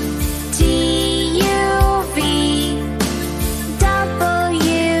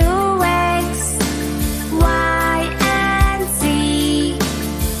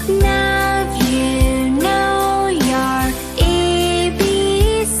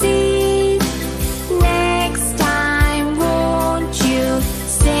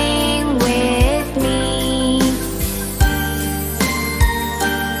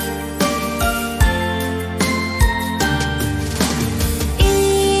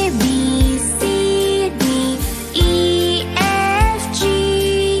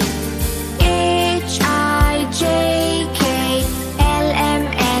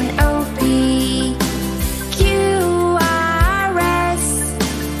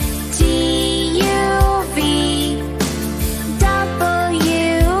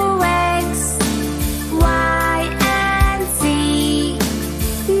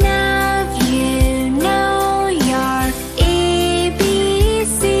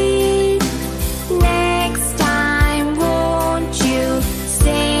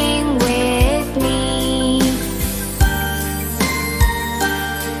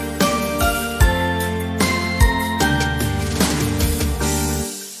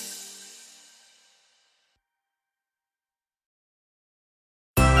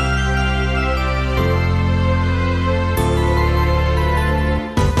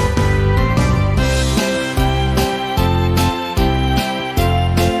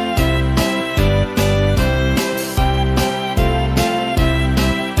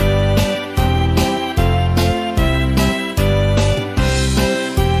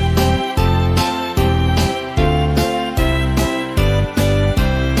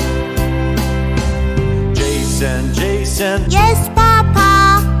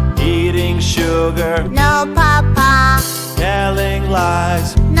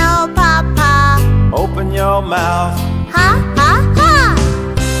 No, Papa. Open your mouth. Ha, ha, ha.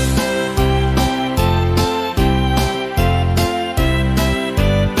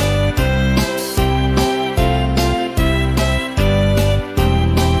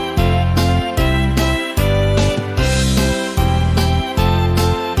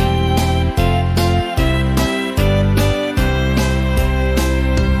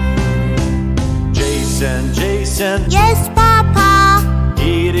 Jason. Yes, Papa.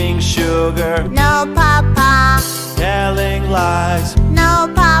 Eating sugar. No, Papa. Telling lies. No,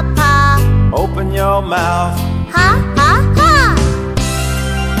 Papa. Open your mouth. Ha, ha, ha.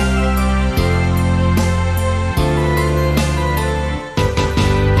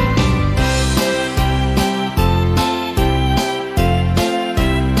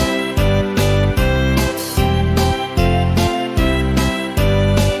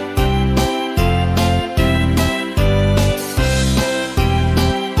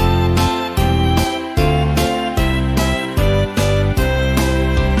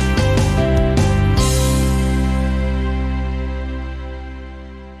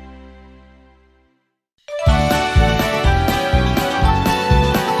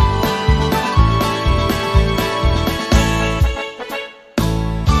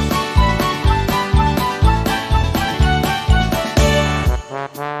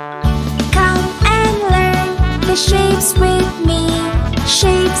 Come and learn the shapes with me.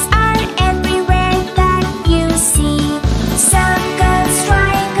 Shapes are everywhere that you see. Circles,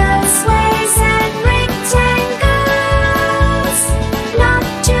 triangles, squares, and rectangles. Not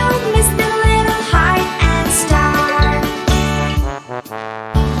to miss the little heart and star.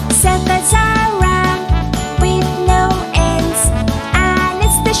 Circles are round with no ends, and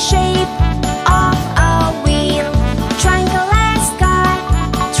it's the shape of a wheel. Triangle has got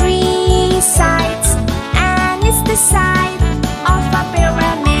 3 sides, and it's the side of a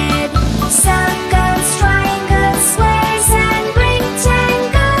pyramid. Circles, triangles, squares, and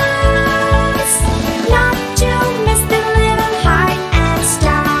rectangles. Not to miss the little heart and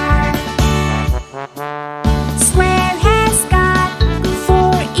star. Square has got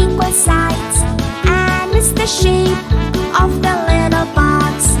 4 equal sides, and it's the shape of the little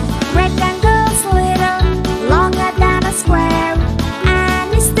box. Rectangle's little, longer than a square,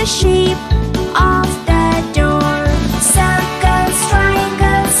 and it's the shape of the door. Circles,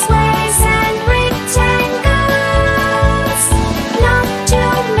 triangles, squares, and rectangles. Not to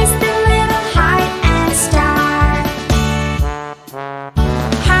miss the little heart and star.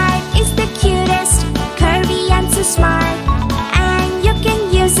 Heart is the cutest, curvy and so smart, and you can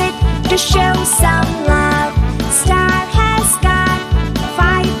use it to show some love. Star has got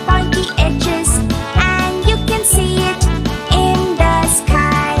 5 pointy edges, and you can see it in the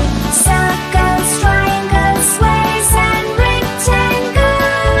sky. Circles, triangles, squares, and rectangles.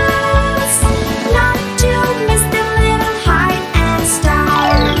 Not to miss the little heart and star.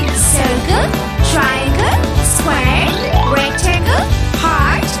 Circle, triangle, square, rectangle,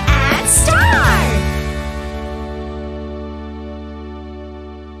 heart, and star.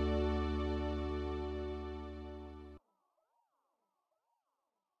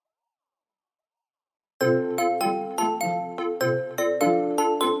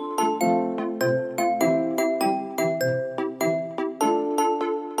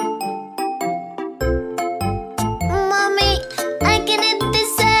 Mommy, I can eat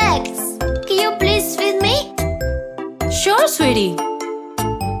these eggs. Can you please feed me? Sure, sweetie.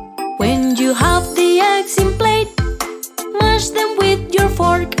 When you have the eggs in plate, mash them with your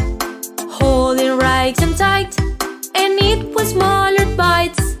fork. Hold it right and tight, and eat with smaller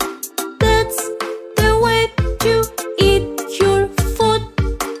bites. That's the way to eat your food.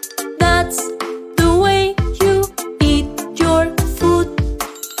 That's the way you eat your food.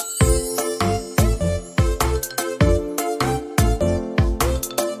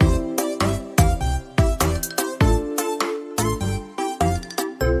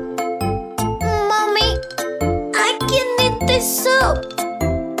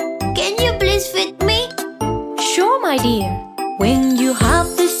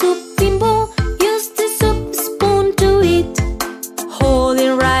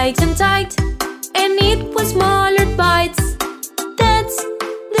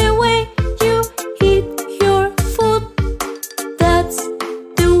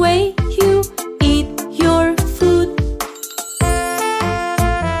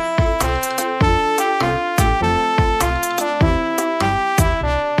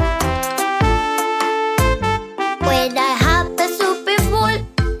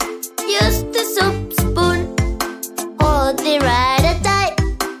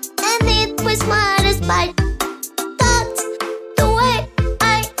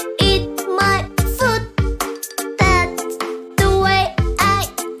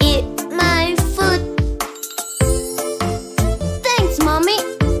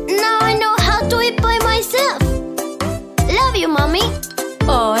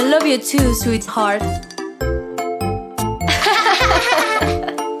 you too, sweetheart.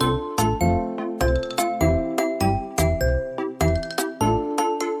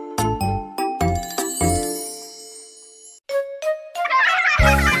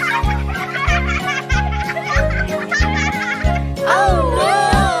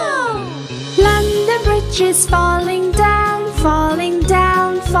 Is falling down, falling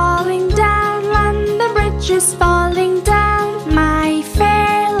down, falling down. London Bridge is falling down, my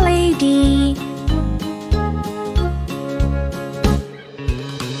fair lady.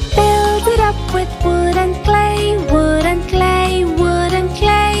 Build it up with wood and clay, wood and clay, wood and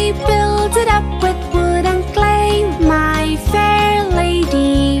clay. Build it up with wood and clay, my fair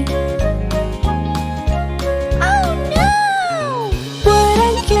lady. Oh no! Wood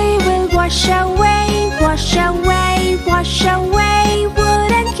and clay will wash away, wash away, wash away.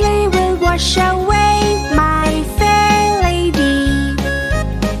 Wood and clay will wash away, my fair lady.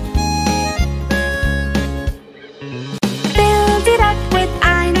 Build it up with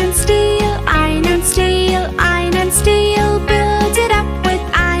iron and steel, iron and steel, iron and steel. Build it up with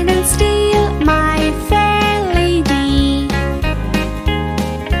iron and steel, my fair lady.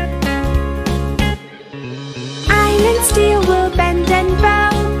 Iron and steel will bend and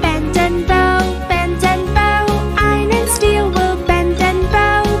bow, bend and bow, bend and bow. Iron and steel will bend and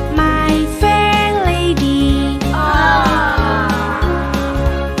bow, my fair lady.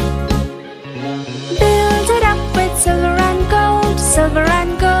 Build it up with silver and gold, silver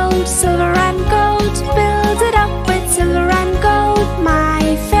and gold, silver and gold. Build it up with silver and gold,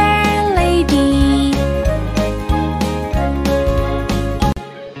 my fair lady.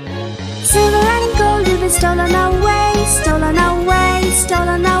 Silver and gold will be stolen away, stolen away,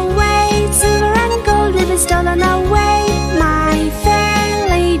 stolen away. Silver and gold will be stolen away, my fair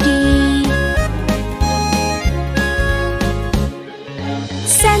lady.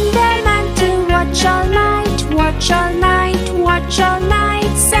 Send a man to watch all night, watch all night, watch all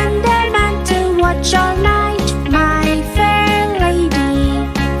night. Send a man to watch all night, my fair lady.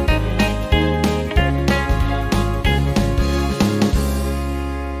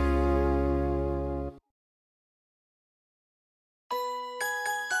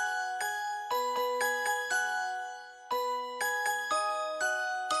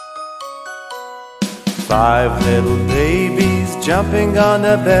 Five little babies jumping on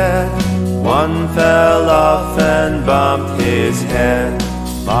a bed. One fell off and bumped his head.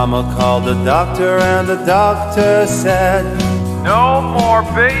 Mama called the doctor and the doctor said, No more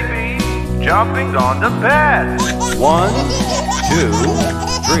babies jumping on the bed. 1, 2,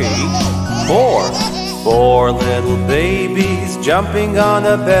 3, 4. 4 little babies jumping on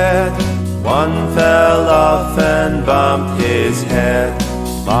a bed. One fell off and bumped his head.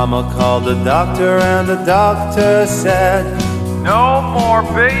 Mama called the doctor and the doctor said, No more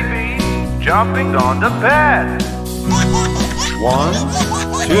babies jumping on the bed. 1,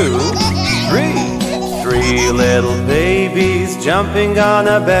 2, 3. 3 little babies jumping on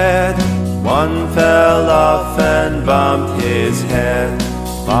a bed. One fell off and bumped his head.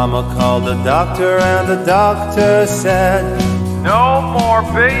 Mama called the doctor and the doctor said, No more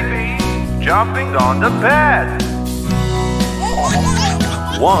babies jumping on the bed.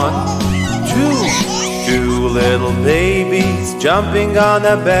 1, 2. 2 little babies jumping on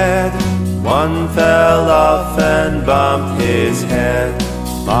a bed. One fell off and bumped his head.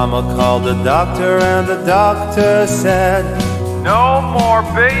 Mama called the doctor and the doctor said, No more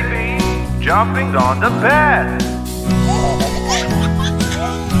babies jumping on the bed.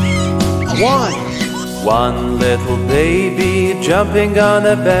 1 little baby jumping on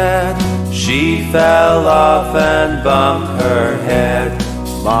a bed. She fell off and bumped her head.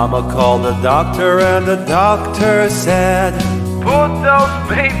 Mama called the doctor and the doctor said, Put those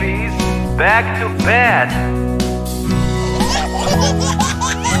babies back to bed.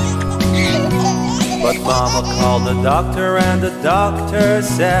 But Mama called the doctor and the doctor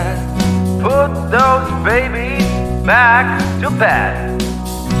said, Put those babies back to bed.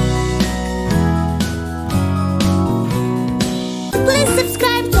 Please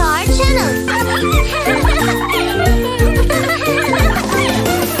subscribe to our channel.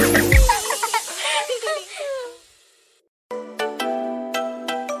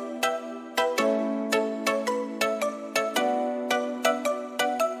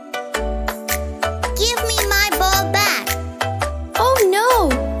 Give me my ball back. Oh no!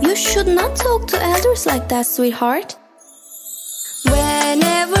 You should not talk to elders like that, sweetheart.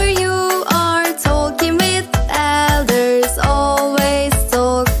 Whenever you are talking with elders, always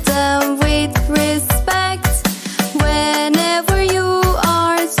talk them with respect. Whenever you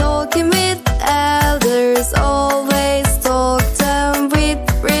are talking with elders, always talk them with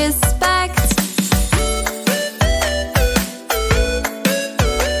respect.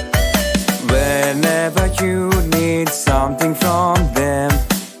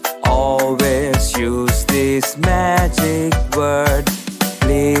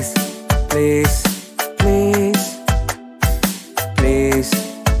 please, please, please, please,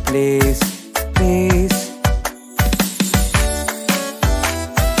 please, please.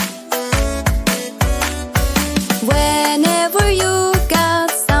 Whenever you got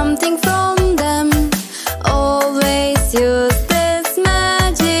something from them, always use this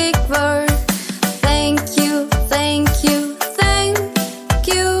magic word. Thank you, thank you, thank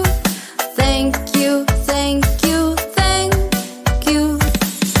you, thank you, thank you, thank you.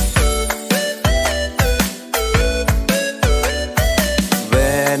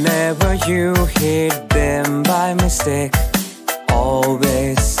 Whenever you hit them by mistake,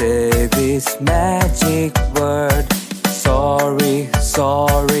 always say this magic word. Sorry,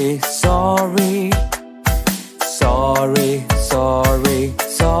 sorry, sorry. Sorry, sorry,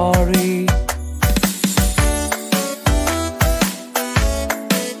 sorry.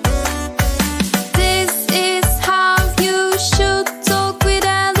 This is how you should talk with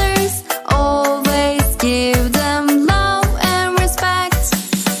others. Always give them love and respect.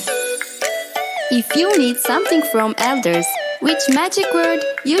 If you need something from elders, which magic word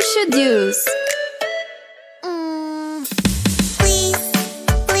you should use? Please,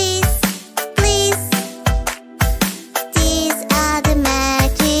 please, please. These are the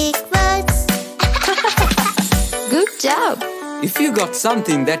magic words. Good job! If you got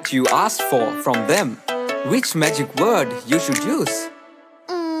something that you asked for from them, which magic word you should use?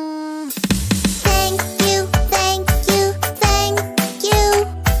 Thank you, thank you, thank you.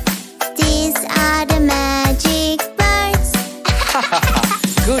 These are the magic words.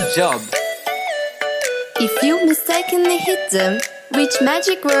 Good job! If you mistakenly hit them, which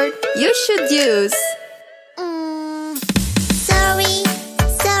magic word you should use? Sorry,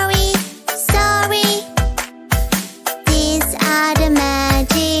 sorry, sorry. These are the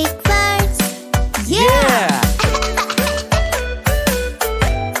magic words. Yeah!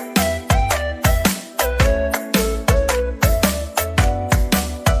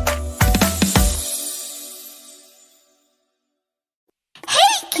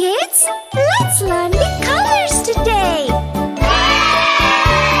 Hey kids, let's learn the colors today.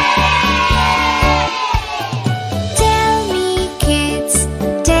 Tell me kids,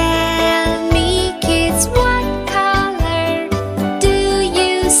 what color do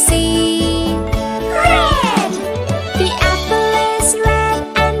you see? Red! The apple is red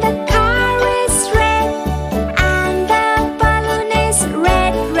and the car is red and the balloon is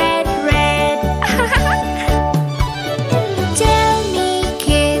red, red, red. Tell me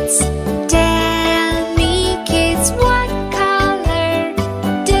kids, what color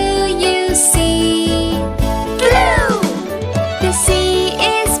do you see? Blue! The sea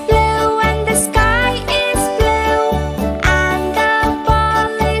is blue and the sky is blue and the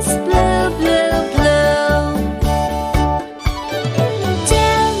ball is blue, blue, blue.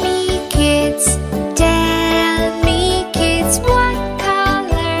 Tell me kids, what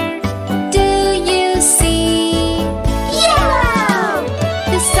color do you see? Yellow!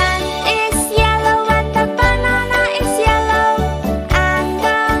 The sun is yellow and the banana is yellow and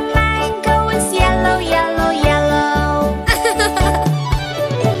the mango is yellow, yellow, yellow.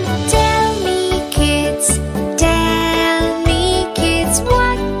 Tell me kids,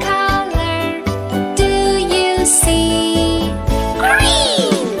 what color do you see?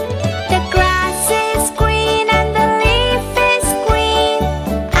 Green! The grass is green and the leaf is green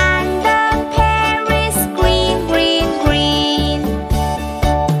and the pear is green, green, green.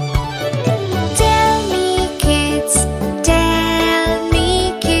 Tell me kids,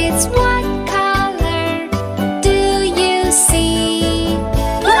 what color do you see?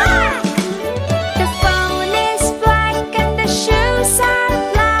 Black! The phone is black and the shoes are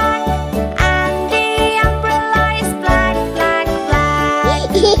black and the umbrella is black, black, black.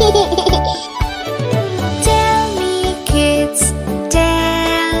 Tell me kids,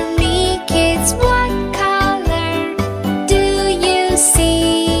 what color do you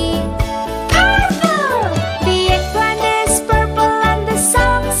see? Purple! The eggplant is purple and the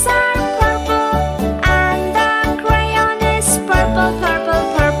socks are purple and the crayon is purple, purple,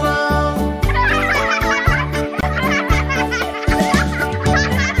 purple.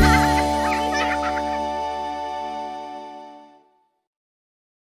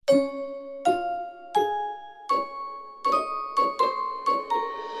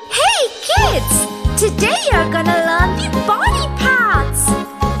 Hey kids! Today you're gonna learn the body parts.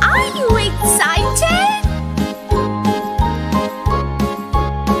 Are you excited?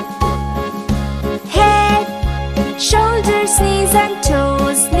 Head, shoulders, knees and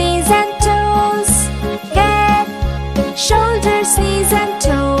toes, knees and toes. Head, shoulders, knees and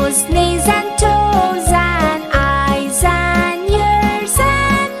toes, knees and toes, and eyes and ears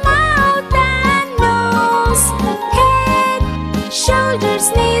and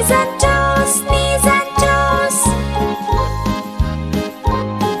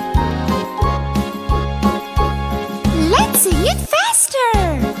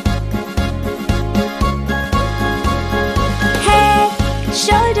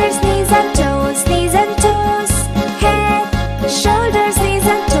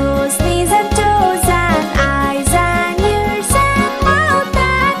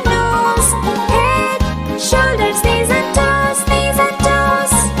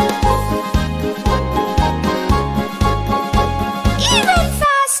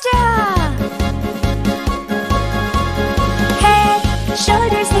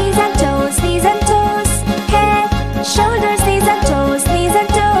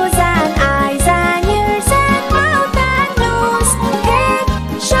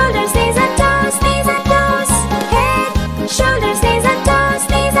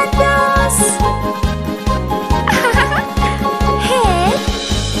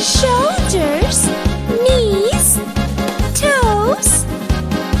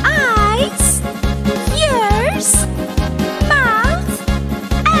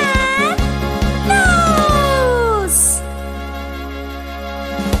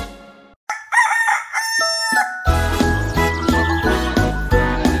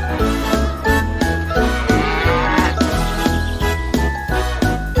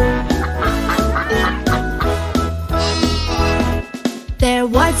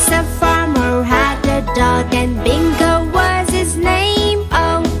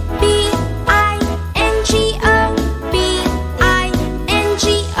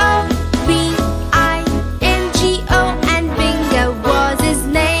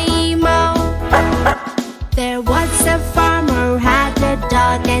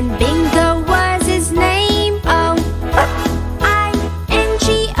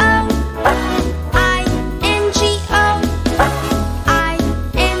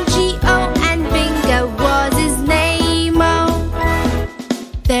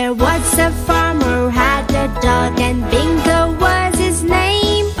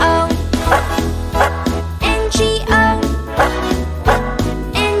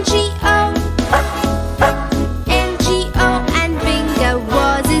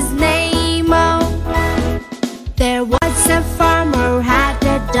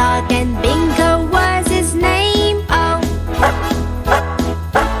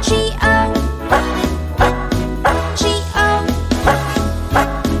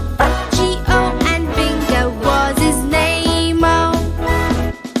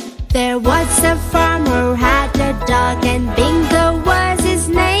There was a farmer who had a dog, and Bingo was his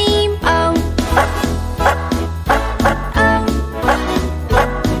name. Oh, oh,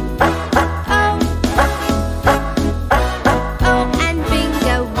 oh, oh, and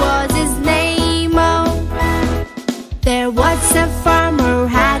Bingo was his name. Oh, there was a farmer who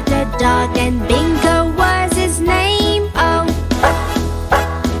had a dog, and Bingo was his name. Oh,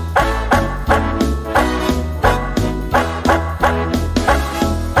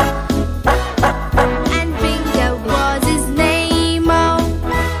 and Bingo was his name. Oh,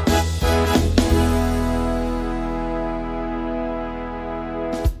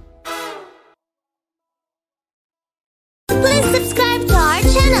 please subscribe to our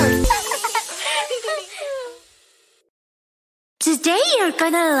channel. Today you're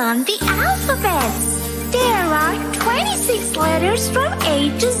gonna learn the alphabets. There are 26 letters from A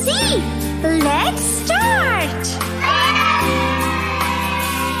to Z. Let's start!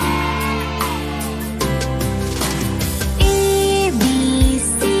 A, B,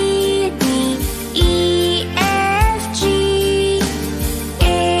 C, D, E, F, G,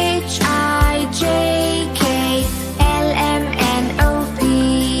 H, I, J, K, L, M, N, O, P,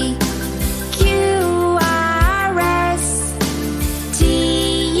 Q, R, S, T,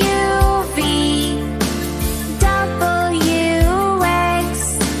 U, V, W,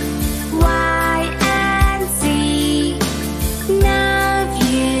 X, Y, and Z. Now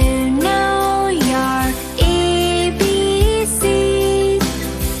you know your ABC.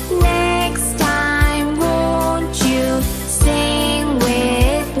 Next time, won't you sing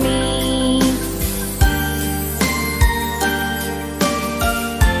with me?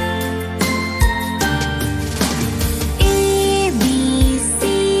 A, B, C,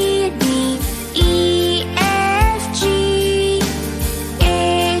 D, E, F, G,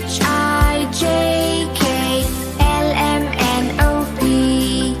 H, I, J, K, L, M, N, O, P,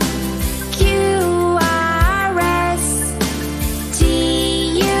 Q, R, S, T,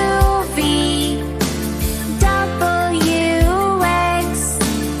 U, V, W, X,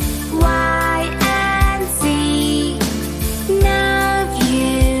 Y, and Z. Now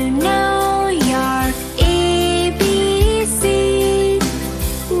you know your ABC.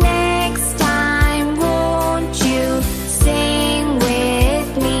 Next time, won't you sing with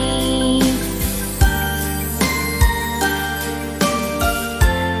me?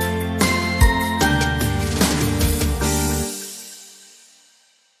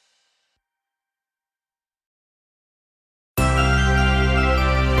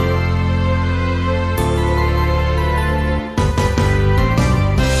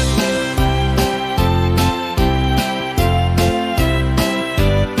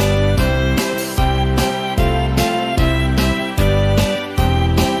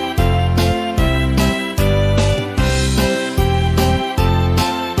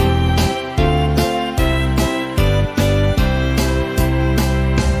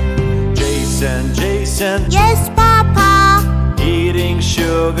 Jason, Jason, Yes, Papa. eating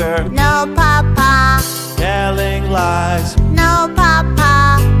sugar, No, Papa. telling lies. No,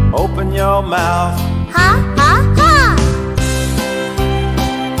 Papa. Open your mouth. Ha, ha, ha.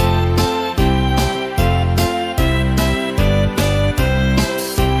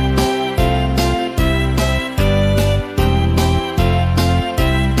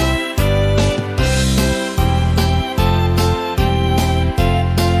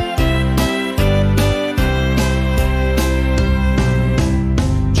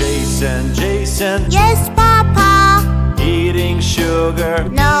 Jason, Jason, Yes, Papa. eating sugar,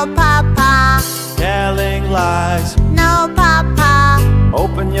 No, Papa. telling lies. No, Papa.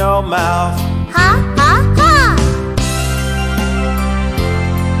 Open your mouth. Ha, ha, ha.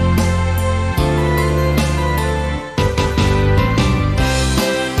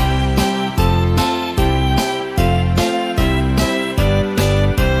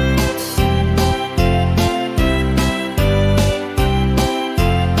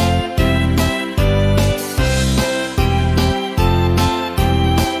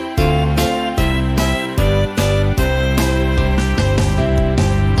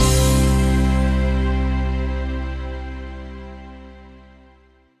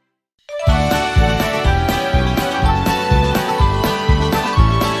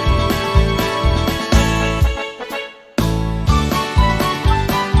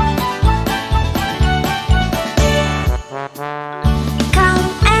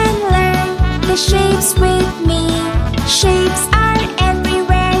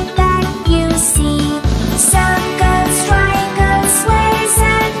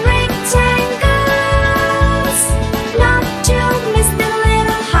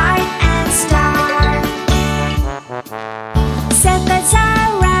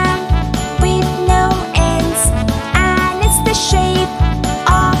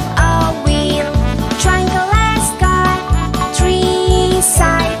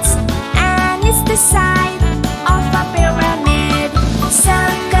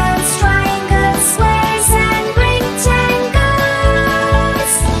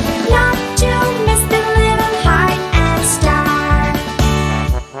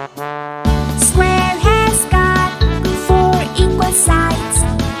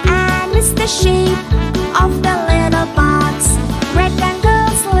 shape of the little box.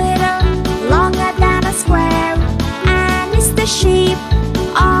 Rectangles little, longer than a square, and it's the shape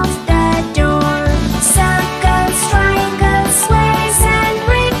of the door. Circles, triangles, squares, and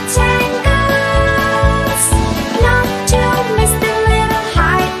rectangles, not to miss the little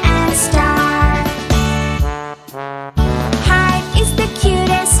heart and star. Heart is the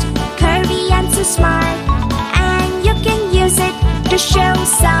cutest, curvy and so smart, and you can use it to show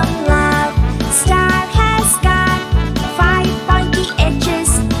some love. Star has got 5 pointy edges,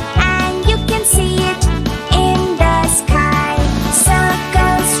 and you can see it in the sky.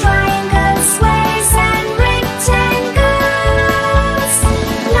 Circles, triangles, squares, and rectangles,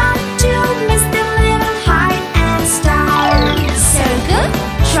 not to miss the little heart and star. Circle,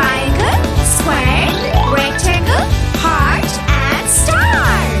 triangle, square, rectangle, heart, and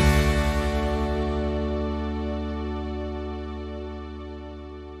star.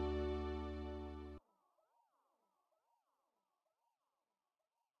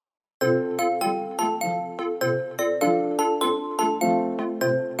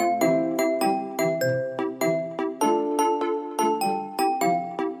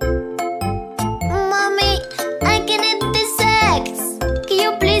 Mommy, I can eat these eggs. Can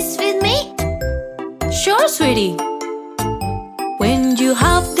you please feed me? Sure, sweetie. When you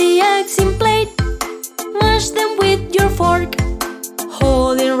have the eggs in plate, mash them with your fork.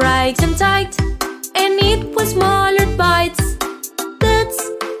 Hold it right and tight, and eat with smaller bites. That's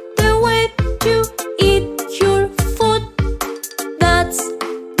the way to eat your food. That's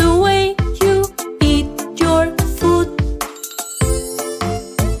the way you eat your food.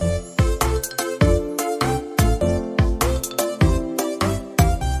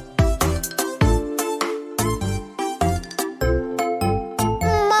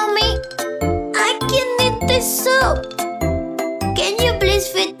 Mommy, I can eat this soup. Can you please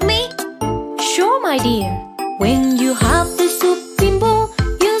feed me? Sure, my dear. When you have the soup in bowl,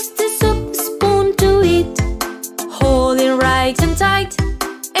 use the soup spoon to eat. Hold it right and tight,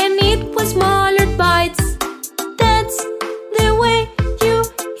 and eat with smaller bites. That's the way you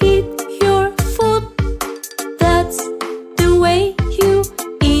eat your food. That's the way you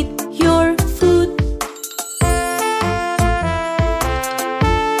eat your food.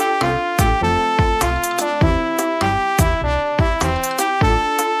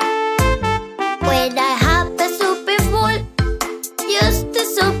 When I have the soup in full, use the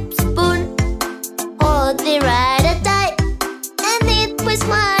soup spoon. Hold it right and tight, and eat with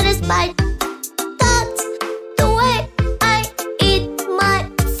smartest bite. That's the way I eat my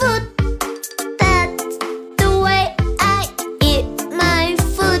food. That's the way I eat my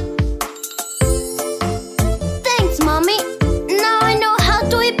food. Thanks, Mommy. Now I know how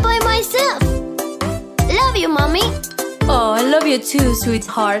to eat by myself. Love you, Mommy. Oh, I love you too,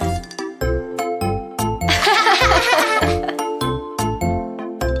 sweetheart.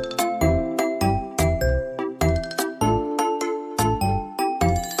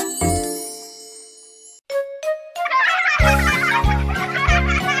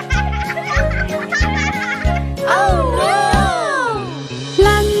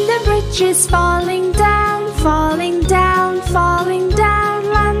 London Bridge is falling down, falling down, falling down.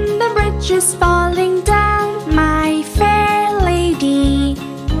 London Bridge is falling down, my fair lady.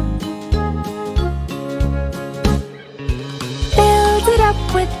 Build it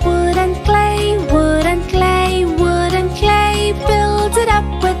up with wood and clay, wood and clay, wood and clay. Build it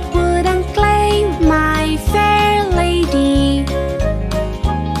up with wood and clay, my fair lady.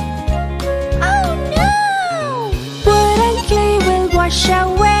 Oh no! Wood and clay will wash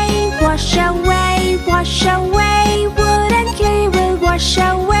away, wash away, wash away. Wood and clay will wash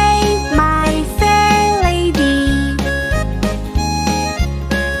away, my fair lady.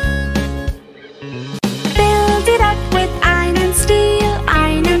 Build it up with iron and steel,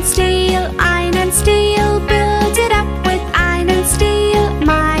 iron and steel, iron and steel. Build it up with iron and steel,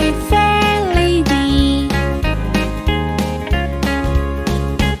 my fair lady.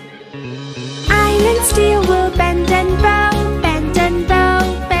 Iron and steel will bend and bow, bend and bow,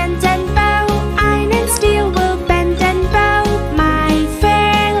 bend and bow. Iron and steel will bend and bow, my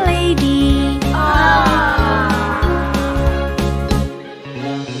fair lady.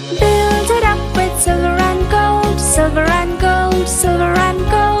 Build it up with silver and gold, silver and gold, silver and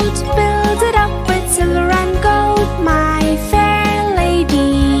gold. Build it up with silver and gold, my fair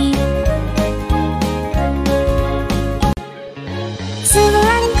lady. Silver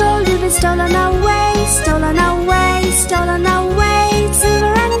and gold will be stolen away, stolen away, stolen away.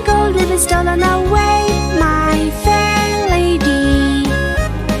 Silver and gold will be stolen away, my fair lady.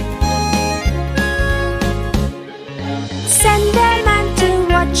 Send a man to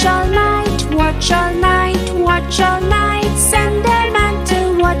watch all night,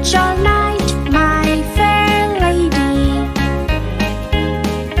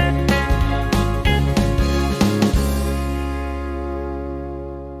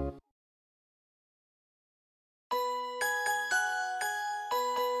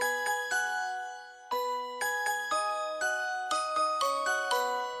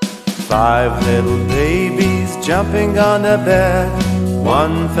 5 little babies jumping on a bed.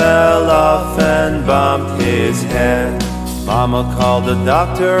 One fell off and bumped his head. Mama called the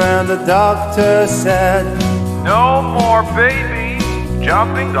doctor and the doctor said, No more babies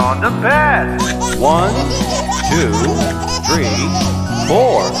jumping on the bed. 1, 2, 3,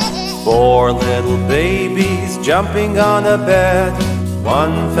 4. 4 little babies jumping on a bed.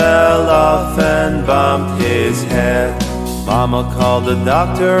 One fell off and bumped his head. Mama called the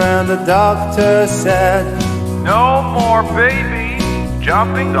doctor and the doctor said, No more babies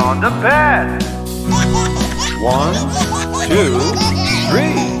jumping on the bed. 1, 2,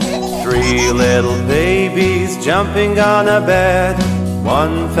 3. 3 little babies jumping on a bed.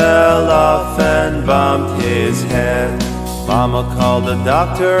 One fell off and bumped his head. Mama called the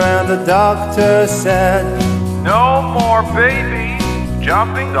doctor and the doctor said, No more babies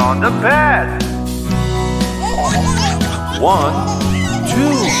jumping on the bed. 1,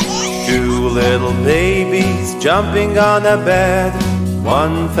 2. 2 little babies jumping on a bed.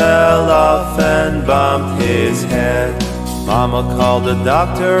 One fell off and bumped his head. Mama called the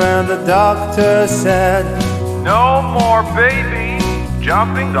doctor and the doctor said, No more babies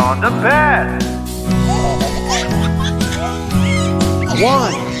jumping on the bed.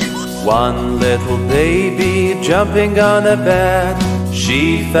 1 little baby jumping on a bed.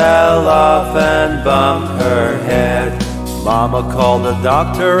 She fell off and bumped her head. Mama called the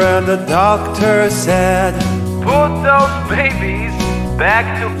doctor and the doctor said, Put those babies back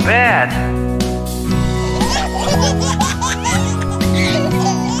to bed.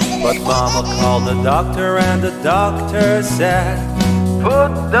 But Mama called the doctor and the doctor said,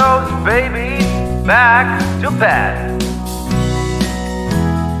 Put those babies back to bed.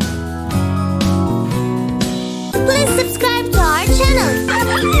 Please subscribe to our channel.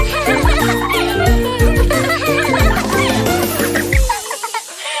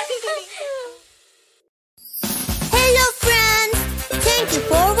 Hello friends! Thank you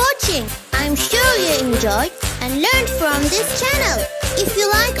for watching. I'm sure you enjoyed and learned from this channel. If you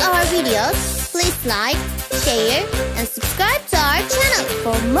like our videos, please like, share and subscribe to our channel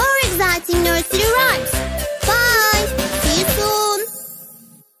for more exciting nursery